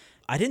 Yeah.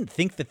 I didn't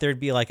think that there'd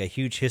be like a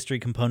huge history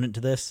component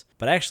to this,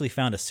 but I actually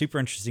found a super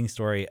interesting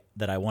story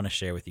that I want to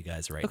share with you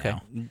guys right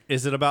now.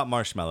 Is it about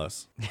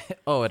marshmallows?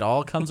 Oh, it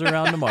all comes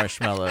around to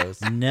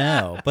marshmallows.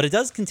 No, but it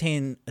does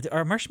contain.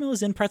 Are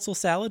marshmallows in pretzel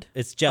salad?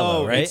 It's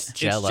Jello, right? It's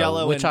Jell-O,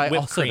 Jell-O which and I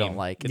whipped also cream. don't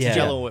like. It's Yeah.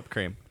 Jell-O whipped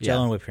cream.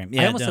 Jello and whipped cream.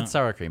 Yeah, I almost don't- said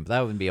sour cream, but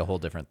that would be a whole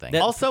different thing.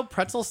 That- Also,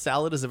 pretzel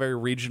salad is a very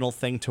regional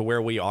thing to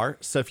where we are.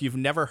 So if you've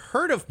never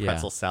heard of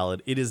pretzel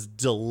salad, it is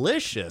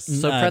delicious.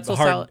 So pretzel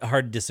salad-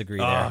 hard to disagree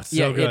there. so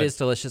yeah, good. it is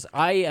delicious.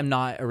 I am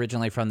not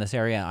originally from this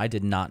area. I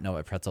did not know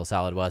what pretzel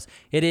salad was.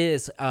 It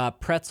is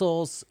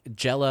pretzels,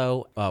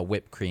 Jell-O,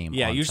 whipped cream.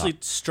 Yeah, on usually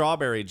top.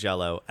 strawberry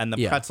Jell-O, and the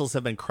Yeah. pretzels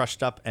have been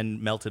crushed up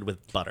and melted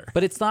with butter.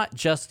 But it's not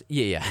just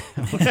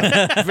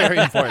very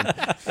important.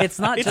 It's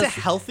not It's just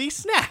a healthy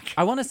snack.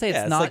 I want to say it's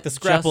Yeah, it's not like the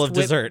Scrapple just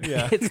of dessert.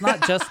 Yeah. It's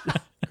not just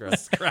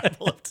gross.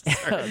 Scrapple of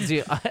dessert.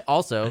 Dude,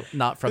 also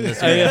not from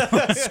this area.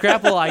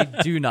 Scrapple I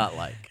do not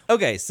like.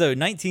 Okay, so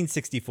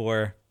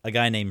 1964, a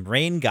guy named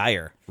Rain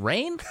Geyer.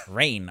 Rain?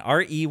 Rain,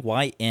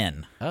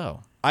 Reyn.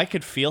 Oh. I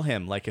could feel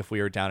him like if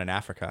we were down in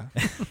Africa.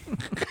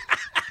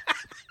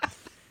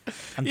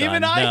 I'm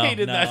Even done. I No,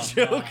 hated no, that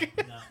no, joke.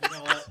 no. You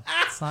know what?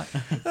 It's not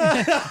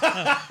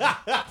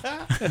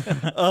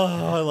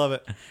Oh, I love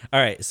it. All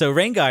right, so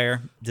Rain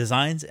Geyer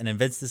designs and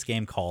invents this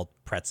game called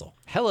Pretzel.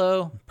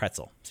 Hello.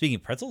 Pretzel. Speaking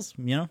of pretzels,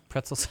 you know?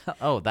 Pretzel salad.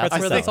 Oh, that's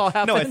Pretzel where this all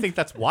salad. happened. No, I think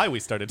that's why we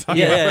started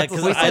talking Yeah, about yeah,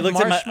 pretzels. because We I said looked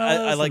at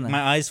marshmallows like and then-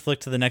 my eyes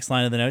flicked to the next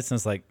line of the notes and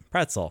it's like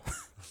pretzel.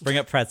 Bring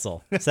up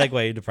pretzel.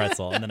 Segue to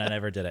pretzel, and then I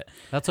never did it.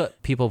 That's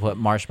what people put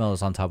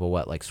marshmallows on top of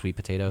what, like sweet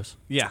potatoes?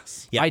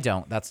 Yes. Yeah. I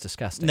don't. That's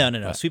disgusting. No.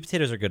 But Sweet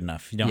potatoes are good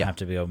enough. You don't Yeah, have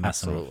to go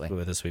messing absolutely.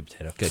 with a sweet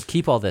potato. Good.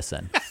 Keep all this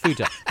in. Food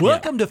talk.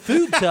 Welcome to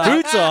Food Talk.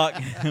 Food talk,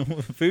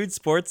 food,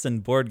 sports,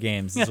 and board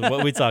games is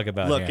what we talk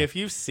about. Look, here. if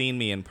you've seen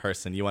me in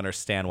person, you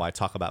understand why I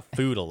talk about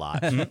food a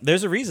lot.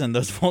 There's a reason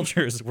those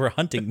vultures were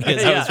hunting me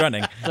as I was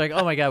running. It's like,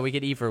 oh my God, we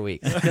could eat for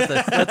weeks. Let's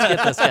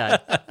get this guy.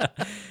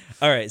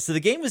 All right, so the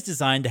game was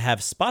designed to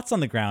have spots on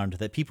the ground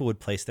that people would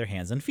place their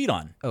hands and feet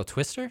on. Oh,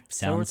 Twister? Is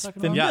that what we're Sounds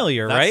talking about?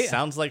 familiar, that right?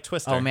 Sounds like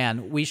Twister. Oh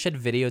man, we should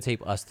videotape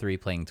us three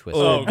playing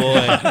Twister. Oh boy,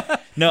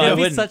 no, I It'd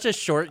be wouldn't. such a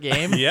short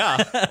game. Yeah.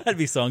 That'd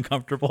be so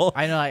uncomfortable.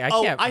 I know. I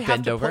Oh, can't I have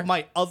bend to over. put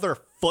my other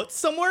foot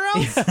somewhere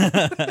else?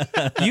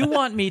 You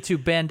want me to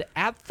bend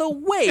at the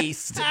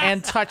waist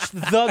and touch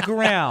the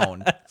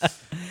ground?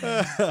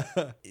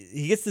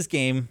 He gets this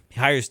game. He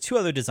hires two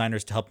other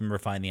designers to help him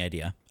refine the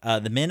idea.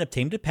 The men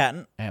obtained a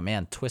patent. Oh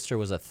man, Twister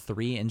was a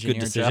 3-engineer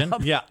decision.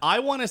 job. Yeah, I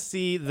want to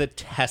see the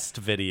test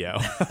video.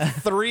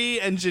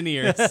 3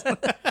 engineers.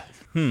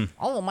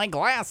 Oh, my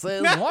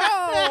glasses!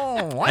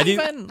 Whoa!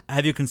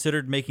 Have you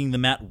considered making the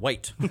mat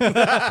white?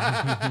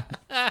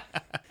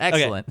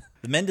 Excellent. Okay.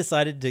 The men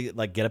decided to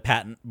like get a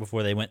patent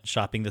before they went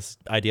shopping this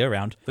idea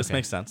around. This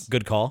makes sense.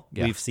 Good call.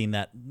 Yeah. We've seen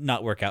that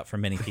not work out for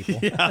many people.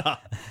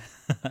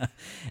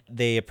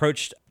 They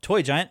approached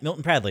toy giant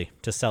Milton Bradley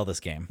to sell this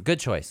game. Good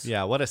choice.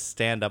 Yeah, what a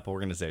stand-up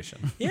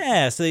organization.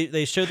 Yeah, so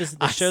they showed this. They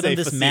I showed say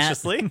them this mat.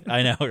 facetiously.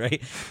 I know,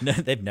 right? No,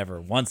 they've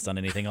never once done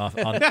anything not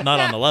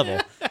on the level.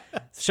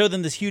 Showed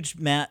them this huge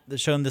mat. That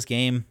showed them this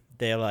game.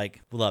 They're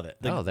like, love it.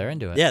 They're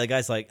into it. Yeah, the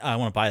guy's like, I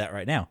want to buy that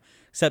right now.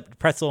 Except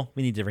Pretzel,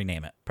 we need to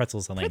rename it.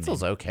 Pretzel's a lame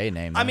Pretzel's name. okay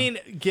name. I though. mean,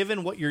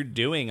 given what you're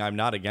doing, I'm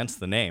not against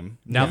the name.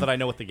 Now that I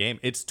know what the game,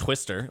 it's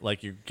Twister.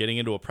 Like you're getting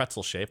into a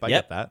pretzel shape. I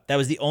Yep, get that. that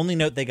was the only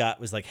note they got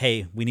was like,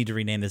 hey, we need to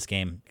rename this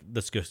game.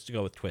 Let's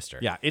go with Twister.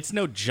 Yeah, it's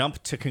no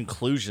jump to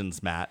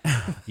conclusions, Matt.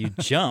 You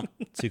jump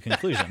to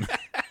conclusion.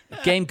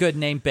 game good,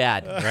 name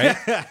bad.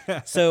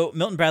 Right? So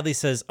Milton Bradley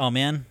says, oh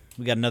man,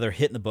 we got another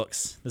hit in the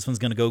books. This one's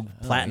going to go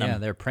platinum. Yeah,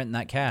 they're printing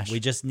that cash. We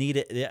just need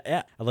it.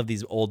 Yeah. I love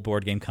these old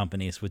board game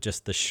companies with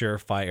just the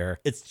surefire.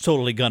 It's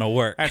totally going to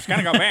work. It's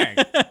gonna go big.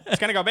 It's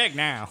gonna go big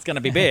now. It's going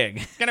to be big.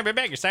 It's gonna be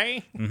big, you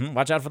say?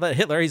 Watch out for that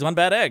Hitler. He's one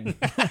bad egg.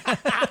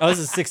 Oh, this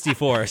is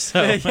 64.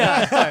 So It's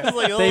like a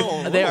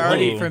little- They're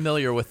already Ooh.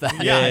 familiar with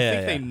that. Yeah, I Yeah,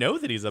 think yeah. they know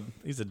that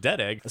he's a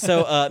dead egg.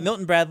 So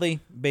Milton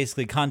Bradley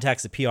basically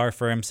contacts a PR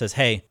firm, says,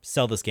 hey,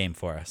 sell this game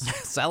for us.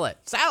 Sell it.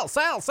 Sell.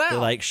 They're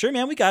like, sure,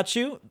 man, we got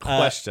you.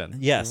 Question.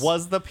 Yes.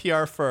 Was the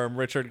PR firm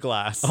Richard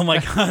Glass? Oh my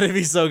God, it'd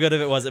be so good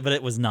if it wasn't, but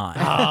it was not.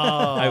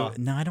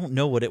 I don't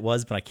know what it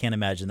was, but I can't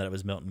imagine that it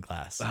was Milton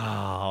Glass.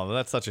 Oh,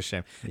 that's such a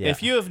shame. Yeah.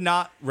 If you have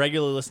not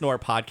regularly listened to our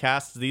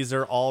podcast, these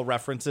are all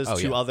references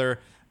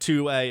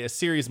to a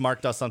series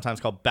Mark does sometimes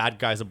called Bad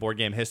Guys of Board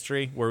Game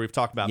History, where we've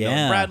talked about Milton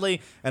Yeah.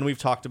 Bradley and we've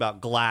talked about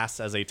Glass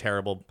as a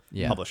terrible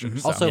publisher.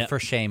 So, Also, Yeah. for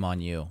shame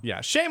on you.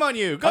 yeah, shame on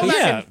you. Go Oh, back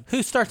yeah. and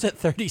Who starts at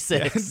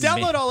 36?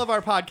 download all of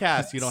our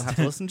podcasts. You don't have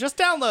to listen, just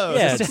download.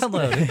 Yeah, Just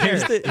download.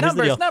 Here's the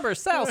deal.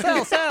 Numbers. Sell.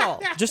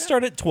 Just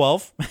start at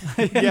 12.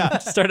 Yeah.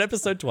 Start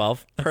episode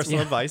 12.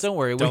 Personal advice. Don't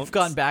worry. We've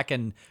gone back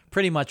and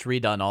pretty much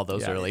redone all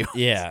those early ones.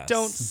 Yeah.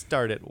 Don't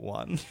start at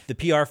 1. The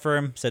PR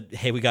firm said,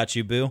 hey, we got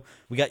you, boo.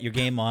 We got your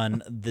game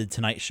on The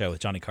Tonight Show with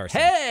Johnny Carson.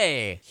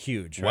 Hey!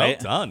 Huge, Well right?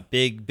 done.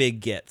 Big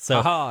get. So,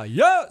 Aha,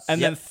 yes!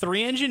 And then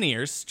 3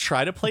 engineers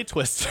try to play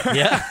Twister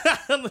yeah.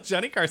 on the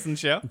Johnny Carson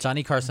show.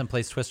 Johnny Carson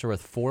plays Twister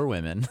with 4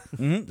 women.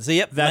 So,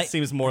 yep. That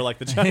seems more like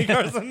the Johnny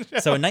Carson show.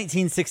 So in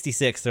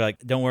 1966, they're like,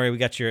 don't worry, we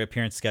got your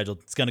appearance scheduled.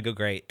 It's going to go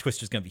great.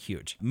 Twister's going to be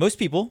huge. Most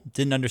people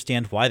didn't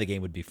understand why the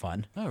game would be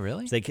fun. Oh,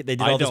 really? So they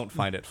did I all don't this.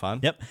 find it fun.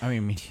 Yep. I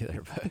mean, me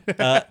neither,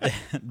 but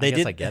They guess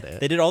did. I get it.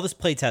 They did all this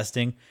play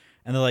testing,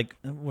 and they're like,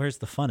 where's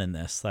the fun in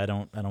this? I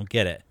don't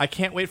get it. I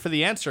can't wait for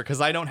the answer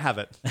because I don't have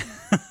it.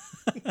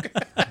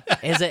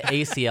 is it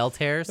ACL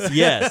tears?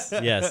 Yes,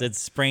 it's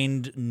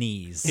sprained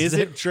knees. Is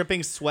it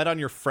dripping sweat on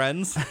your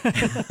friends?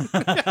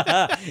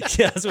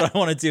 Yeah, that's what I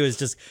want to do is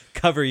just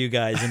cover you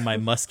guys in my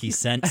musky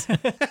scent.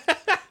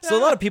 So a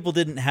lot of people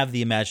didn't have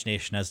the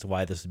imagination as to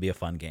why this would be a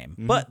fun game.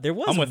 But there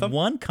was I'm with them.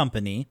 one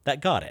company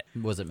that got it.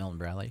 Was it Milton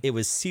Bradley? It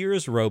was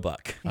Sears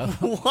Roebuck.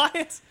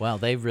 What? Well,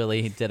 they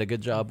really did a good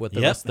job with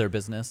the Yep. rest of their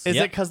business. Is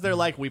Yep. it because they're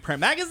like, we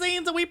print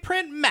magazines and we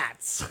print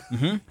mats?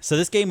 So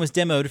this game was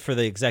demoed for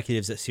the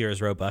executives at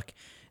Sears Roebuck,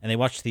 and they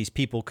watched these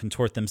people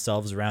contort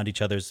themselves around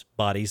each other's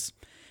bodies.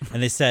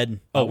 And they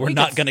said, oh, we're we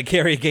not could- going to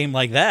carry a game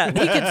like that.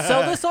 we could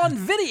sell this on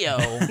video.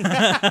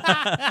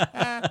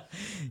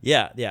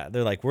 Yeah.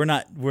 They're like, we're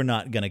not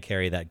going to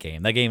carry that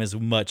game. That game is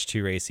much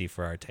too racy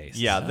for our taste.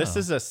 Yeah, this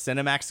is a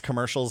Cinemax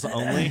commercials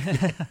only.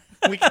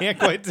 We can't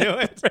quite do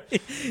it.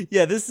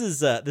 Yeah, this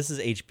is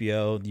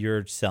HBO.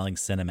 You're selling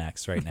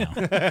Cinemax right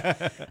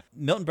now.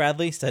 Milton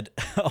Bradley said,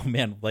 oh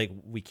man, like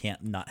we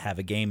can't not have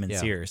a game in Yeah.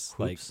 Sears.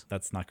 Like Oops.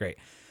 that's not great.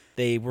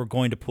 They were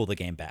going to pull the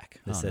game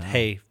back. They said,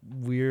 hey,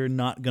 we're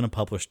not going to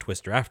publish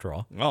Twister after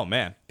all. Oh,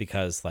 man.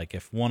 Because like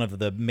if one of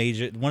the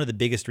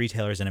biggest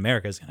retailers in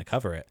America is going to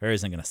cover it or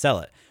isn't going to sell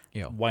it,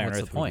 Yeah, why on what's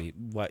earth the point? would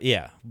we? Why,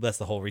 yeah, that's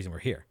the whole reason we're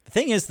here. The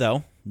thing is,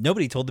 though,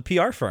 nobody told the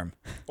PR firm,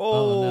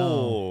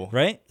 Oh,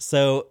 right?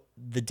 So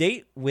the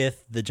date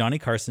with the Johnny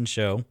Carson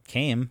show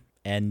came,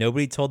 and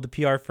nobody told the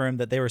PR firm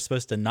that they were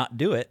supposed to not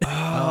do it.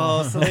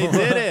 Oh, so they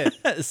did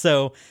it.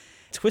 So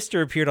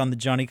Twister appeared on the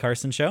Johnny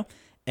Carson show,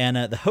 and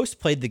the host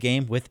played the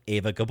game with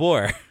Ava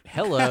Gabor.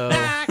 Hello.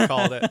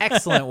 Called it.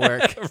 Excellent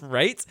work.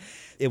 Right?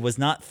 It was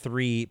not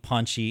 3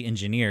 paunchy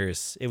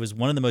engineers. It was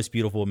one of the most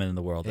beautiful women in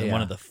the world and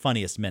one Yeah. of the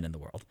funniest men in the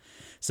world.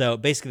 So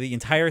basically, the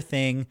entire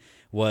thing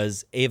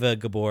was Ava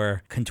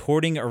Gabor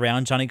contorting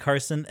around Johnny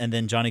Carson and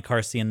then Johnny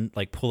Carson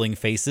like pulling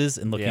faces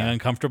and looking Yeah.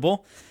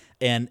 uncomfortable.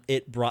 And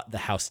it brought the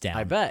house down.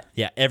 I bet.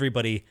 Yeah,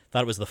 everybody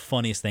thought it was the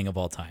funniest thing of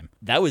all time.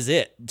 That was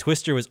it.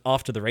 Twister was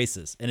off to the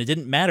races. And it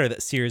didn't matter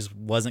that Sears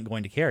wasn't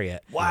going to carry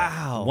it.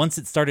 Wow. Once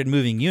it started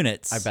moving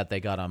units. I bet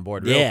they got on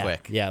board real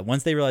quick. Yeah,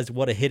 once they realized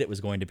what a hit it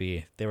was going to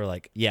be, they were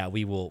like, "Yeah,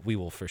 we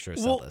will for sure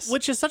sell this."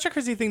 Which is such a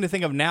crazy thing to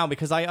think of now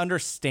because I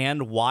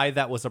understand why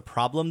that was a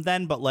problem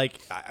then, but like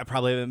I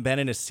probably haven't been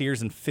in a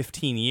Sears in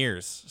 15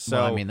 years. So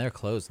Well, I mean, they're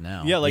closed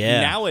now. yeah, like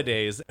Yeah.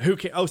 nowadays, who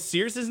can? Oh,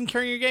 Sears isn't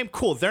carrying your game.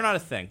 Cool, they're not a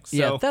thing. So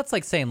yeah, that's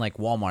That's like saying like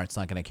Walmart's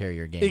not going to carry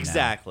your game. now.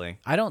 Exactly.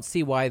 I don't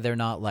see why they're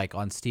not like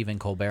on Stephen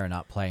Colbert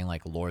not playing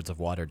like Lords of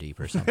Waterdeep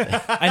or something.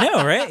 I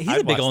know, right? He's a I'd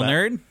big watch old that.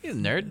 nerd. He's a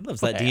nerd.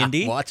 Loves that I'd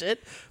D&D. Watch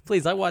it.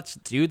 Please, I watch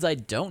dudes I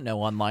don't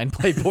know online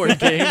play board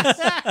games.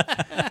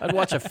 I'd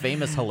watch a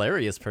famous,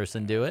 hilarious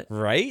person do it.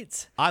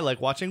 Right? I like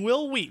watching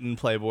Will Wheaton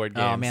play board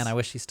games. Oh, man, I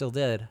wish he still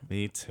did.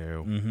 Me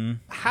too.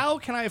 How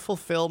can I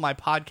fulfill my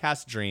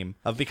podcast dream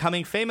of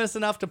becoming famous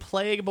enough to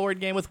play a board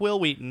game with Will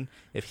Wheaton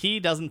if he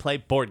doesn't play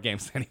board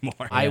games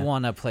anymore? I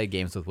want to play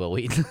games with Will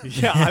Wheaton. Dude,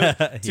 Yeah.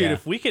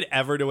 if we could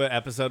ever do an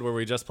episode where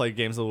we just play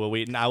games with Will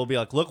Wheaton, I will be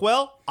like, look,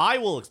 Will, I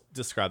will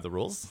describe the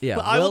rules. Yeah,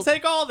 But I will Will-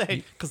 take all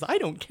day because I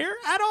don't care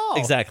at all.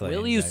 Exactly.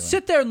 Will you exactly.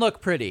 sit there and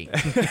look pretty?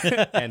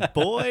 And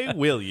boy,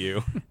 will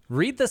you.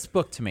 Read this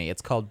book to me.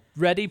 It's called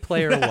Ready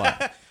Player One.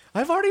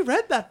 I've already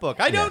read that book.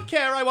 I don't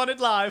care. I want it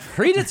live.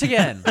 Read it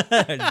again.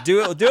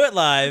 do it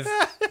live.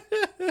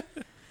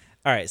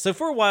 All right, so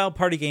for a while,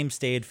 party games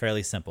stayed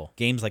fairly simple.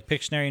 Games like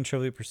Pictionary and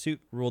Trivial Pursuit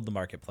ruled the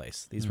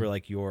marketplace. These were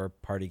like your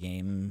party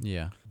game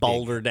Yeah.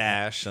 Boulder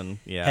Dash and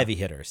heavy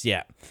hitters.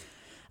 Yeah.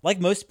 Like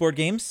most board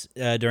games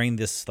during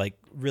this like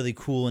really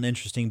cool and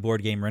interesting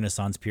board game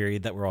renaissance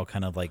period that we're all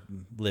kind of like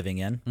living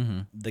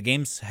in, the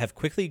games have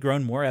quickly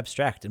grown more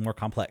abstract and more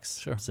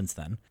complex since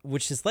then,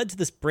 which has led to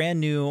this brand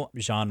new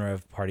genre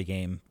of party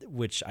game,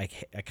 which I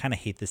kind of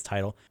hate this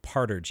title,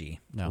 Partergy.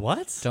 No.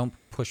 What? Don't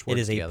push It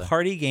words is a together.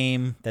 party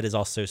game that is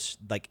also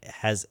like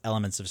has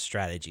elements of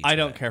strategy. I to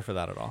don't it. care for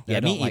that at all. Yeah, I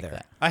don't me like either.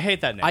 that. I hate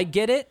that name. I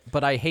get it,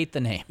 but I hate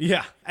the name.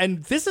 yeah.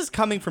 And this is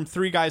coming from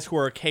three guys who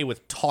are okay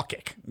with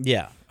talking.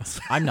 Yeah.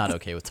 I'm not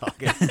okay with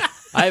talking.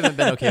 I haven't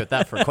been okay with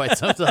that for quite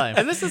some time.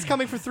 And this is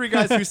coming from three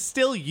guys who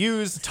still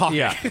use talking.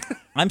 Yeah.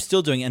 I'm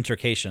still doing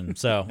intrication,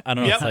 so I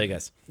don't know Yep. what to tell you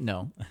guys.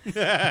 No.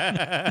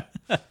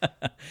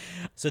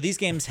 So these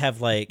games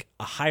have like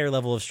a higher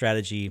level of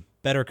strategy,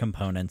 better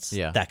components,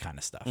 Yeah. that kind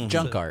of stuff.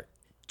 Junk art.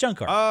 Junk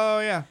art. Oh,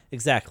 yeah.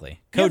 Exactly.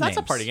 Yeah, Code that's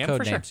a names. party game Code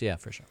for names. sure. Yeah,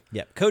 for sure.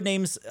 Yeah,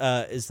 Codenames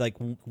is like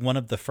one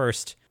of the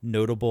first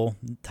notable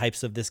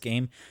types of this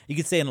game. You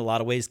could say in a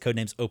lot of ways,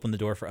 Codenames open the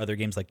door for other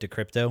games like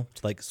Decrypto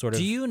to like sort of.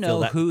 Do you fill know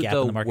that who gap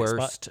the in the market spot.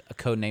 worst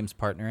Codenames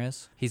partner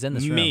is? He's in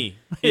this room. Me.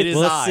 It is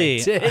Well, let's I.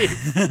 see.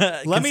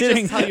 Dave. Let me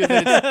Considering- just tell you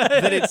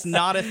that it's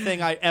not a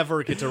thing I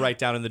ever get to write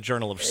down in the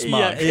Journal of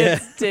Smug.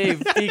 It's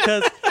Dave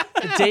because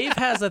Dave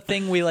has a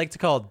thing we like to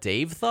call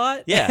Dave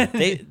Thought. Yeah,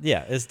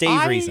 it's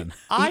Dave Reason.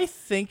 I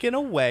think in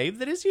a way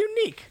that is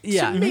unique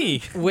Yeah. to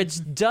me. Which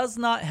does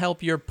not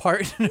help your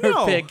partner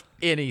No. pick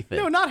anything.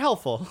 No, not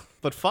helpful,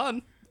 but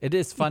fun, It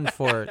is fun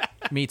for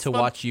me to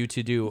watch you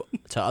to do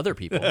to other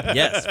people.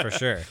 Yes, for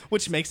sure.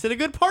 which makes it a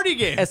good party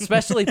game.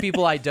 Especially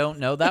people I don't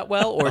know that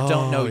well or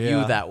don't know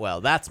yeah. you that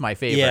well. That's my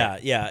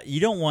favorite. Yeah.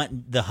 You don't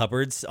want the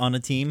Hubbards on a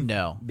team.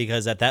 No.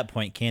 Because at that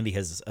point, Candy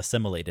has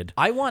assimilated.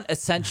 I want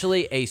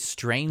essentially a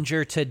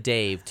stranger to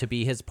Dave to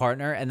be his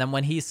partner, and then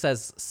when he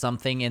says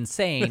something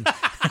insane,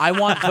 I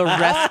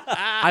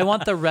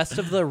want the rest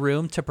of the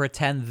room to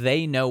pretend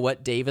they know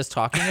what Dave is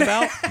talking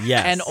about.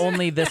 Yes. And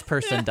only this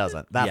person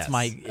doesn't. That's Yes.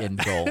 my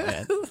end goal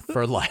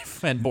for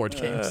life and board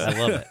games. I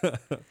love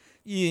it.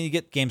 You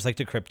get games like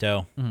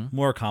Decrypto,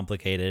 more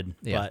complicated,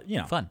 Mm-hmm. Yeah, but you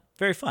know, fun.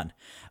 very fun.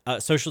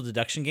 Social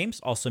deduction games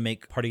also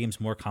make party games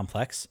more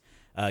complex.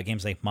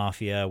 Games like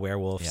Mafia,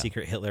 Werewolf, Yeah.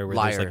 Secret Hitler, where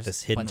there's like Liars.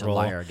 this hidden Bunch of roll,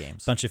 liar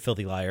games. bunch of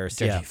filthy liars,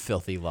 Dirty,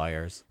 filthy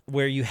liars.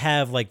 where you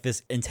have like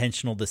this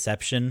intentional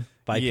deception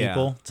by Yeah.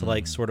 people to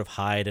like sort of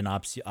hide and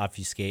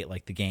obfuscate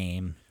like the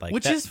game, like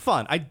which that- is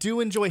fun. I do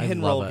enjoy I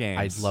hidden love roll it.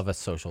 games. I love a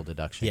social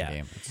deduction yeah.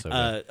 game. It's so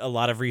good. A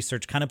lot of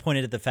research kind of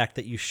pointed at the fact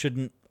that you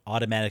shouldn't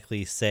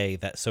automatically say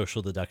that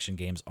social deduction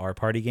games are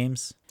party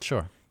games.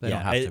 Sure. They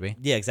don't have to be.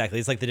 Yeah, exactly.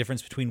 It's like the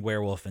difference between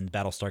Werewolf and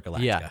Battlestar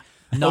Galactica. Yeah.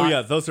 Oh Not-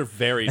 yeah, those are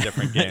very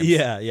different games.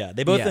 Yeah.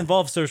 They both Yeah.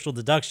 involve social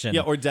deduction.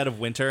 Yeah, or Dead of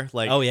Winter.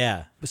 Like, Oh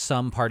yeah.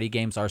 Some party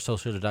games are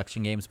social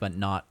deduction games, but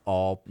not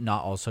all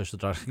social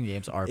deduction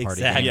games are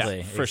party Exactly. games.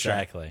 Yeah, for sure.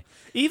 exactly.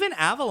 even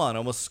Avalon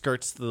almost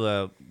skirts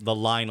the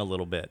line a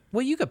little bit.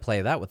 Well, you could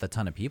play that with a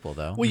ton of people,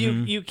 though. Well,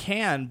 you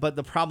can, but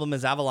the problem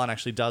is Avalon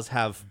actually does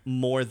have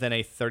more than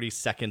a 30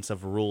 seconds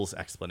of rules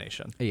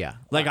explanation. Yeah.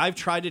 Like I've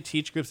tried to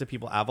teach groups of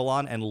people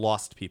Avalon and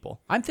lost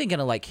people. I'm thinking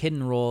of like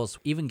hidden rules,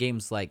 even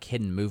games like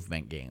hidden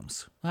movement games.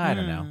 I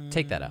don't know.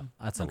 Take that out.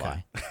 That's a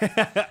lie.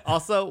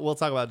 Also, we'll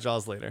talk about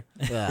Jaws later.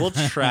 We'll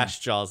trash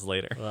Jaws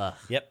later.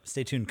 Yep.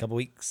 Stay tuned. Couple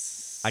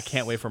weeks. I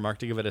can't wait for Mark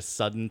to give it a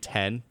sudden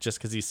 10 just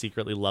because he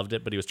secretly loved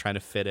it, but he was trying to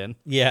fit in.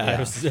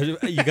 Yeah.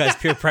 You guys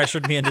peer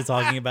pressured me into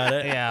talking about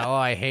it. Yeah. Oh,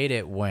 I hate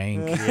it.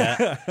 Wink.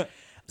 Yeah.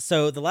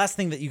 So the last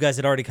thing that you guys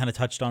had already kind of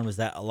touched on was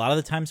that a lot of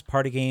the times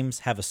party games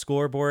have a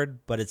scoreboard,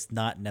 but it's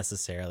not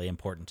necessarily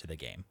important to the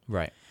game.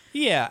 Right.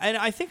 Yeah, and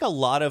I think a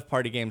lot of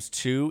party games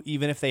too,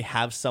 even if they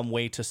have some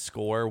way to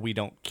score, we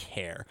don't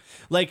care.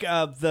 Like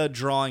the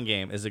drawing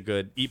game is a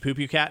good Eat Poop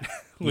You Cat.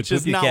 which poop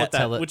is your not cat. what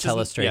that. Which is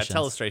Telestrations.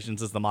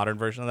 Telestrations is the modern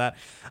version of that.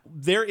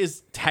 There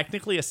is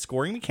technically a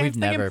scoring mechanic. We've to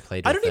the never game.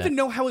 played I with don't even it.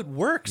 know how it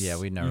works. Yeah,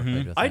 we never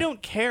played with I that.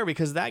 don't care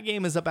because that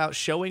game is about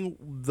showing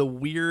the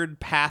weird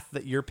path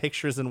that your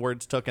pictures and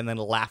words took, and then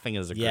laughing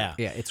as a group. Yeah.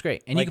 Yeah, it's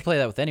great. And you can play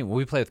that with anyone.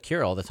 We play with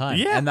Kira all the time.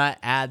 Yeah. And that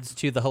adds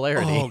to the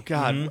hilarity. Oh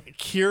God,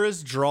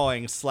 Kira's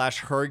drawing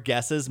 / her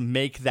guesses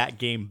make that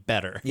game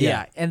better.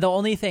 Yeah. And the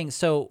only thing,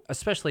 so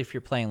especially if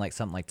you're playing like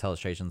something like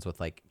Telestrations with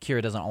like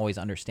Kira doesn't always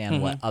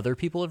understand what other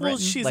people have Well,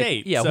 written. she's like,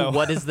 8, Yeah, so-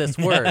 what is this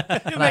word?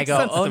 And I makes go,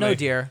 sense oh to no, me.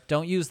 dear,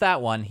 don't use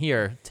that one.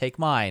 Here, take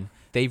mine.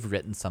 They've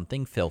written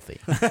something filthy.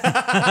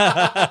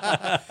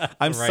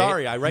 I'm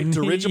sorry, I write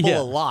dirigible Yeah.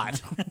 a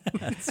lot.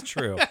 It's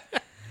true.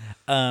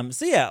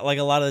 So yeah, like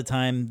a lot of the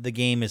time, the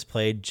game is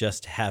played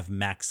just to have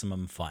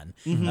maximum fun,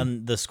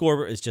 and the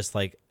score is just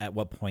like at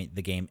what point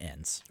the game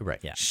ends. Right.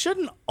 Yeah.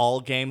 Shouldn't all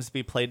games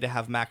be played to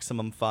have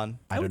maximum fun?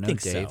 I don't would know,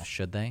 think Dave. so.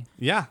 Should they?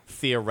 Yeah,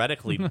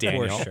 theoretically,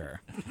 Daniel. For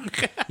sure.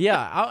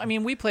 Yeah, I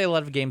mean, we play a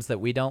lot of games that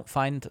we don't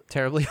find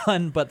terribly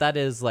fun, but that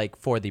is like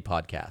for the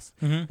podcast.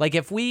 Like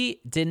if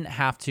we didn't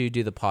have to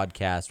do the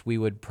podcast, we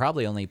would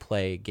probably only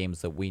play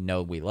games that we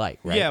know we like,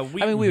 right? Yeah,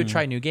 I mean, we would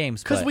try new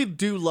games Because but we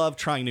do love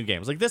trying new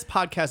games. Like this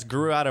podcast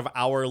grew out of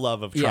our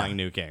love of trying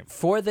new games.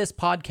 For this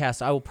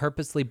podcast, I will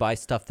purposely buy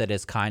stuff that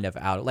is kind of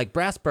out. Like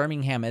Brass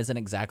Birmingham isn't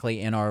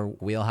exactly in our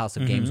wheelhouse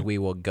of games we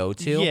will go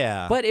to.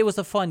 Yeah. but it was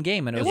a fun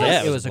game and it was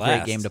was. it was a great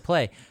Blast. game to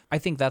play. I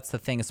think that's the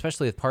thing,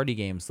 especially with party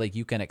games. Like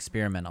you can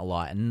experiment a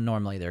lot, and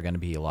normally they're going to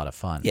be a lot of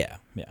fun. Yeah.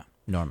 Yeah.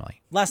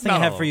 normally. Last thing I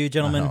have No. for you,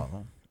 gentlemen,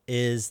 No.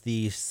 is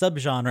the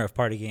subgenre of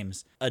party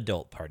games: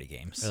 adult party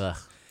games. Ugh.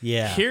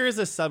 Yeah. Here is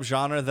a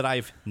subgenre that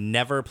I've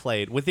never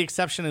played, with the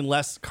exception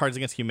unless Cards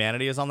Against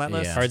Humanity is on that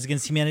list. Yeah. Cards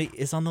Against Humanity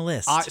is on the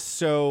list.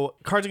 So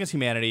Cards Against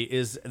Humanity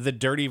is the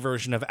dirty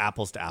version of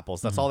Apples to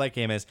Apples. That's all that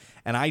game is,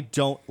 and I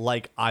don't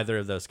like either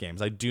of those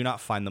games. I do not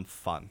find them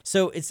fun.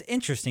 So it's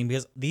interesting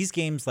because these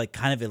games like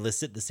kind of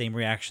elicit the same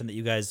reaction that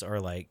you guys are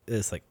like.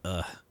 It's like,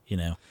 you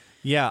know.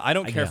 Yeah, I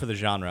don't care yeah. for the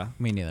genre.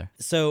 Me neither.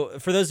 So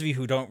for those of you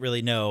who don't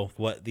really know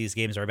what these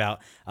games are about,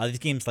 these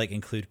games like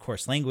include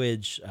coarse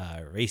language,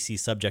 racy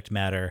subject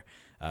matter,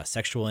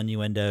 sexual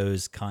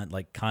innuendos,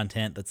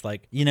 content that's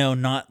like, you know,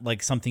 not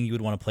like something you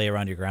would want to play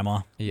around your grandma.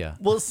 Yeah.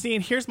 Well, see,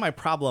 and here's my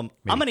problem.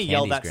 Maybe I'm gonna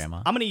yell Candy's that.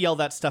 grandma. I'm gonna yell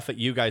that stuff at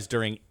you guys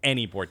during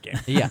any board game.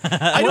 Yeah.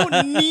 I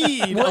don't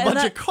need Well, a and bunch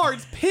that- of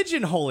cards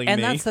pigeonholing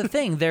And me. that's the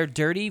thing. They're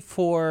dirty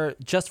for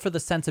just for the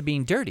sense of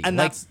being dirty. and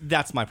Like,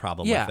 that's my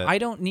problem yeah, with it. I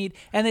don't need,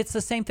 and it's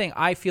the same thing.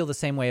 I feel the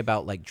same way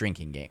about like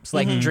drinking games,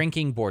 like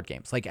drinking board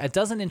games. Like it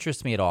doesn't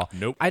interest me at all.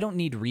 Nope. I don't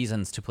need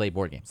reasons to play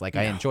board games. Like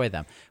I enjoy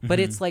them, but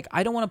it's like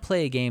I don't want to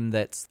play a game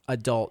that's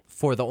adult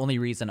for the only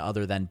reason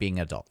other than being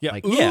adult. Yeah.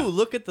 Like, Ooh, yeah.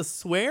 look at the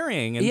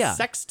swearing and Yeah.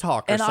 sex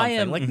talk or and something. I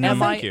am like, no, am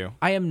thank I, you.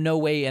 I am no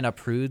way in a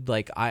prude.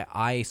 Like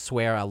I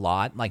swear a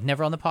lot. Like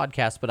never on the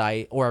podcast, but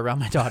or around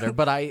my daughter.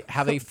 But I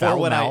have a foul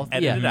when mouth. I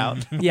edit it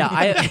out. Yeah,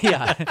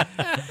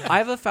 I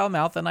have a foul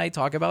mouth and I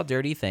talk about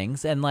dirty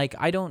things, and like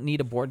I don't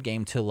need a board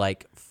game to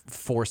like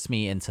force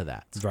me into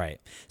that. Right.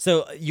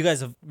 So you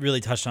guys have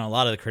really touched on a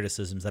lot of the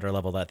criticisms that are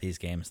leveled at these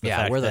games. The Yeah,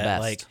 fact we're the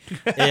that, best.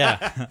 Like,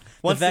 yeah.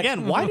 Once The fact-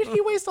 again, why did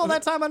he waste all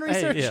that time on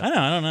research? yeah.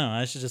 I don't know.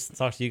 I should just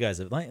talk to you guys.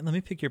 Like, let me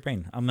pick your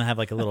brain. I'm gonna have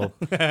like a little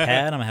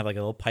pad. I'm gonna have like a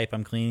little pipe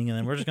I'm cleaning, and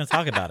then we're just gonna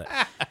talk about it.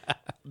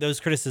 Those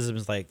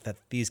criticisms, like that,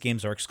 these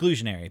games are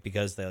exclusionary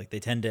because they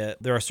tend to.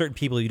 There are certain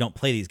people you don't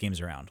play these games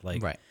around,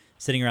 like Right.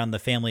 sitting around the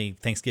family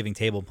Thanksgiving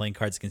table playing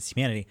Cards Against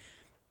Humanity.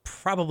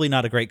 Probably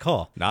not a great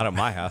call. Not at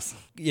my house.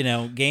 You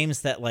know,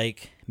 games that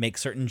like make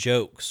certain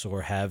jokes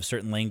or have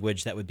certain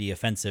language that would be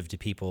offensive to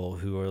people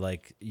who are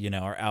like, you know,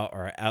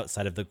 are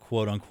outside of the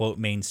quote unquote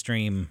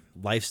mainstream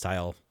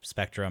lifestyle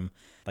spectrum.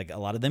 Like a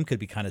lot of them could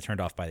be kind of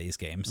turned off by these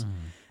games.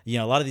 You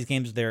know, a lot of these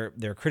games they're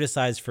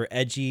criticized for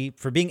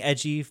being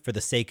edgy for the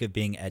sake of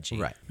being edgy.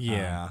 Right.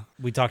 Yeah.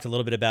 We talked a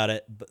little bit about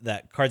it, but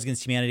that Cards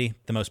Against Humanity,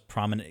 the most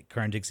prominent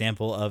current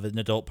example of an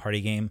adult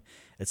party game,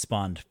 it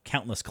spawned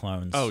countless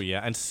clones. Oh yeah,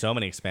 and so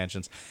many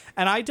expansions.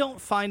 And I don't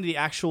find the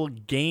actual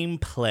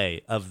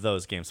gameplay of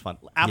those games fun.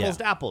 Apples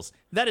to Apples,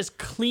 that is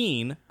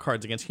clean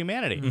Cards Against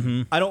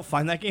Humanity. I don't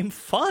find that game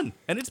fun,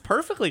 and it's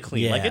perfectly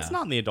clean. Like Yeah. it's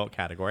not in the adult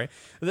category.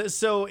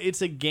 So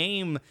it's a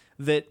game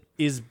that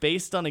is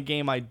based on a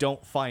game I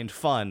don't find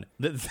fun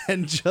that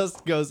then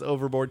just goes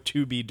overboard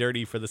to be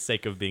dirty for the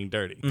sake of being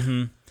dirty.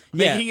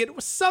 Yeah. Making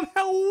it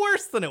somehow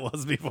worse than it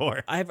was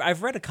before.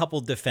 I've read a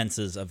couple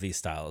defenses of these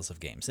styles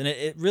of games, and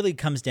it really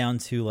comes down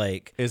to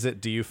like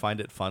Do you find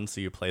it fun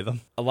so you play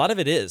them? a lot of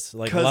it is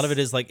like a lot of it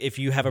is like if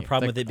you have a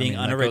problem with it being that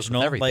goes with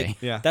unoriginal, everything.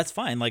 like Yeah. that's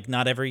fine. Like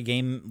not every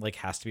game like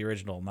has to be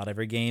original. Not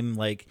every game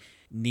like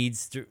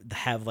needs to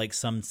have like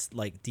some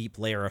like deep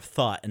layer of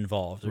thought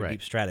involved or Right.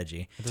 deep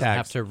strategy. It doesn't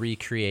have to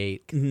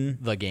recreate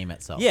the game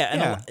itself. Yeah, and,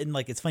 Yeah. and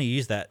like it's funny you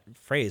use that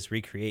phrase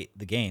recreate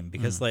the game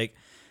because like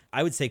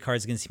I would say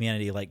Cards Against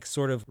Humanity like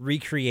sort of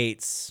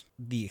recreates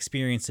the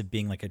experience of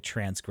being like a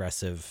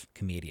transgressive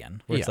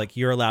comedian, where it's Yeah. like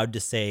you're allowed to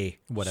say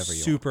Whatever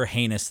you super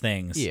heinous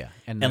things. Yeah,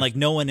 And and like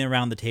no one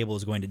around the table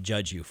is going to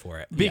judge you for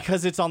it.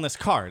 Because it's on this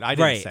card. I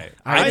didn't Right. say it.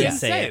 I didn't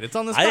say it. It's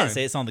on this I card. didn't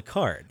say it's on the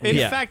card. In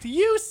yeah. fact,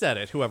 you said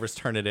it, whoever's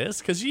turn it is,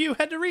 because you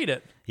had to read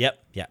it.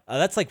 Yep. Yeah.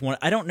 That's like one.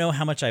 I don't know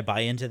how much I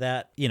buy into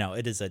that. You know,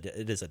 it is a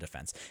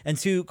defense. And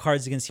to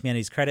Cards Against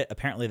Humanity's credit,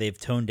 apparently they've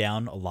toned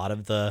down a lot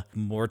of the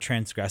more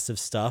transgressive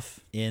stuff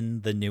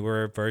in the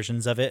newer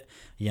versions of it.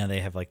 You know,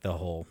 they have like the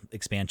whole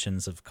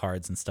expansions of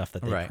cards and stuff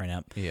that they Right. print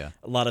up. Yeah.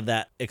 A lot of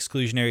that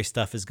exclusionary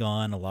stuff is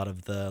gone. A lot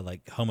of the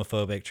like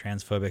homophobic,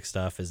 transphobic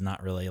stuff is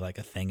not really like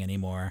a thing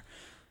anymore.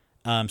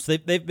 So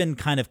they've been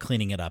kind of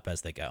cleaning it up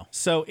as they go.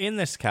 So in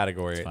this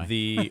category, fine.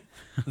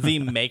 the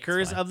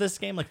makers of this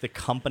game, like the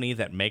company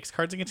that makes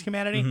Cards Against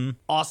Humanity,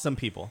 awesome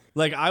people.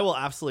 Like I will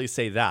absolutely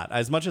say that.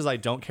 As much as I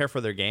don't care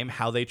for their game,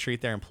 how they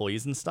treat their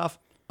employees and stuff,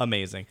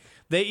 amazing.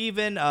 They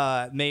even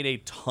made a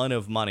ton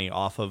of money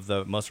off of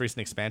the most recent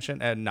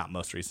expansion, and not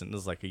most recent, this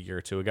was like a year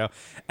or two ago.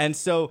 And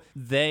so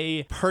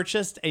they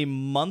purchased a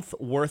month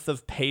worth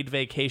of paid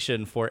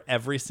vacation for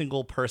every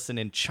single person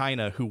in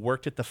China who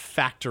worked at the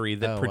factory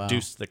that Oh, wow.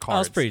 produced the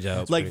cards. that's pretty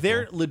dope. Like Pretty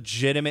they're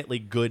legitimately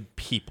good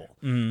people.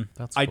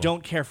 That's I cool.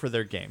 don't care for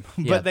their game,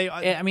 Yeah, but they.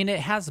 I mean, it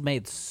has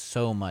made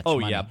so much. Oh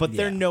money. yeah, but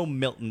they're Yeah. no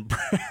Milton.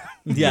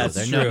 Yeah,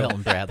 they're it's no true.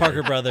 Milton Bradley.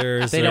 Parker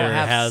Brothers. They don't or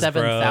have Hasbro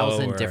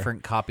 7,000 or-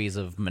 different copies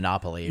of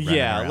Monopoly. running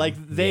Yeah, around. like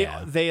they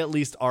Yeah. they at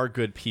least are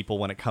good people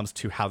when it comes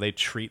to how they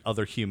treat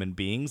other human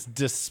beings,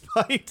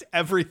 despite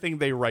everything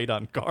they write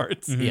on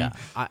cards. Yeah,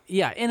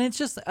 yeah, and it's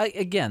just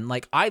again,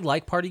 like I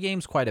like party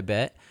games quite a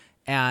bit,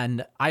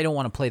 and I don't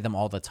want to play them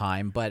all the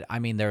time. But I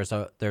mean, there's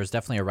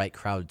definitely a right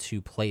crowd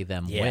to play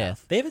them Yeah,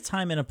 with they have a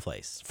time and a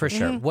place. for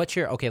sure. What's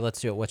your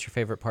let's do it. What's your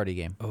favorite party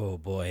game? Oh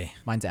boy.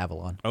 Mine's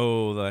Avalon.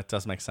 Oh, that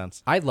does make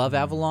sense. I love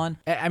Avalon.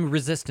 I mean,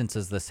 Resistance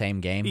is the same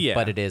game, Yeah.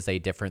 but it is a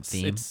different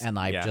theme, It's- and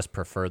I yeah. just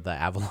prefer the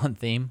Avalon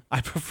theme. I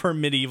prefer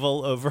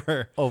medieval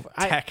over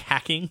tech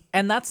hacking.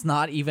 And that's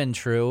not even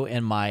true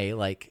in my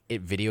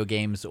video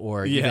games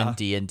or Yeah. even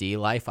D&D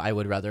life. I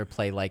would rather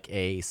play like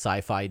a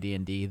sci-fi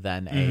D&D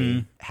than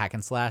a hack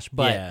and slash.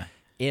 But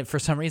Yeah. for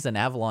some reason,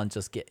 Avalon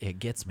just it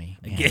gets me.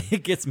 Man.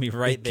 It gets me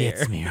right It there.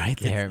 gets me right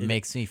there. It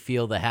makes me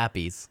feel the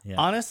happies. Yeah.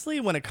 Honestly,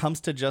 when it comes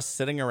to just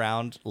sitting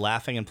around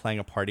laughing and playing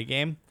a party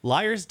game,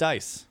 Liar's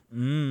Dice.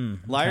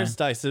 Liar's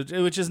Dice,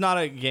 which is not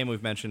a game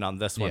we've mentioned on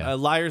this one. Yeah.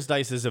 Liar's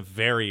Dice is a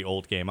very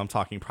old game. I'm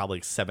talking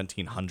probably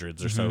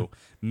 1700s or so,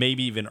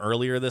 maybe even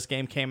earlier this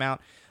game came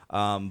out.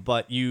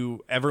 But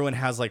everyone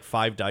has like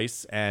 5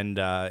 dice, and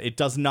it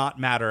does not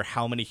matter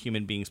how many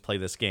human beings play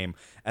this game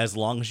as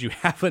long as you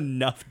have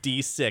enough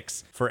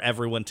D6 for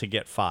everyone to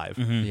get 5.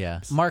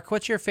 Yeah. Mark,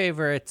 what's your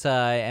favorite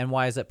and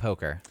why is it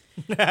poker?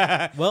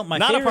 Well, my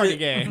Not a favorite, party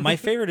game. My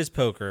favorite is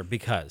poker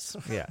because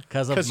Yeah,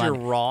 because 'Cause you're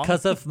wrong?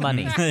 Because of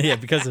money. yeah,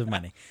 because of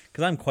money.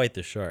 Because I'm quite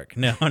the shark.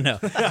 No.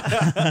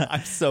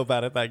 I'm so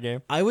bad at that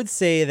game. I would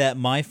say that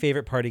my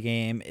favorite party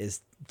game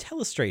is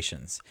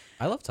Telestrations.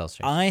 I love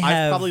Telestration. I've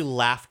I've probably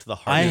laughed the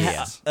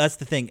hardest. That's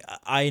the thing.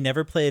 I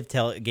never play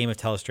a game of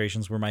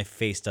Telestrations where my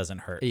face doesn't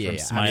hurt from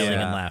smiling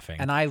Yeah. and laughing.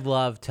 And I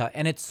love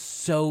and it's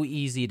so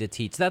easy to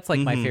teach. That's like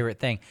my favorite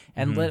thing.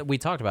 And we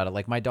talked about it.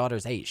 Like my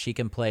daughter's 8; she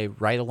can play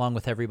right along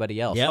with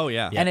everybody else. Yep. Oh,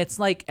 yeah. And it's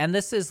like, and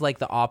this is like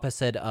the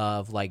opposite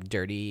of like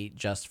dirty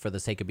just for the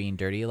sake of being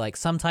dirty. Like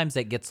sometimes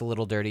it gets a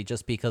little dirty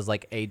just because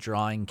like a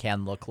drawing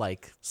can look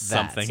like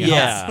Something that.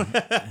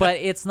 yeah. But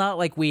it's not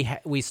like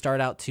we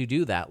start out to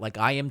do that. Like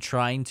I am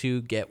trying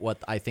to get what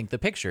I think the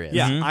picture is.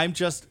 Yeah, I'm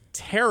just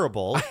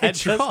terrible at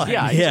drawing.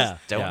 Yeah, I Yeah.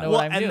 just don't Yeah. know Well,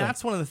 what I'm and doing.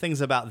 that's one of the things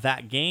about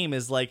that game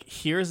is like,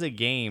 here's a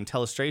game,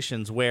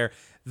 Telestrations, where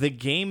the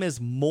game is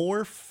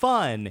more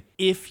fun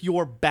if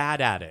you're bad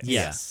at it.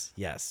 Yes.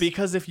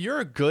 Because if you're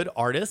a good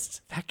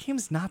artist, that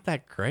game's not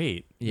that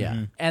great.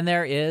 Yeah. And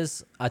there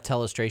is a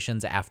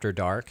Telestrations After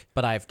Dark,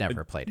 but I've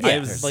never played it. I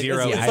have It's like, zero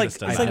it's, interest like,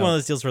 in it's like that. one of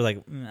those deals where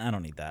like I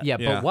don't need that. Yeah,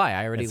 Yeah. but why?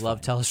 I already It's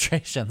love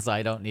Telestrations.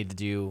 I don't need to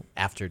do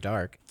After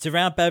Dark. To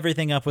wrap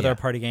everything up with Yeah. our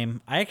party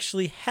game, I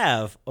actually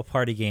have a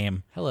party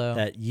game Hello.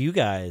 that you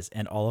guys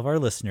and all of our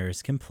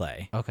listeners can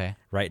play Okay.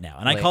 right now.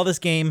 And I Wait. call this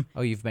game,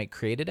 Oh, you've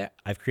created it?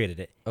 I've created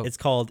it. Oh. It's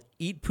called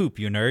Eat Poop,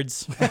 you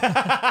nerds.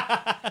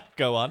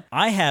 Go on.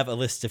 I have a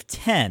list of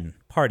 10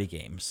 party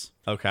games.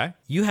 Okay.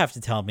 You have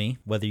to tell me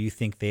whether you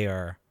think they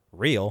are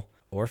real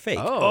or fake.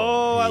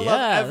 Oh, I yeah,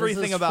 love this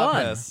everything is about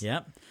fun. this.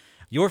 Yep.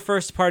 Your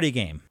first party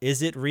game,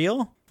 is it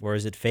real or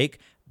is it fake?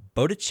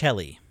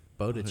 Botticelli.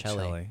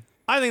 Botticelli.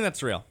 I think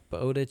that's real.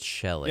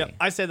 Botticelli. Yep,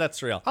 I say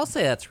that's real. I'll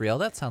say that's real.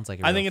 That sounds like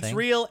a real I think it's thing.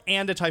 real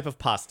and a type of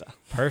pasta.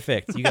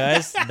 Perfect. You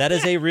guys, that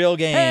is a real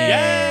game.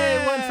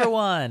 Hey, 1 for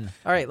 1.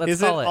 All right, let's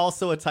Is it call it.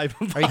 also a type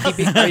of Are you pasta?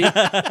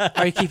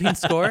 keeping? Are you keeping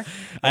score?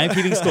 I am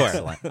keeping score.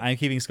 I am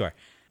keeping score.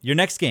 Your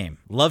next game,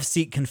 Love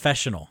Seat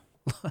Confessional.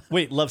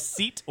 Wait, love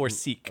seat or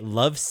seek?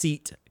 Love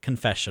Seat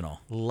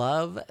Confessional.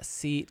 Love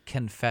Seat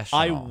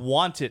Confessional. I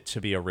want it to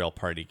be a real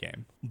party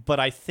game, but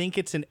I think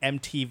it's an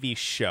MTV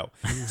show.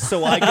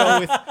 So I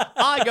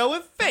go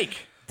with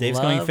fake. Dave's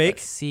going Love fake.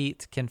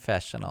 Seat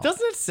Confessional.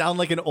 Doesn't it sound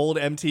like an old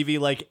MTV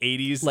like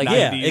 80s, Like- 90s?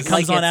 Yeah, it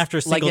comes on it's- after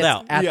like Singled it's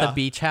Out. at Yeah. the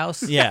beach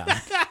house. Yeah.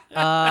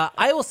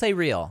 I will say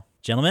real.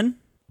 Gentlemen,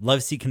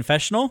 Love Seat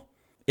Confessional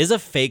is a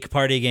fake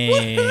party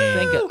game.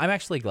 I'm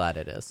actually glad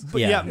it is.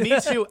 But yeah, me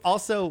too.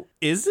 Also,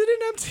 is it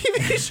an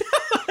MTV show?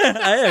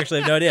 I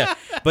actually have no idea.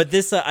 But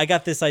this, I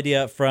got this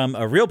idea from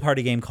a real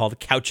party game called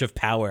Couch of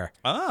Power.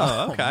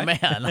 Oh, okay.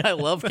 Man, I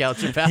love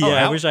Couch and Power.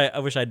 Yeah, I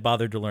wish I'd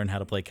bothered to learn how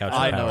to play Couch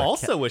I of Power.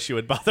 also wish you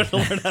would bother to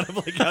learn how to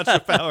play Couch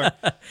of Power.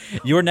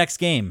 Your next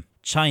game,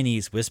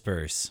 Chinese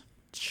Whispers.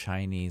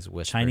 Chinese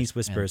Whispers. Chinese Man,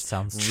 Whispers.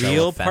 sounds so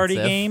real party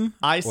offensive. game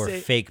I or say-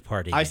 fake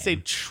party game? I say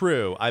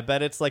true. I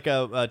bet it's like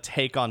a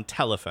take on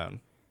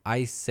telephone.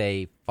 I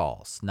say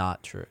false,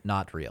 not true,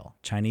 not real.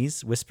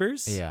 Chinese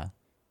Whispers Yeah.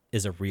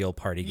 is a real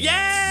party game.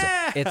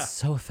 Yeah! It's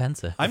so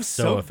offensive. I'm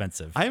so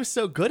offensive. I am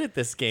so good at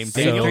this game,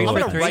 So Daniel. I'm going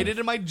to offensive. write it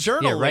in my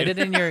journal. yeah, write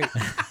later. it in your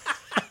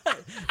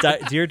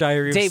Dear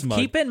Diary of Dave, Smug.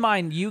 keep in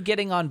mind you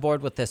getting on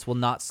board with this will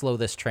not slow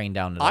this train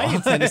down at all. I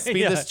intend to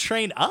speed this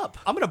train up.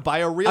 I'm going to buy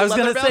a real I was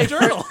gonna leather-bound say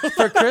journal.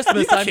 for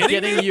Christmas I'm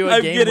getting you a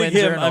I'm Game getting Win him.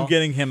 journal. I'm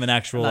getting him an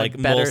actual I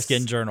like better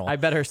moleskin s- journal. I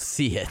better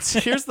see it.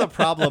 Here's the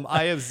problem.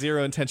 I have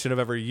zero intention of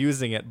ever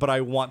using it, but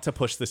I want to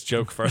push this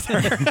joke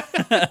further.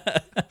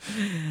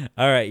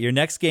 All right, your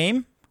next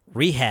game,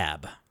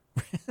 Rehab.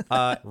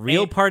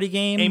 Real party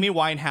game, Amy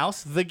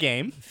Winehouse, the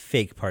game.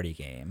 fake party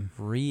game.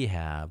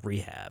 Rehab.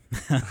 Rehab.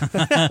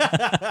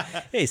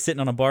 Hey, sitting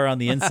on a bar on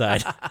the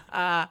inside.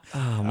 Oh,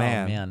 Oh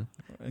man.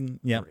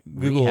 Yeah,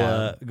 Google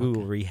Rehab.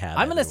 Google Rehab.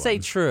 I'm gonna say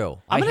everyone. true.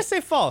 I'm going to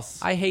say false.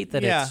 I hate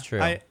that yeah, it's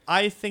true.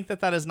 I think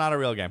that is not a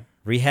real game.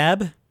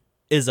 Rehab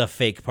is a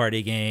fake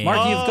party game.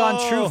 Mark, you've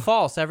gone true Oh.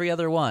 false every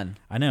other one.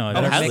 I know. I've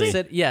Oh, has That actually- makes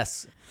it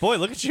yes. Boy,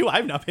 look at you.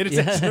 I've not paid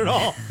attention at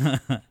all.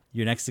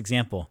 Your next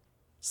example,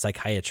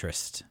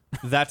 Psychiatrist.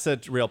 That's a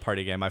real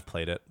party game. I've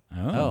played it.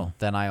 Oh,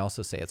 then I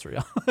also say it's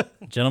real.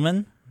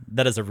 Gentlemen,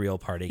 that is a real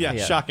party Yeah, game.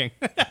 Yeah. shocking.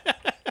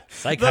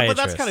 Psychiatrist. But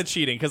that's kind of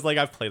cheating because, like,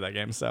 I've played that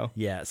game, so.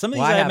 Yeah, some of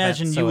Well, these I I haven't,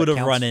 imagine so you it would have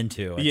counts. run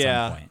into at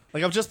some point.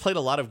 Like, I've just played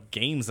a lot of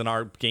games in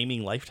our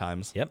gaming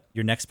lifetimes. Yep.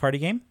 Your next party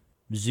game,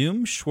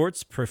 Zoom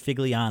Schwartz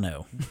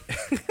Perfigliano.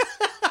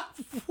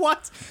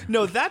 What?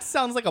 No, that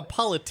sounds like a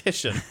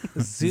politician.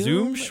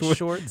 Zoom Schwartz.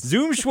 shorts.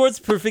 Zoom Schwartz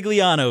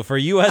Perfigliano for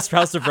U.S.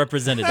 House of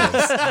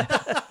Representatives.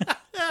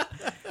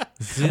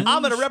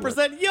 I'm going to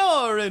represent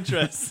your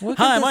interests. What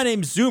could Hi, this- my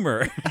name's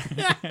Zoomer.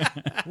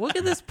 What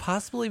could this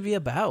possibly be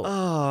about?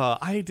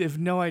 I have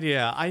no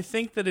idea. I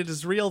think that it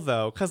is real,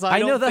 though, because I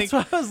don't know that's think...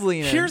 what I was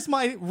leaning. Here's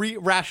my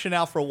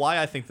rationale for why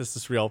I think this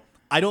is real.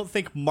 I don't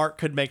think Mark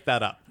could make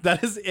that up.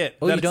 That is it.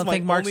 Oh, That you is don't my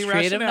think Mark's only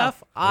creative rationale.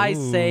 enough? I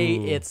say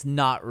it's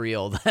not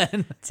real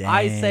then.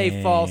 I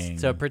say false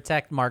to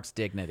protect Mark's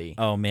dignity.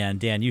 Oh, man,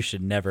 Dan, you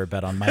should never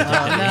bet on my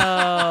dignity.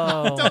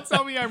 No. Don't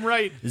tell me I'm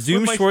right.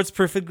 Zoom With my- Schwartz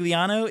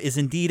Perfigliano is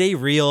indeed a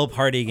real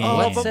party game. Oh,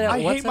 What's but it- I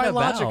what's hate my it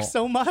logic about?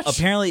 so much.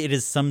 Apparently, it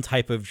is some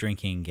type of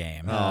drinking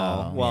game.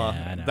 Oh, well,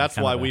 yeah, I know. that's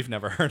Kind why of a- we've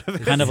never heard of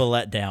it. Kind of a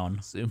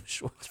letdown. Zoom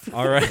shorts.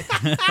 All right.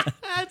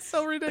 That's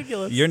so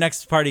ridiculous. Your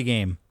next party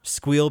game,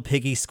 Squeal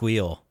Piggy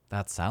Squeal.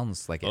 That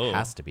sounds like it Oh.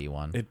 has to be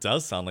one. It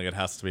does sound like it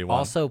has to be one.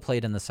 Also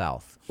played in the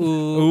South.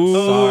 Ooh,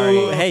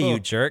 sorry. Hey, you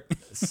jerk.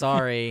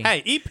 Sorry.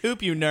 Hey, eat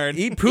poop, you nerd.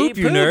 Eat poop, Eat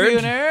you poop, nerd. you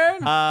nerd.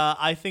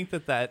 I think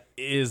that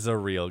is a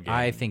real game.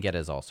 I think it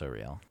is also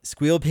real.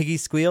 Squeal Piggy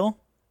Squeal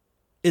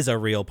is a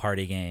real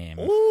party game.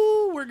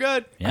 Ooh, we're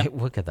good. Yeah.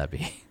 What could that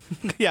be?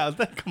 Yeah,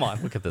 come on.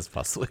 What could this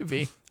possibly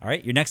be? All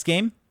right, your next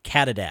game,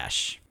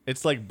 Catadash.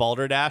 It's like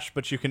Balderdash,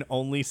 but you can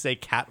only say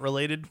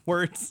cat-related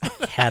words.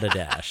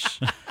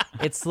 Catadash.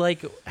 It's like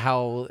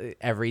how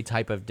every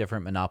type of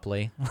different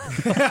Monopoly,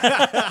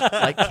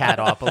 like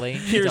Catopoly.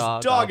 Here's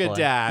Dogopoly.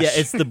 Dogadash. Yeah,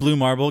 it's the blue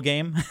marble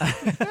game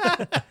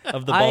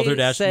of the I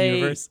Balderdash say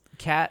universe.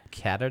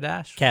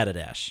 Catadash.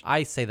 Catadash.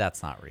 I say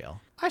that's not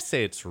real. I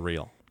say it's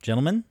real.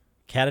 Gentlemen,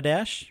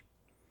 Catadash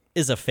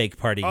is a fake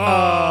party game.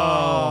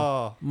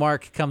 Oh,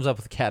 Mark comes up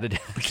with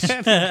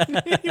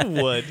Catadash.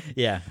 you would.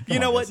 Yeah. You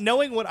know what?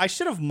 Knowing what I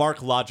should have Mark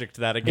logicked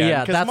that again.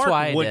 yeah, because that's Mark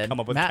why I would did. come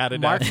up with Matt-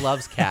 Catadash. Mark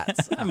loves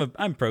cats.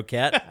 I'm pro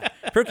cat.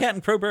 Pro cat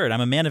and pro bird.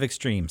 I'm a man of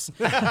extremes.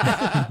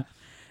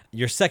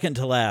 Your second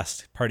to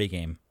last party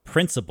game,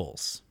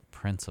 Principles.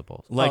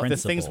 Principles. Like the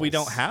things we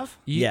Principles. don't have.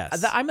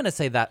 Yes. I'm going to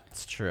say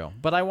that's true,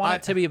 but I want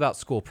it to be about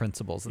school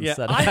principles Yeah,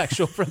 instead of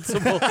actual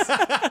principles.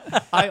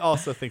 I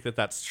also think that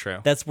that's true.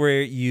 That's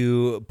where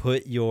you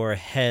put your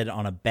head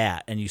on a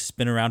bat and you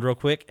spin around real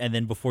quick, and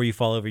then before you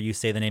fall over, you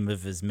say the name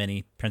of as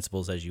many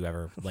principles as you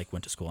ever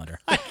went to school under.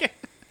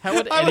 How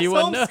would I was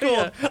anyone know?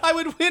 homeschooled. I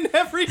would win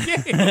every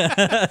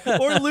game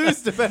or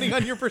lose depending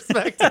on your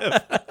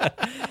perspective.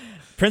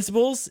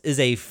 Principles is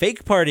a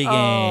fake party game.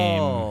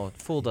 Oh,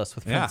 fooled us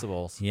with Yeah.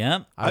 principles.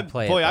 Yep. I'd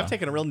play Boy, it. I've though.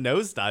 taken a real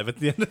nosedive at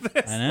the end of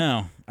this. I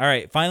know. All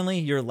right. Finally,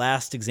 your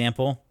last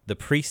example, The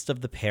Priest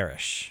of the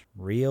Parish.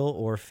 Real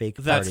or fake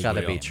That's party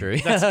Gotta game? be true.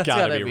 That's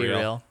gotta be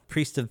real.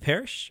 Priest of the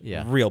Parish?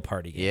 Yeah. Real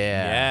party game.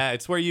 Yeah. Yeah,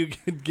 it's where you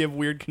give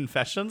weird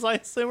confessions, I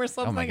assume, or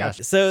something. Oh my gosh.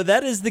 So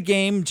that is the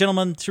game,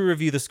 gentlemen, to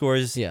review the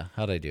scores. Yeah.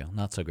 How'd I do?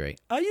 Not so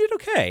great. You did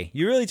okay.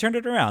 You really turned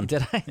it around.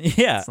 Did I?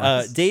 Yeah. That's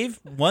nice. Dave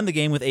won the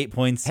game with 8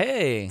 points.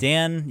 Hey.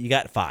 Dan, you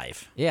got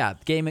 5. Yeah.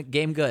 Game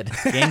good.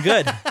 Game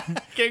good.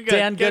 Good,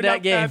 Dan, good not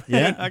at game. bad.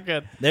 Yeah. Not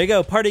good. There you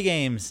go. Party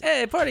games.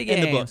 Hey, party In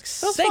games. the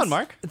books. That was Thanks, fun,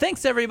 Mark.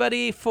 Thanks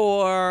everybody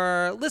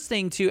for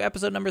listening to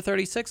episode number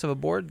 36 of a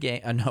board game.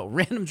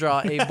 Random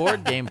Draw, a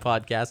board game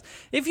podcast.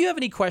 If you have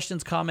any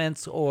questions,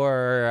 comments,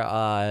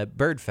 or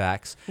bird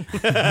facts,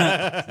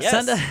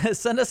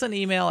 send us an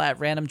email at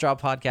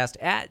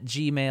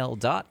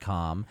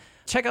randomdrawpodcast@gmail.com.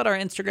 Check out our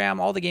Instagram.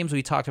 All the games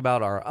we talked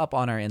about are up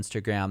on our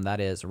Instagram. That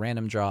is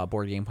Random Draw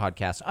Board Game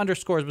Podcast.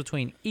 Underscores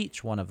between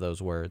each one of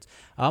those words.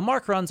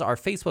 Mark runs our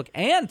Facebook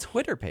and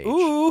Twitter page.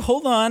 Ooh,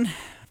 hold on.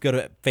 Go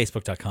to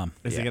facebook.com.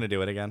 Is he going to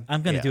do it again?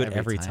 I'm going to Yeah, do it every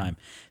every time. time.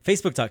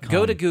 Facebook.com.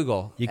 Go to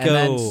Google You and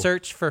then go-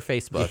 search for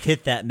Facebook.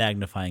 Hit that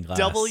magnifying glass.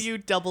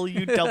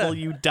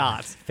 www.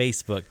 dot.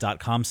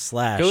 Facebook.com/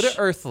 Go to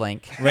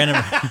Earthlink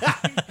random.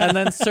 and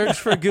then search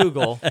for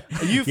Google.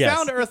 You Yes.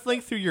 found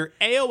Earthlink through your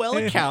AOL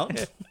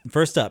account.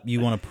 First up,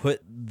 you want to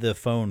put the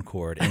phone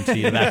cord into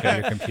the back of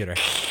your computer.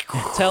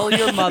 Tell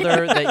your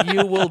mother that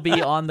you will be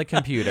on the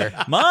computer.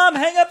 Mom,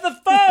 hang up the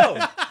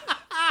phone.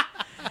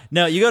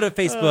 No, you go to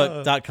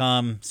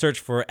facebook.com, search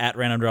for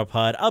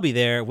 @randomdrawpod. I'll be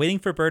there waiting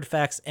for bird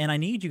facts, and I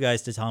need you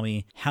guys to tell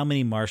me how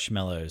many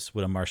marshmallows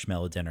would a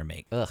marshmallow dinner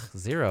make. Ugh,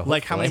 0.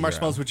 Like, how many Hopefully.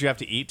 marshmallows would you have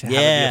to eat to have it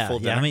be Yeah, a full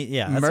dinner? I mean,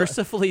 yeah. that's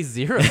Mercifully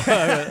 0.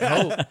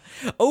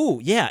 oh,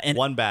 yeah, and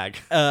One bag.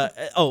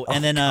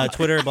 and then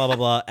Twitter, blah blah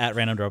blah,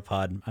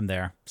 @randomdrawpod. I'm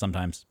there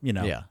sometimes.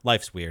 Yeah.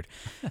 Life's weird.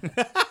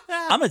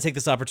 I'm gonna take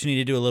this opportunity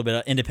to do a little bit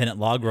of independent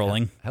log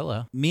rolling.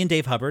 Hello. Me and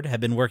Dave Hubbard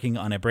have been working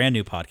on a brand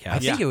new podcast. I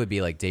think it would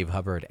be like Dave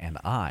Hubbard and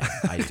I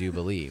do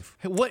believe.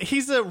 What?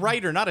 He's a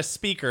writer, not a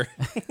speaker.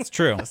 It's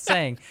true.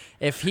 Saying,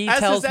 if he As his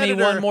tells me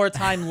editor- one more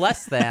time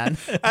less than,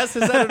 As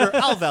his editor,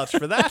 I'll vouch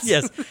for that.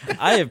 Yes,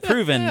 I have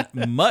proven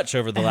much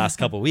over the last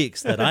couple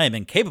weeks that I am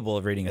incapable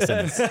of reading a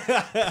sentence.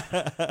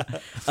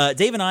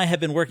 Dave and I have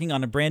been working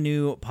on a brand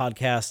new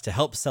podcast to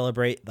help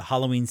celebrate the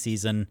Halloween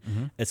season.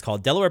 It's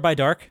called Delaware by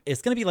Dark.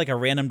 It's going to be like a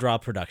random draw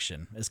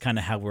production. Is kind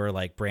of how we're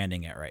like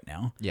branding it right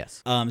now.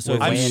 yes. So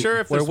if I'm you- sure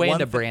if we're there's way one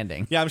into thi-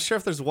 branding. Yeah, I'm sure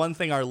if there's one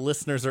thing our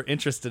listeners are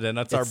interested in,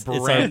 that's our it's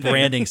brand. our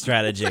branding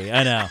strategy.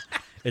 I know.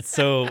 It's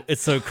so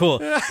cool.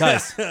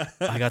 Guys,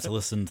 I got to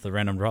listen to the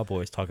Random Draw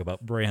Boys talk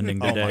about branding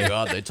today.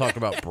 God, they talk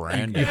about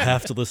branding. You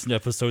have to listen to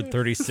episode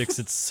 36.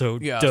 It's so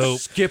Yeah, dope.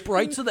 skip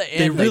right to the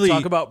end. really- They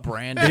talk about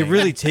branding. They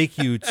really take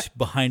you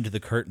behind the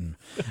curtain.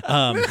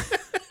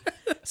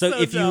 So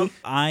if dumb.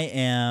 I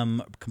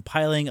am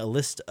compiling a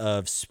list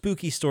of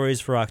spooky stories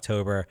for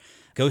October,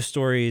 ghost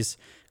stories,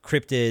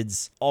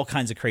 cryptids, all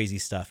kinds of crazy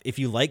stuff. If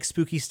you like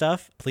spooky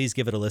stuff, please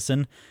give it a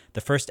listen.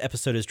 The first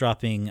episode is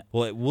dropping.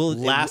 Well, it will it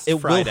will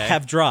Friday.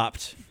 have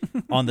dropped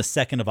on the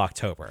 2nd of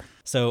October.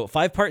 So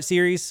 5-part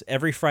series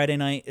every Friday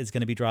night is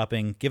going to be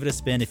dropping. Give it a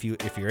spin if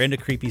you're into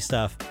creepy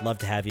stuff. Love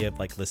to have you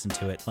listen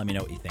to it. Let me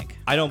know what you think.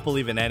 I don't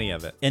believe in any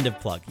of it. End of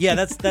plug. Yeah,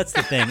 that's the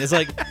thing. It's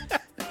like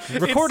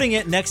recording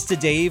it next to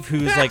Dave,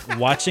 who's like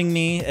watching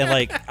me and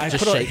like I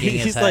Just put shaking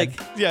his he's head. like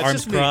Yeah, it's arms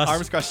just me, crossed,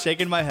 arms crossed,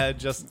 shaking my head,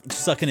 just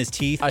sucking his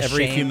teeth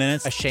every few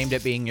minutes. Ashamed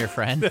at being your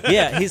friend.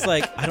 Yeah, he's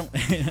like I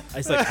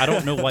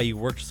don't know why you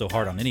worked so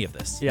hard on any of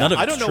this. Yeah, None of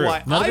I it's don't know true.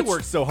 why None of I it's-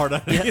 worked so hard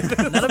on it.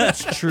 None of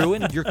it's true,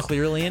 and you're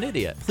clearly an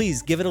idiot.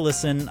 Please give it a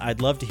listen.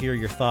 I'd love to hear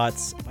your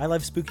thoughts. I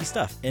love spooky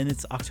stuff, and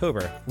it's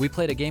October. We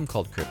played a game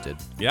called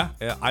Cryptid. Yeah,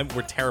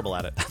 we're terrible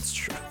at it. That's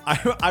true.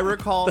 I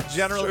recall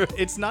generally,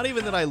 it's not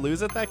even that I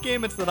lose at that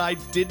game, it's that I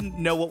didn't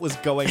know what was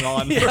going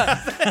on.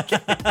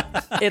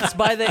 It's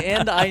by the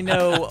end I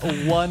know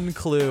one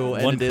clue,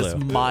 and One it is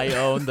clue. my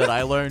own that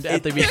I learned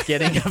at the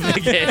beginning of the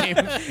game.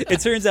 It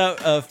turns out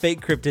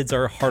fake cryptids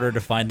are harder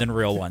to find than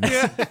real ones.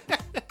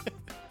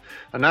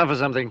 And now for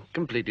something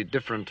completely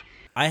different.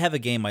 I have a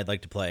game I'd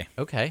like to play.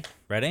 Okay.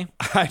 Ready?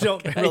 I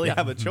don't really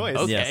have a choice.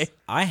 Okay. Yes.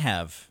 I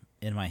have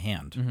in my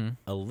hand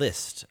a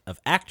list of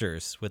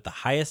actors with the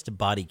highest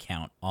body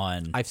count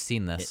on. I've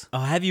seen this. Oh,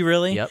 have you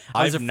really? Yep.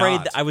 I was I've afraid.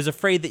 not. I was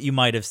afraid that you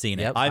might have seen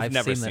it. Yep, I've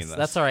never seen this.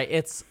 That's all right.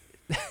 It's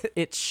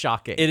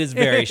shocking. It is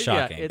very Yeah,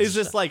 shocking. it's- Is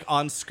this like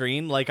on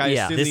screen? Like I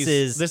Yeah.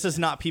 assume This is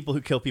not people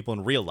who kill people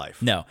in real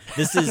life. No,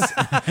 this is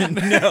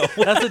no.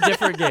 That's a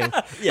different game.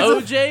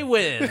 OJ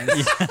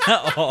wins.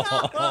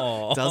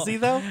 Does he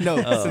though?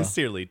 No,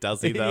 sincerely,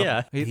 does he though?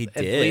 Yeah. He At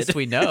did. least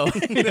we know.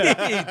 He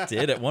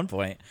did at one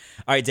point.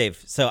 All right,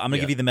 Dave. So I'm gonna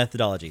give you the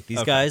methodology.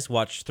 These guys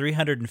watched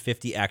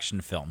 350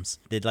 action films.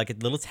 Did like a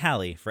little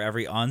tally for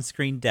every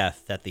on-screen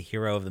death that the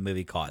hero of the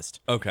movie caused.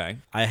 Okay.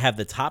 I have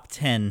the top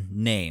 10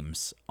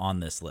 names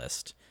on this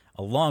list,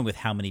 along with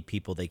how many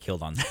people they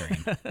killed on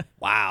screen.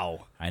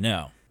 Wow. I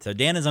know. So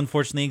Dan is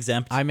unfortunately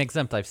exempt. I'm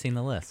exempt. I've seen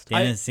the list.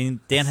 Dan has seen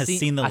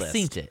the I've list.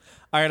 seen it.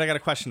 All right, I got a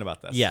question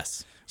about this.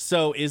 Yes.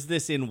 So is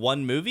this in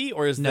one movie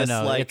or is No, this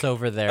no, like it's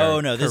over their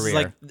Oh no, this is career.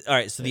 like all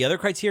right. So the other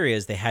criteria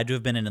is they had to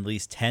have been in at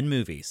least 10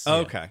 movies.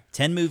 Okay.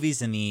 10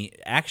 movies in the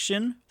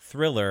action,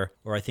 thriller,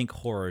 or I think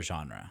horror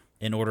genre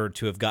in order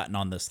to have gotten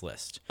on this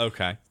list.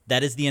 Okay.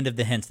 That is the end of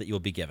the hints that you'll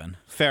be given.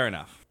 Fair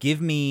enough. Give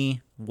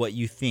me what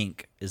you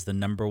think is the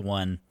number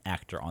one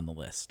actor on the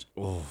list.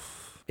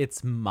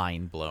 It's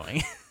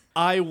mind-blowing.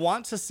 I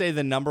want to say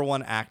the number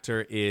one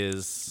actor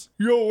is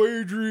Yo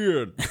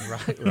Adrian.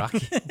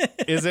 Rocky.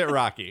 Is it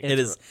Rocky? It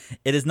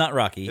is not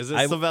Rocky. Is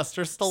it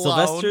Sylvester Stallone?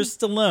 Sylvester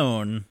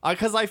Stallone.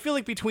 Because I feel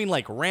like between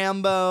like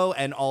Rambo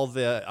and all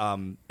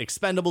the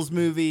Expendables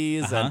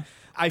movies, and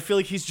I feel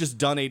like he's just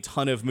done a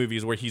ton of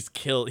movies where he's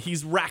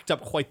racked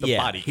up quite the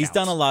body count. He's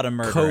done a lot of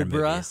murder in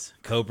Cobra. movies.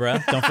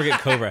 Cobra. Don't forget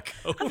Cobra.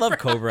 I love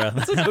Cobra.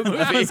 That's a good movie.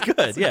 That was good.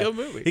 That's a yeah. good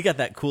movie. He got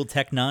that cool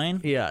Tech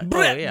 9. Yeah.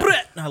 Brett, Oh, yeah.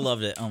 Brett. I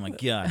loved it. Oh my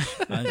gosh.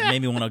 It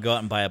made me want to go out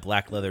and buy a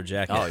black leather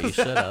jacket. Oh, you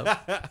should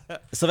have.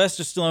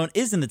 Sylvester Stallone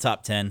is in the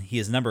top 10. He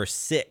is number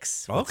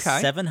 6. With Okay.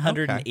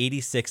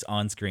 786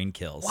 on-screen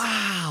kills.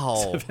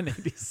 Wow.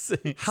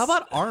 786. How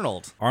about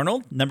Arnold?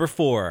 Arnold, number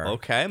 4.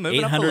 Okay,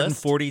 moving up the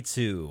list.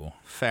 842.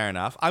 Fair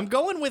enough. I'm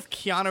going with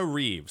Keanu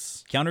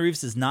Reeves. Keanu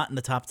Reeves is not in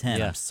the top 10.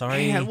 Yeah. I'm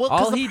sorry. Man, well,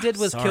 'cause All he did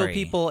was kill Sorry.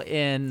 people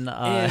in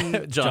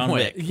In John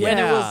Wick. Wick. And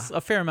it Yeah. was a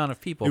fair amount of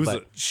people. It was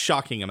but a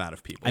shocking amount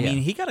of people. I mean,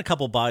 he got a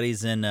couple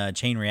bodies in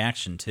Chain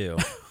Reaction, too.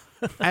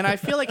 And I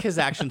feel like his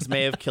actions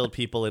may have killed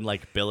people in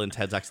like Bill and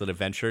Ted's Excellent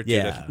Adventure.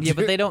 Yeah. yeah,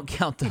 but they don't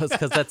count those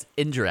because that's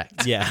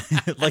indirect. Yeah.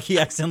 Like he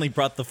accidentally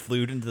brought the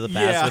flute into the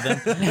past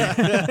with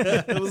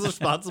him. It was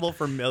responsible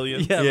for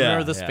millions. Yeah, Yeah,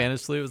 remember the yeah.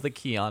 Spanish flu? It was the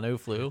Keanu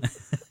flu.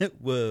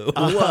 Whoa.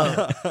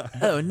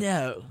 Oh,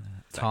 no.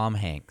 Tom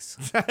Hanks.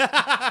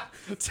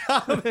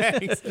 Tom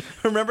Hanks.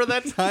 Remember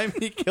that time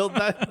he killed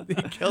that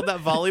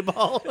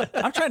volleyball?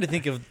 I'm trying to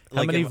think of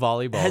like, many if-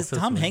 volleyballs Has has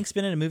Tom been- Hanks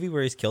been in a movie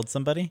where he's killed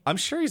somebody? I'm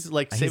sure he's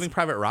like Saving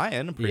Private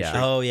Ryan. I'm pretty Yeah.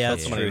 sure. Oh yeah, Killed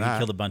that's somebody true. in He that.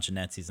 killed a bunch of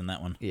Nazis in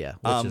that one. Yeah,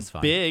 which is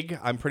fine. Big.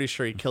 I'm pretty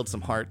sure he killed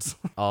some hearts.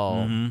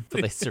 Oh,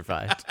 but they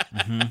survived.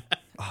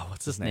 Oh,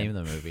 what's his Name name?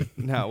 the movie.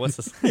 No, what's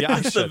this? Yeah, I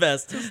It's the should.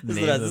 best. It's the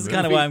Name best. the This is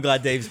kind of movie. why I'm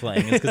glad Dave's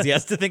playing. It's because he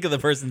has to think of the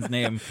person's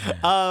name.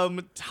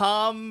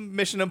 Tom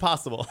Mission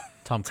Impossible.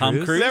 Tom Tom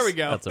Cruise. Cruise? There we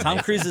go. That's Tom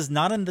amazing. Cruise is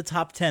not in the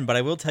top 10, but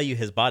I will tell you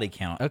his body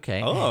count.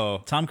 Okay.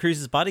 Oh, Tom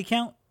Cruise's body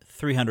count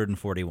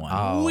 341.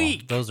 Oh,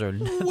 Weak. Those are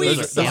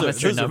Those are-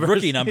 amateur those are numbers.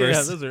 rookie numbers.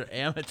 Yeah, those are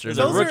amateur Those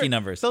are numbers. rookie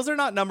numbers. Those are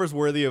not numbers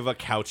worthy of a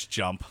couch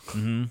jump.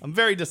 I'm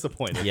very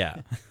disappointed.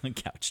 Yeah,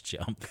 couch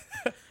jump.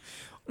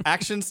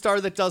 Action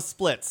star that does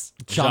splits.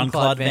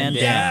 Jean-Claude Van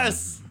Damme.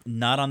 Yes.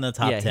 Not on the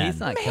top Yeah, 10. he's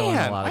not killing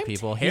a lot of I'm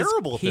people.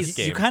 terrible at this he's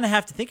game. You kind of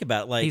have to think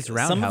about like He's some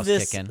roundhouse of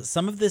this. kicking.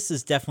 Some of this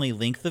is definitely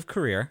length of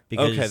career.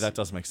 Because, Okay, that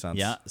does make sense.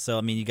 Yeah. So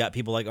I mean, you got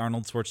people like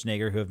Arnold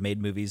Schwarzenegger who have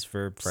made movies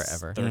for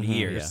Forever. 30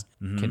 years.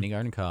 Yeah.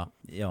 Kindergarten Cop.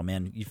 Oh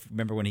man, you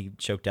remember when he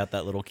choked out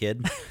that little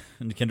kid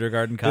in the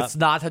Kindergarten Cop? It's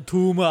not a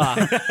tumor.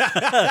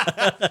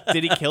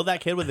 Did he kill that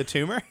kid with a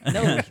tumor?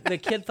 No, the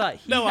kid thought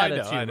he No, had I a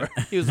know, I tumor.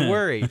 He was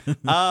worried.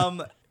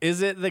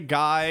 Is it the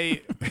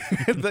guy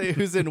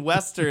who's in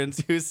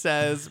Westerns who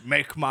says,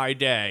 "Make my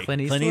day"?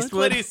 Clint Clint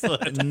Eastwood? Eastwood?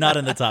 Clint Eastwood. Not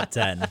in the top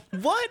 10.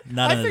 What?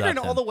 Not I in the figured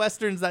top in all 10. the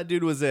Westerns that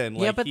dude was in.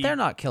 Yeah, like, but he- they're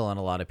not killing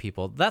a lot of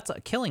people. That's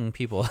killing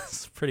people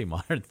is a pretty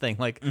modern thing,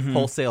 like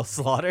wholesale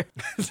slaughter.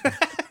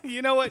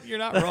 You know what? You're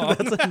not wrong.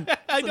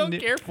 I don't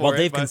care for While it.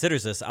 Dave but-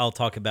 considers this, I'll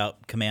talk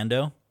about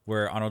Commando,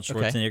 where Arnold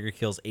Schwarzenegger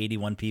kills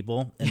 81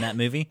 people in that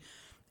movie,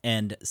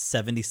 and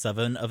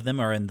 77 of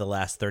them are in the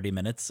last 30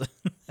 minutes.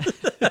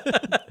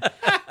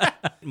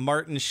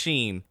 Martin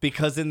Sheen,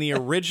 because in the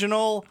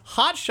original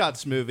Hot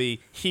Shots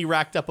movie, he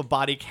racked up a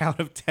body count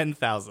of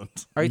 10,000.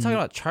 Are you talking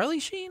about Charlie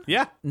Sheen?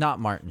 Yeah. Not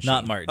Martin Sheen.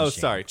 Not Martin. Oh, Sheen.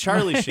 sorry,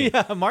 Charlie Sheen.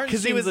 Yeah, Martin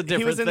Because he Sheen's was a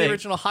different in the thing.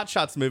 original Hot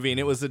Shots movie, and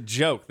it was a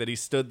joke that he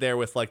stood there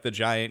with like the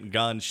giant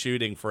gun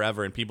shooting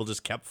forever, and people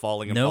just kept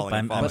falling and Nope, falling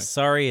and I'm falling.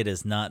 sorry, it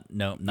is not.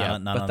 No, not, Yeah,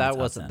 not but on that the top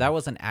wasn't 10. that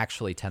wasn't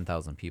actually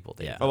 10,000 people.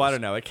 Dave. Yeah. Oh, I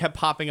don't know. It kept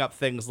popping up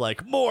things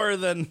like more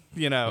than,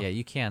 Yeah,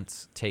 you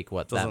can't take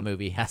what that Doesn't-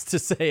 movie has to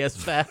say as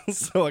fast.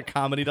 so a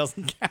comedy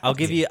doesn't count. I'll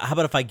give you. How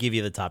about if I give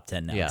you the top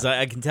 10 now? Yeah. 'Cause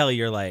I can tell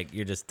you're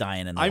just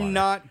dying in the water. I'm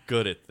not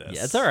good at this.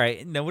 Yeah, it's all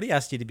right. Nobody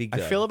asked you to be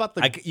good. feel about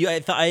the-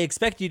 I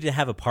expect you to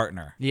have a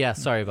partner. Yeah,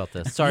 sorry about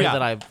this. Sorry Yeah.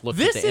 that I looked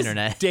this at the is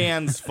internet.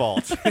 Dan's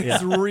fault.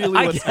 It's really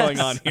I what's going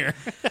guess. on here.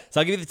 So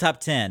I'll give you the top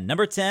 10.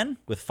 Number 10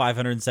 with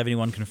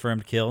 571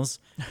 confirmed kills,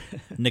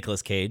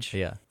 Nicolas Cage.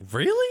 Yeah.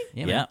 Really?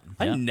 Yeah, Yeah. man.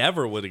 I yeah.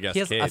 never would have guessed He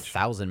has Cage.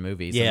 1,000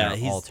 movies. Yeah,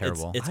 and they're all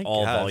terrible. It's I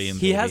all guess. volume.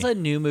 He has baby.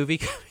 a new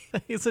movie.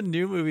 He's a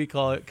new movie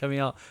coming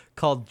out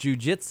called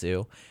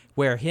Jiu-Jitsu,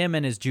 where him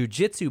and his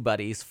jiu-jitsu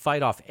buddies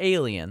fight off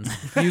aliens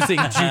using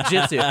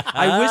jiu-jitsu.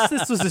 I wish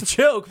this was a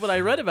joke, but I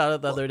read about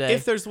it the other day.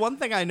 If there's one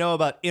thing I know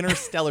about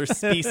interstellar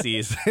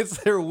species, it's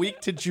they're weak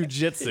to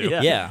jujitsu.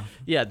 Yeah. Yeah.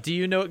 Yeah. Do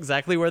you know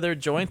exactly where their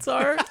joints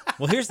are?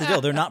 Well, here's the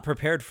deal. They're not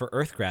prepared for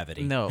Earth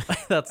gravity. No,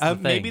 that's the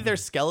thing. Maybe their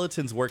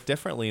skeletons work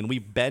differently, and we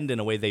bend in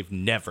a way they've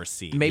never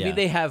seen. Maybe Yeah.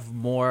 they have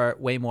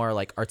way more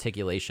like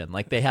articulation.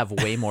 Like they have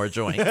way more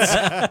joints.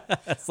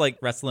 It's like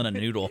wrestling a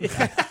noodle.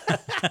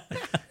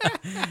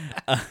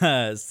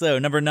 So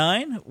number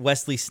 9,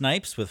 Wesley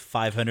Snipes with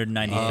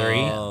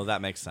 593. Oh,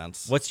 that makes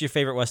sense. What's your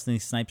favorite Wesley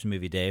Snipes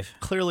movie, Dave?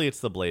 Clearly, it's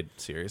the Blade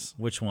series.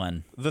 Which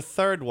one? The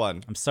third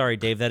one. I'm sorry,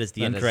 Dave. That is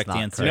the That is incorrect not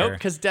answer. Nope,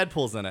 because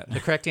Deadpool's in it. The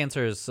correct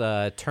answer is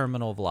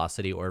Terminal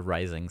Velocity or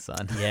Rising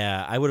Sun.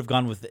 Yeah, I would have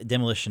gone with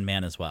Demolition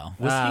Man as well.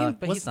 But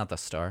he's not the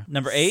star.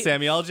 Number 8,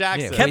 Samuel L.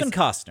 Jackson. Yeah, Kevin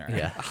Costner.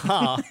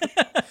 Yeah.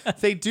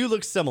 They do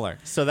look similar,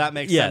 so that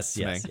makes Yes,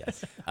 sense to me.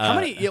 yes. How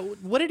many?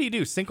 What did he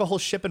do? Sink a whole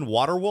ship in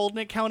Waterworld and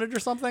it counted or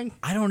something?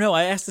 I don't know.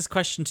 I asked this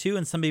question too,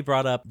 and somebody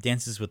brought up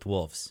Dances with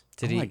Wolves.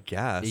 Did Oh, he? I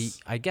guess.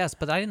 I guess,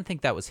 but I didn't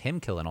think that was him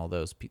killing all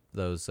those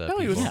No,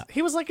 people.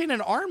 he was like in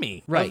an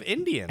army of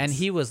Indians, and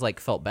he was like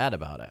felt bad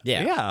about it.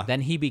 yeah. Then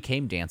he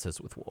became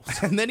Dances with Wolves.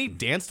 And then he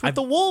danced with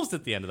the wolves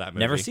at the end of that movie.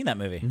 Never seen that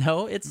movie.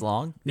 No, it's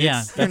long.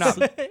 Yeah, You're not.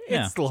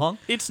 Yeah. It's long.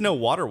 It's no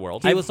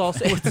Waterworld. He was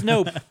also. It's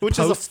no which is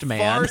a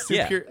Postman.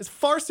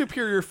 far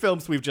superior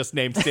films we've just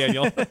named,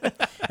 Daniel.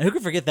 And who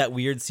could forget that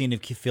weird scene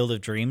of Field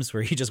of Dreams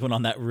where he just went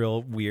on that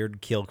real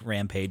weird kill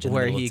rampage in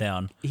where the middle of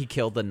town? he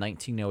killed the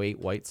 1908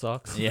 White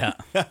Sox. Yeah,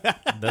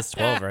 that's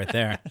 12 right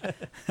there.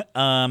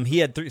 He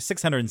had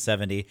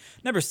 670.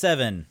 Number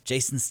 7,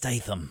 Jason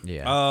Statham.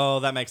 Yeah. Oh,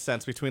 that makes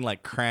sense. Between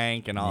like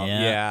Crank and all.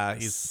 Yeah,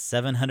 he's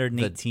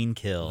 718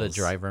 kills. The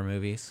Driver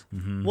movies.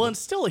 well, and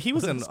still he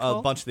was in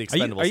a bunch of the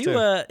Expendables Are you? too.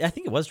 I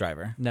think it was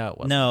Driver. No, it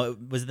wasn't. No,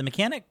 was it the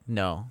mechanic?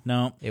 No.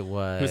 No, It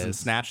was. He was in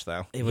Snatch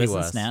though. it He was in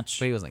was Snatch.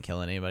 But he wasn't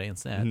killing anybody in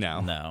Snatch.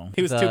 No.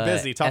 He was too The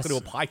busy talking to a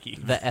S-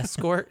 pikey. The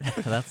Escort.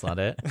 That's not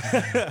it.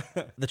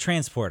 The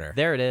Transporter.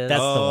 There it is. That's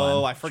the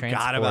Oh, one. I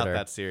forgot about Transporter.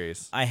 that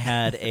series. I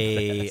had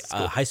a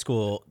high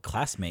school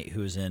classmate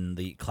who was in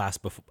the class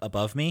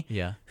above me.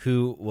 Yeah.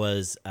 Who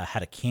was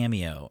had a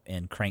cameo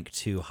in Crank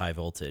 2 High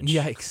Voltage.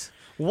 Yikes.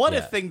 What a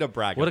Yeah. thing to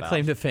brag What about. a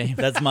claim to fame.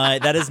 That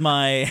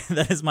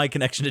is my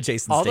connection to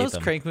Jason All Statham.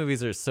 those Crank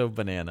movies are so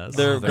bananas.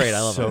 They're great.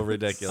 I love so them.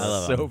 ridiculous. I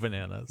love so them.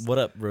 bananas. What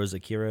up, Rosa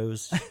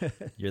Kiros?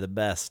 You're the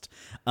best.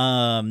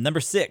 Number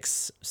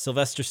 6,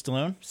 Sylvester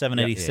Stallone,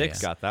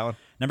 786. Got that one.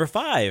 Number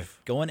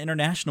 5, going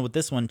international with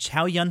this one,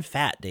 Chow Yun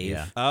Fat, Dave.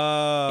 Yeah.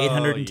 Oh,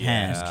 810.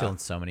 yeah. He's killing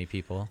so many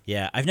people.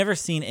 Yeah, I've never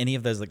seen any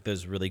of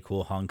those really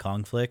cool Hong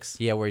Kong flicks.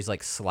 Yeah, where he's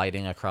like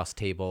sliding across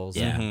tables.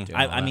 Yeah, and doing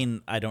all I that.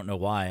 mean, I don't know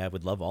why. I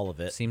would love all of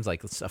it. seems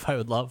like the stuff I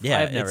would love. Yeah,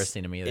 I've never it's-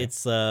 seen him either.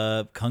 It's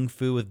kung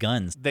fu with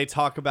guns. They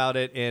talk about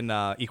it in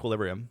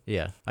Equilibrium.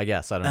 yeah, I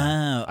guess I don't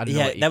know. Oh, I don't know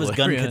yeah, what that was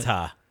gun equilibrium is.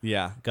 kata.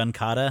 Yeah. Gun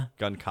kata.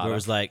 Gun kata. Where it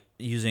was like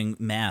using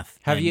math.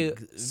 Have and you-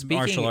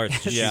 martial speaking-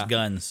 arts to Yeah. shoot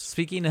guns?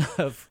 Speaking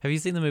of, have you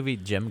seen the movie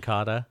Jim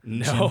Cotta?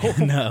 No.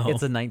 No.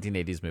 It's a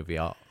 1980s movie.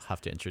 I'll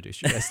have to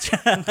introduce you guys to.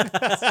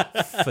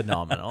 It's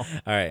phenomenal.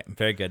 All right,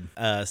 very good.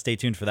 Stay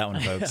tuned for that one,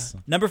 folks.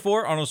 Number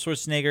 4, Arnold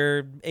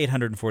Schwarzenegger,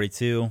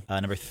 842.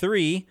 Number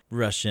 3,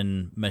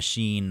 Russian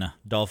machine,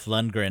 Dolph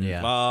Lundgren,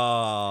 Yeah.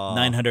 Oh.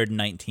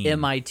 919.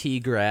 MIT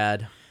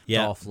grad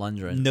Yeah. Dolph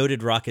Lundgren.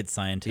 Noted rocket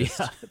scientist,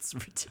 Yeah, it's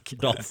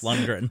ridiculous. Dolph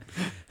Lundgren.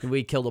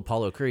 We killed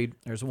Apollo Creed.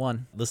 There's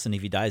one. Listen,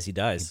 if he dies, he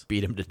dies.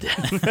 Beat him to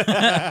death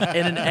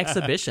in an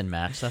exhibition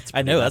match. That's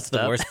I know, pretty that's messed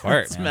the up. worst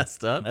part. That's man.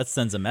 messed up. That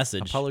sends a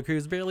message. Apollo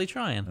Creed's barely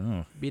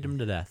trying. Beat him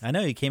to death. I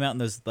know, he came out in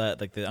those,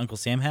 like the Uncle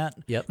Sam hat.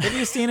 Yep. Have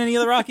you seen any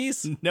of the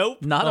Rockies? Nope.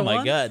 Not Oh a my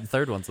one? God.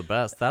 Third one's the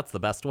best. That's the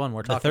best one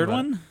we're The talking third about.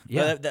 one?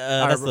 Yeah.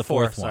 That's the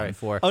fourth one. Sorry,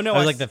 4. Oh, no. I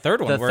was like the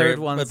third one. The where third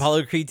one's-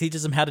 Apollo Creed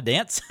teaches him how to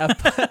dance.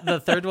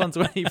 The third one's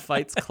when he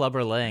fights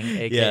Clubber Lang,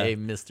 a.k.a. Yeah.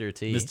 Mr.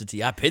 T. Mr.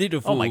 T, I pity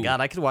the fool. Oh my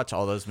God, I could watch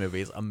all those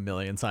movies a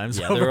million times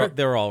Yeah, over.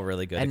 they're all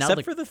really good, And now except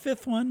the- for the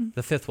fifth one.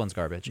 The fifth one's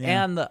garbage.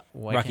 Yeah. And the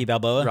Rocky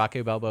Balboa?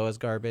 Rocky Balboa's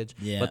garbage.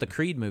 Yeah. But the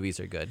Creed movies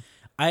are good.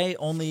 I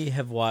only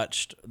have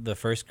watched the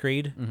first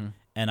Creed, Mm-hmm.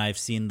 and I've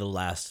seen the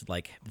last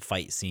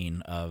fight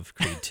scene of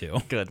Creed 2.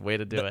 Good way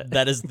to do it.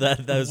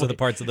 Those are the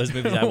parts of those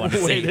movies I want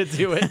to way see. to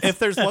do it. If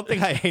there's one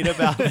thing I hate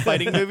about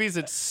fighting movies,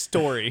 it's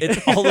story.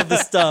 It's all of the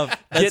stuff.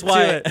 That's Get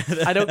why. to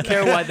it. I don't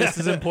care why this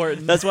is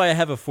important. That's why I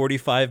have a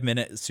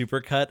 45-minute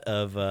supercut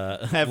of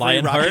every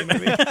Lionheart. Rocky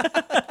movie.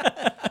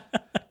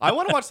 I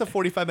want to watch the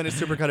 45-minute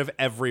supercut of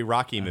every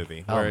Rocky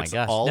movie. Oh Where my it's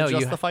gosh! all No, just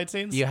you the fight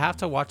scenes. You have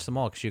to watch them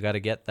all because you got to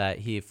get that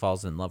he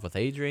falls in love with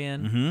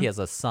Adrian. He has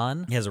a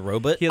son. He has a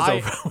robot. He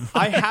has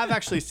I have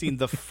actually seen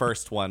the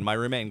first one. My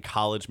roommate in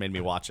college made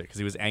me watch it because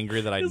he was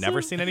angry that I'd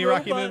never seen any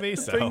Rocky movie.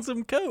 So Brings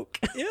him coke.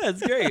 Yeah,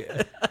 it's great.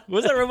 What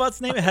was that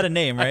robot's name? It had a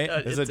name, right?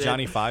 is it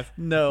Johnny Five?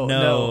 No,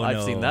 No, I've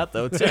no. seen that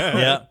though too.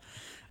 Yeah.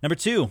 Number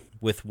 2,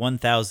 with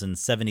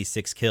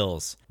 1,076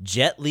 kills,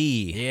 Jet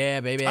Li, Yeah,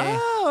 baby.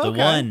 Oh, the okay.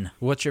 one.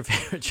 What's your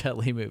favorite Jet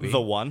Li movie?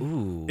 The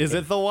one. Is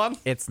it the one?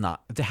 It's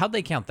not. How'd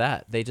they count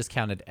that? They just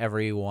counted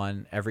every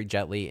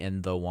Jet Li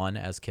in the one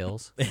as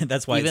kills.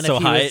 That's why Even it's so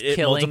if he high. was It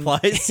killing,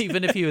 multiplies.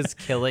 even if he was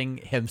killing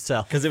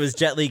himself. Because it was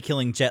Jet Li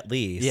killing Jet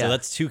Li. Yeah. So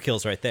that's 2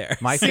 kills right there.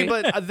 My See,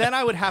 favorite. but then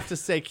I would have to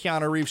say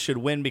Keanu Reeves should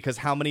win because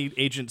how many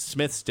Agent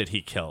Smiths did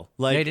he kill?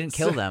 Like They didn't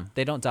kill them.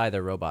 They don't die.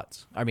 They're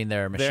robots. I mean,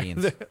 they're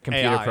machines,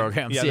 computer AI.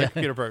 programs. Yeah, Yeah, they're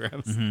computer programs.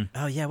 programs.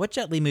 Oh yeah, what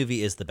Jet Li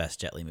movie is the best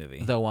Jet Li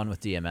movie? The one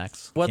with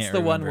DMX. What's Can't the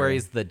one remember. where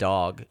he's the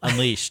dog?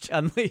 Unleashed.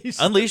 Unleashed.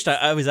 Unleashed.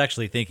 I was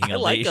actually thinking I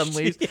like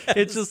Unleashed. Unleashed.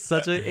 It's just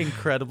such an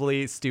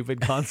incredibly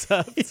stupid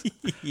concept.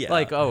 Yeah.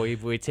 Like, oh,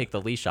 we take the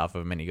leash off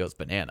of him and he goes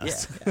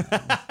bananas.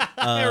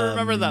 I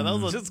remember that. That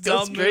was a just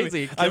goes dumb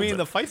crazy. movie. I mean,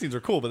 the fight scenes were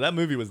cool, but that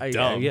movie was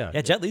dumb. Yeah.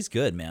 Yeah, Jet Li's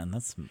good, man.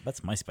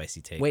 That's my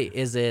spicy take. Wait,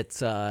 is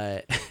it?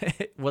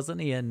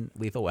 Wasn't he in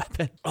Lethal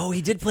Weapon? Oh,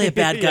 he did play a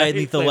bad guy in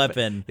he Lethal played-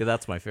 Weapon. Yeah,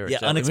 that's my favorite. Yeah,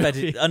 Jet Li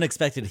movie.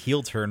 unexpected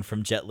heel turn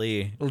from Jet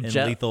Li in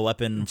Jet- Lethal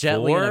Weapon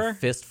Jet Li in 4. a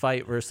fist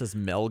fight versus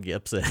Mel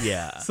Gibson.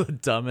 Yeah. it's the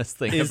dumbest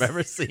thing I've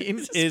ever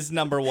seen. Is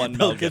number one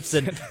Mel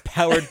Gibson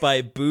powered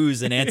by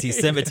booze and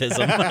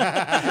anti-Semitism.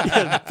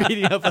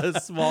 beating up a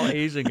small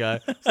Asian guy.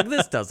 It's like,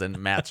 this doesn't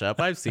match up.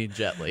 I've seen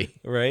Jet Li.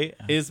 Right?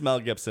 Is Mel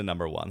Gibson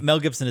number one? Mel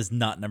Gibson is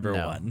not number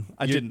No. one.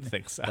 I didn't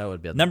think so. That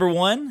would be a Number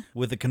one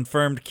with a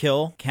confirmed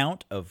kill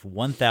count of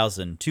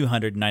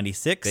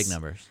 1,296. big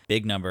numbers.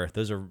 Big number.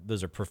 Those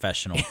are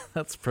professional.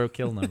 That's pro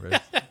kill numbers.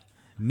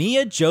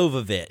 Mia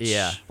Jovovich.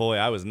 Yeah. Boy,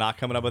 I was not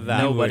coming up with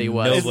that. Nobody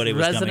was. Nobody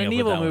was coming Resident up with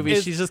Evil that one.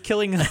 movies. She's just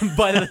killing them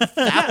by the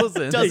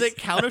thousands. Does it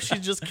count if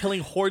she's just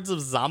killing hordes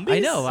of zombies? I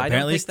know. I Apparently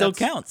don't think still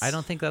that's- counts. I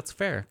don't think that's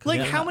fair. 'cause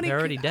Like they're how not- many? They're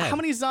already dead. How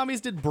many zombies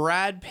did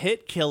Brad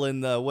Pitt kill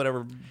in the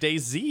whatever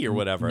DayZ or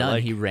whatever? None.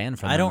 Like, He ran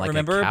from. I them don't like a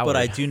remember, but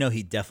I coward. do know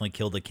he definitely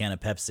killed a can of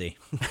Pepsi.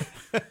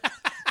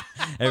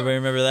 Everybody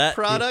remember that?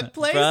 Product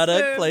placement.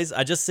 Product place.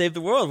 I just saved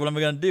the world. What am I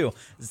going to do?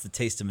 This is the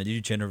taste of a new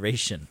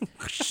generation.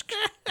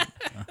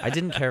 I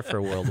didn't care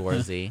for World War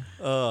Z.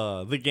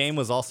 the game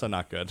was also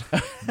not good.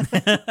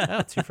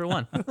 Oh, 2 for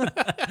 1.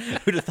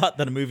 Who'd have thought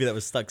that a movie that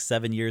was stuck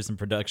 7 years in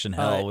production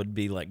hell would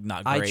be like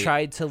not great? I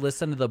tried to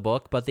listen to the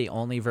book, but the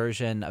only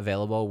version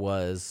available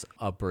was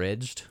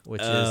abridged,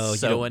 which Oh, you is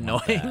so don't want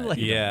annoying. that. Like,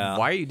 Yeah.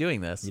 why are you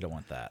doing this? You don't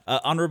want that.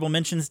 Honorable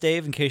mentions,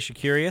 Dave, in case you're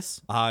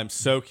curious. I'm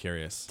so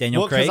curious.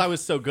 Daniel because Craig? I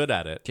was so good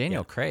at it.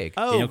 Daniel Craig.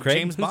 Oh, Daniel Craig?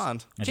 James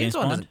Bond. James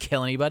Bond doesn't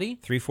kill anybody.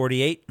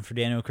 348 for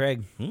Daniel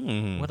Craig.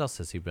 What else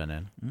has he been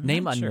in?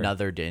 Name sure.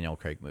 another Daniel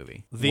Craig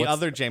movie. The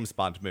other James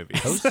Bond movie.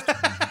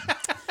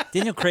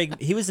 Daniel Craig,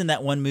 he was in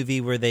that one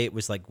movie where it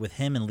was like with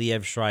him and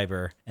Liev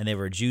Schreiber, and they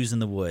were Jews in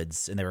the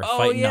woods, and they were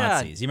fighting yeah.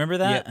 Nazis. You remember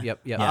that?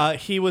 Yep.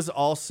 He was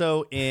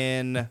also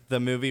in the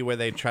movie where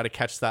they try to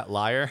catch that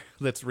liar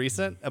that's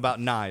recent about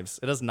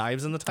knives. It has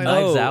knives in the title.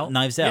 Knives Oh, Out?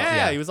 Knives Out.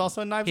 Yeah, he was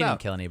also in Knives He didn't Out.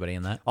 kill anybody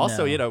in that. Also,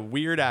 No. he had a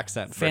weird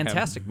accent. For him.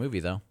 Fantastic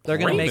movie though. They're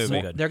gonna Great make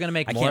movie. more, they're gonna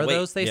make I more can't of wait.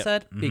 those. They Yep.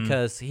 said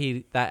because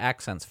that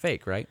accent's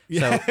fake, right?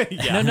 So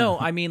Yeah. no.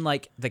 I mean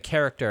like the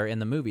character in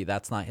the movie.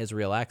 That's not his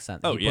real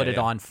accent. Oh, he yeah, put it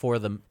yeah. on for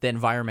the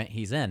environment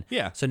he's in.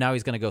 Yeah. So now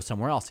he's gonna go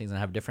somewhere else. He's gonna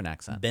have a different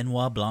accent.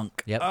 Benoit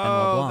Blanc. Yep. Benoit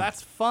Oh, Blanc.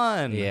 that's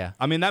fun. Yeah.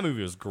 I mean, that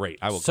movie was great.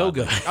 I will So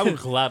gladly- good. I would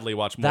gladly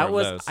watch more That of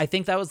was, those. I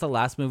think that was the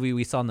last movie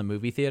we saw in the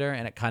movie theater,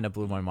 and it kind of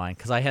blew my mind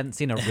because I hadn't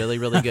seen a really,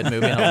 really good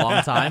movie in a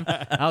long time.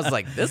 And I was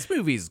like, this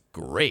movie's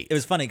great. It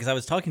was funny because I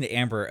was talking to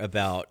Amber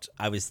about,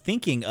 I was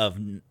thinking of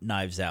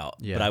Knives Out,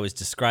 Yeah. but I was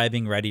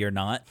describing Ready or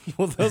Not.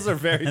 well, those are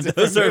very And different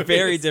those are movies.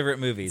 very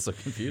different movies. so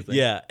confusing.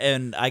 Yeah,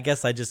 and I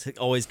guess I just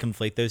always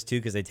conflate those two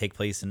because they take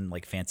place in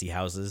like fancy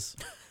houses.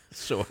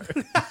 Sure.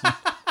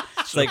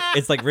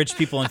 It's like rich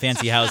people in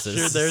fancy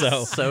houses. They're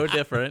so so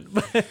different.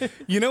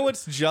 You know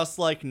what's just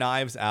like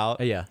Knives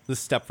Out? Yeah. The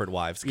Stepford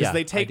Wives. Because Yeah,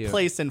 they I take do.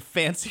 place in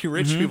fancy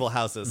rich people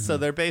houses. So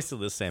they're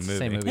basically the same movie.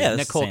 Same movie. Yeah, it's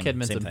Nicole the same-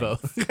 Kidman's same in thing.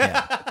 both.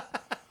 yeah,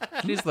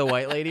 She's the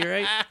white lady,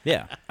 right?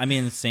 yeah. I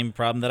mean, same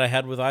problem that I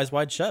had with Eyes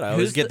Wide Shut. I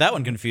always Who's get the- that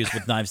one confused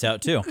with Knives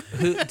Out too.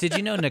 Did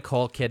you know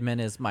Nicole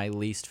Kidman is my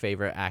least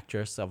favorite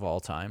actress of all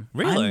time?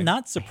 Really? I'm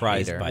not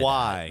surprised her. by that.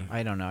 Why?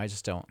 I don't know. I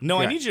just don't. No,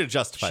 I Yeah. need you to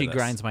justify She this.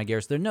 grinds my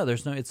gears. There's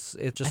no. It's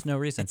just no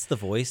reason. It's the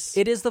voice.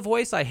 It is the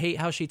voice. I hate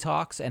how she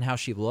talks and how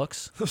she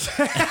looks.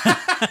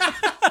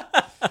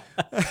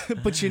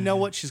 But you know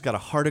what? She's got a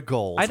heart of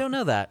gold. I don't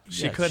know that.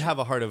 She Yeah, could have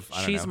a heart of, I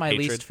don't She's know, my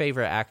hatred. least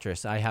favorite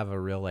actress. I have a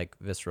real like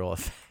visceral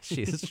effect.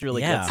 She just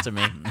really yeah. gets to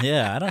me.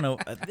 Yeah, I don't know.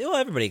 Well,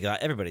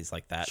 everybody's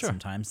like that Sure.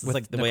 sometimes. It's With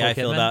like the way Nicole I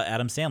feel Kidman? about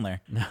Adam Sandler.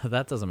 No,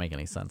 that doesn't make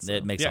any sense.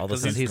 It makes Yeah, all the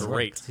 'cause sense. he's in the world.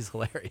 great. He's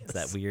hilarious.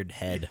 That weird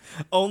head.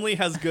 Only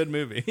has good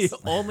movies. He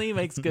only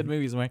makes good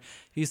movies. Have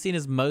you seen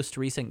his most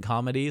recent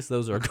comedies?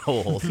 Those are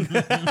gold.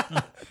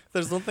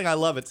 There's one thing I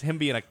love. It's him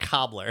being a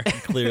cobbler.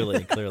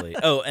 clearly.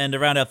 Oh, and to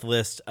round out the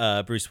list,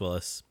 Bruce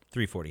Willis,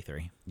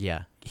 343.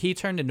 Yeah, he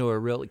turned into a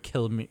real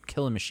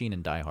killing machine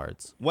in Die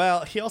Hards.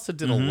 Well, he also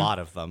did a lot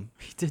of them.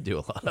 He did do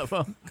a lot of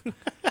them.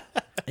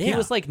 He Yeah.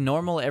 was like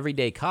normal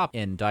everyday cop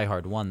in Die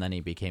Hard 1. Then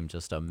he became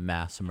just a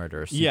mass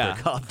murderer super Yeah.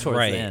 cop towards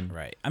right, the end.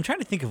 right. I'm trying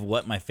to think of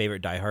what my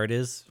favorite Die Hard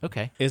is.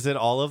 Okay. Is it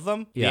all of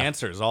them? Yeah. The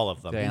answer is all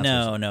of them. The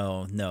answer-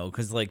 No,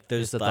 because like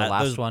those Is it the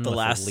last one the with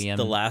last Liam-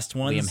 the last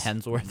ones, Liam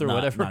Hemsworth or not-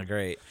 whatever? Not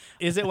great.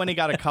 Is it when he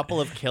got a couple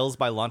of kills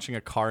by launching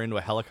a car into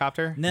a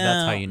helicopter? No,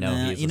 That's how you know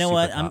no. he's a You know super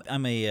what? cop.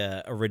 I'm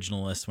a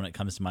originalist when it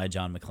comes to my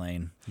John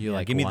McClane. You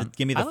like give me one?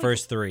 give me I the like-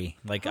 first three.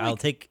 Like I'll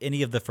take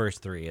any of the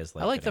first three as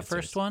like. I like good the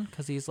answers. first one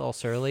because he's all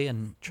surly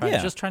and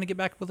Yeah. just trying to get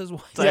back with his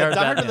wife. Yeah, Or Die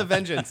Hard Batman. with a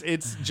Vengeance.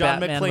 It's John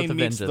Batman with McClane a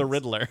meets the Vengeance.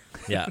 Riddler.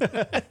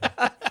 Yeah.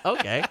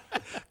 Okay.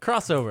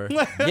 Crossover.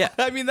 Yeah.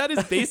 I mean, that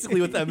is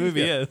basically what that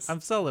movie is.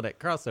 I'm selling it.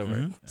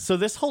 Crossover. So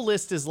this whole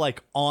list is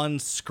like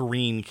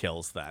on-screen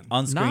kills then.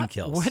 On-screen Not,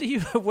 kills.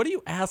 What are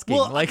you asking?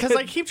 Well, because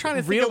I keep trying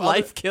to think real of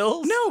life other-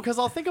 kills. No, because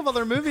I'll think of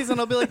other movies and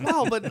I'll be like,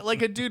 wow, but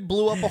like a dude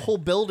blew up a whole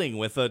building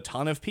with a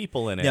ton of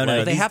people in it. No, no,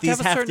 Like- They have to have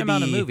a certain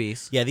amount of be-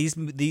 movies. Yeah,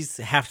 these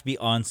have to be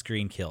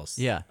on-screen kills.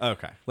 Yeah.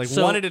 Okay, like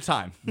So- one at a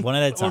time. One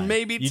at a time. Or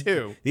maybe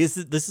two. This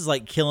is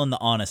like killing the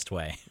honest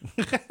way.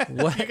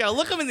 What? You gotta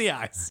look him in the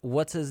eyes.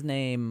 What's his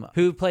name?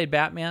 Who played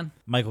Batman?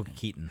 Michael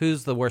Keaton.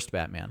 Who's the worst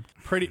Batman?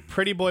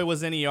 Pretty boy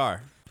was in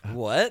ER.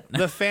 What?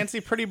 The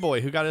fancy pretty boy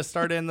who got his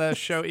start in the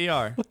show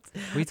ER.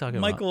 What are you talking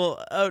Michael.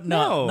 Oh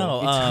No. no.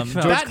 You No. talking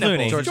George about- Bat Clooney.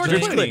 nipples. George George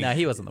Clooney. Clooney. No,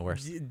 he wasn't the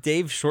worst.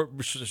 Dave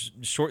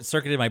short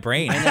circuited my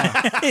brain.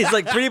 He's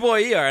like pretty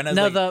boy ER, and I was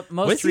No, like, the what's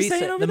most he saying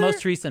recent, over the there?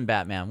 most recent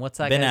Batman. What's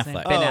that Ben guy's Affleck.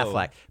 name? Ben Oh.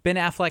 Affleck. Ben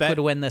Affleck Ben- would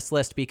win this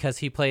list because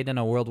he played in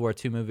a World War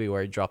II movie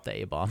where he dropped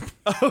the A-bomb.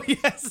 Oh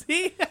yeah,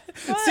 see,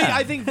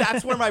 I think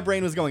that's where my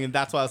brain was going, and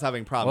that's why I was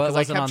having problems. Well, it 'cause I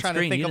wasn't kept on trying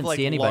screen. to think You of didn't like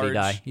see anybody large...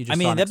 die. You just I saw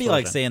mean, an that'd be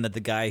like explosion. saying that the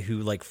guy who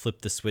like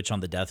flipped the switch on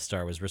the Death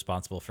Star was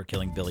responsible for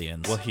killing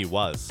billions. Well, he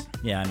was.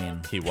 Yeah, I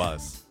mean, He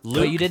was.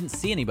 But you didn't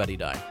see anybody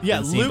die. Yeah,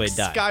 Didn't see Luke anybody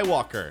die.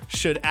 Skywalker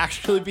should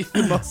actually be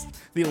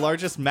the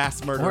largest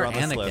mass murderer Or on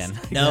this Anakin.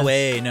 list. no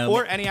way, no.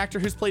 Or any actor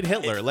who's played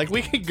Hitler. Like,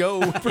 we could go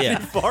pretty Yeah.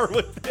 far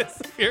with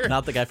this here.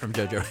 Not the guy from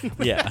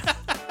JoJo. yeah.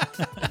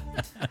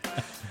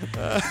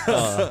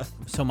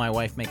 So my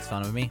wife makes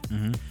fun of me.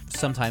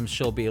 Sometimes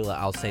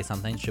I'll say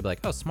something. She'll be like,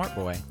 "Oh, smart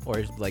boy," or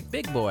she'll be like,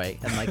 "Big boy,"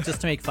 and like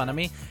just to make fun of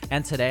me.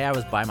 And today I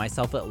was by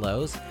myself at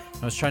Lowe's.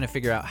 I was trying to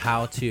figure out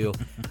how to.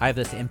 I have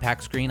this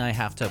impact screen I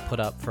have to put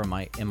up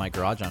in my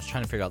garage. And I was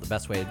trying to figure out the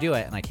best way to do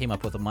it, and I came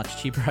up with a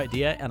much cheaper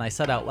idea. And I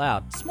said out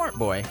loud, "Smart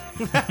boy,"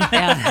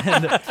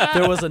 and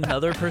there was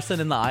another person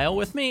in the aisle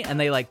with me, and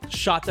they like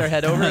shot their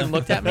head over and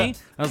looked at me.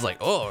 I was like,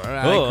 "Oh," and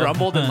I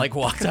grumbled and like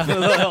walked out of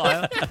the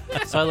aisle.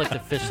 So I looked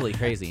officially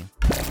crazy.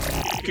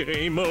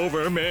 Game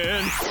over,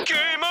 man.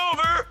 Game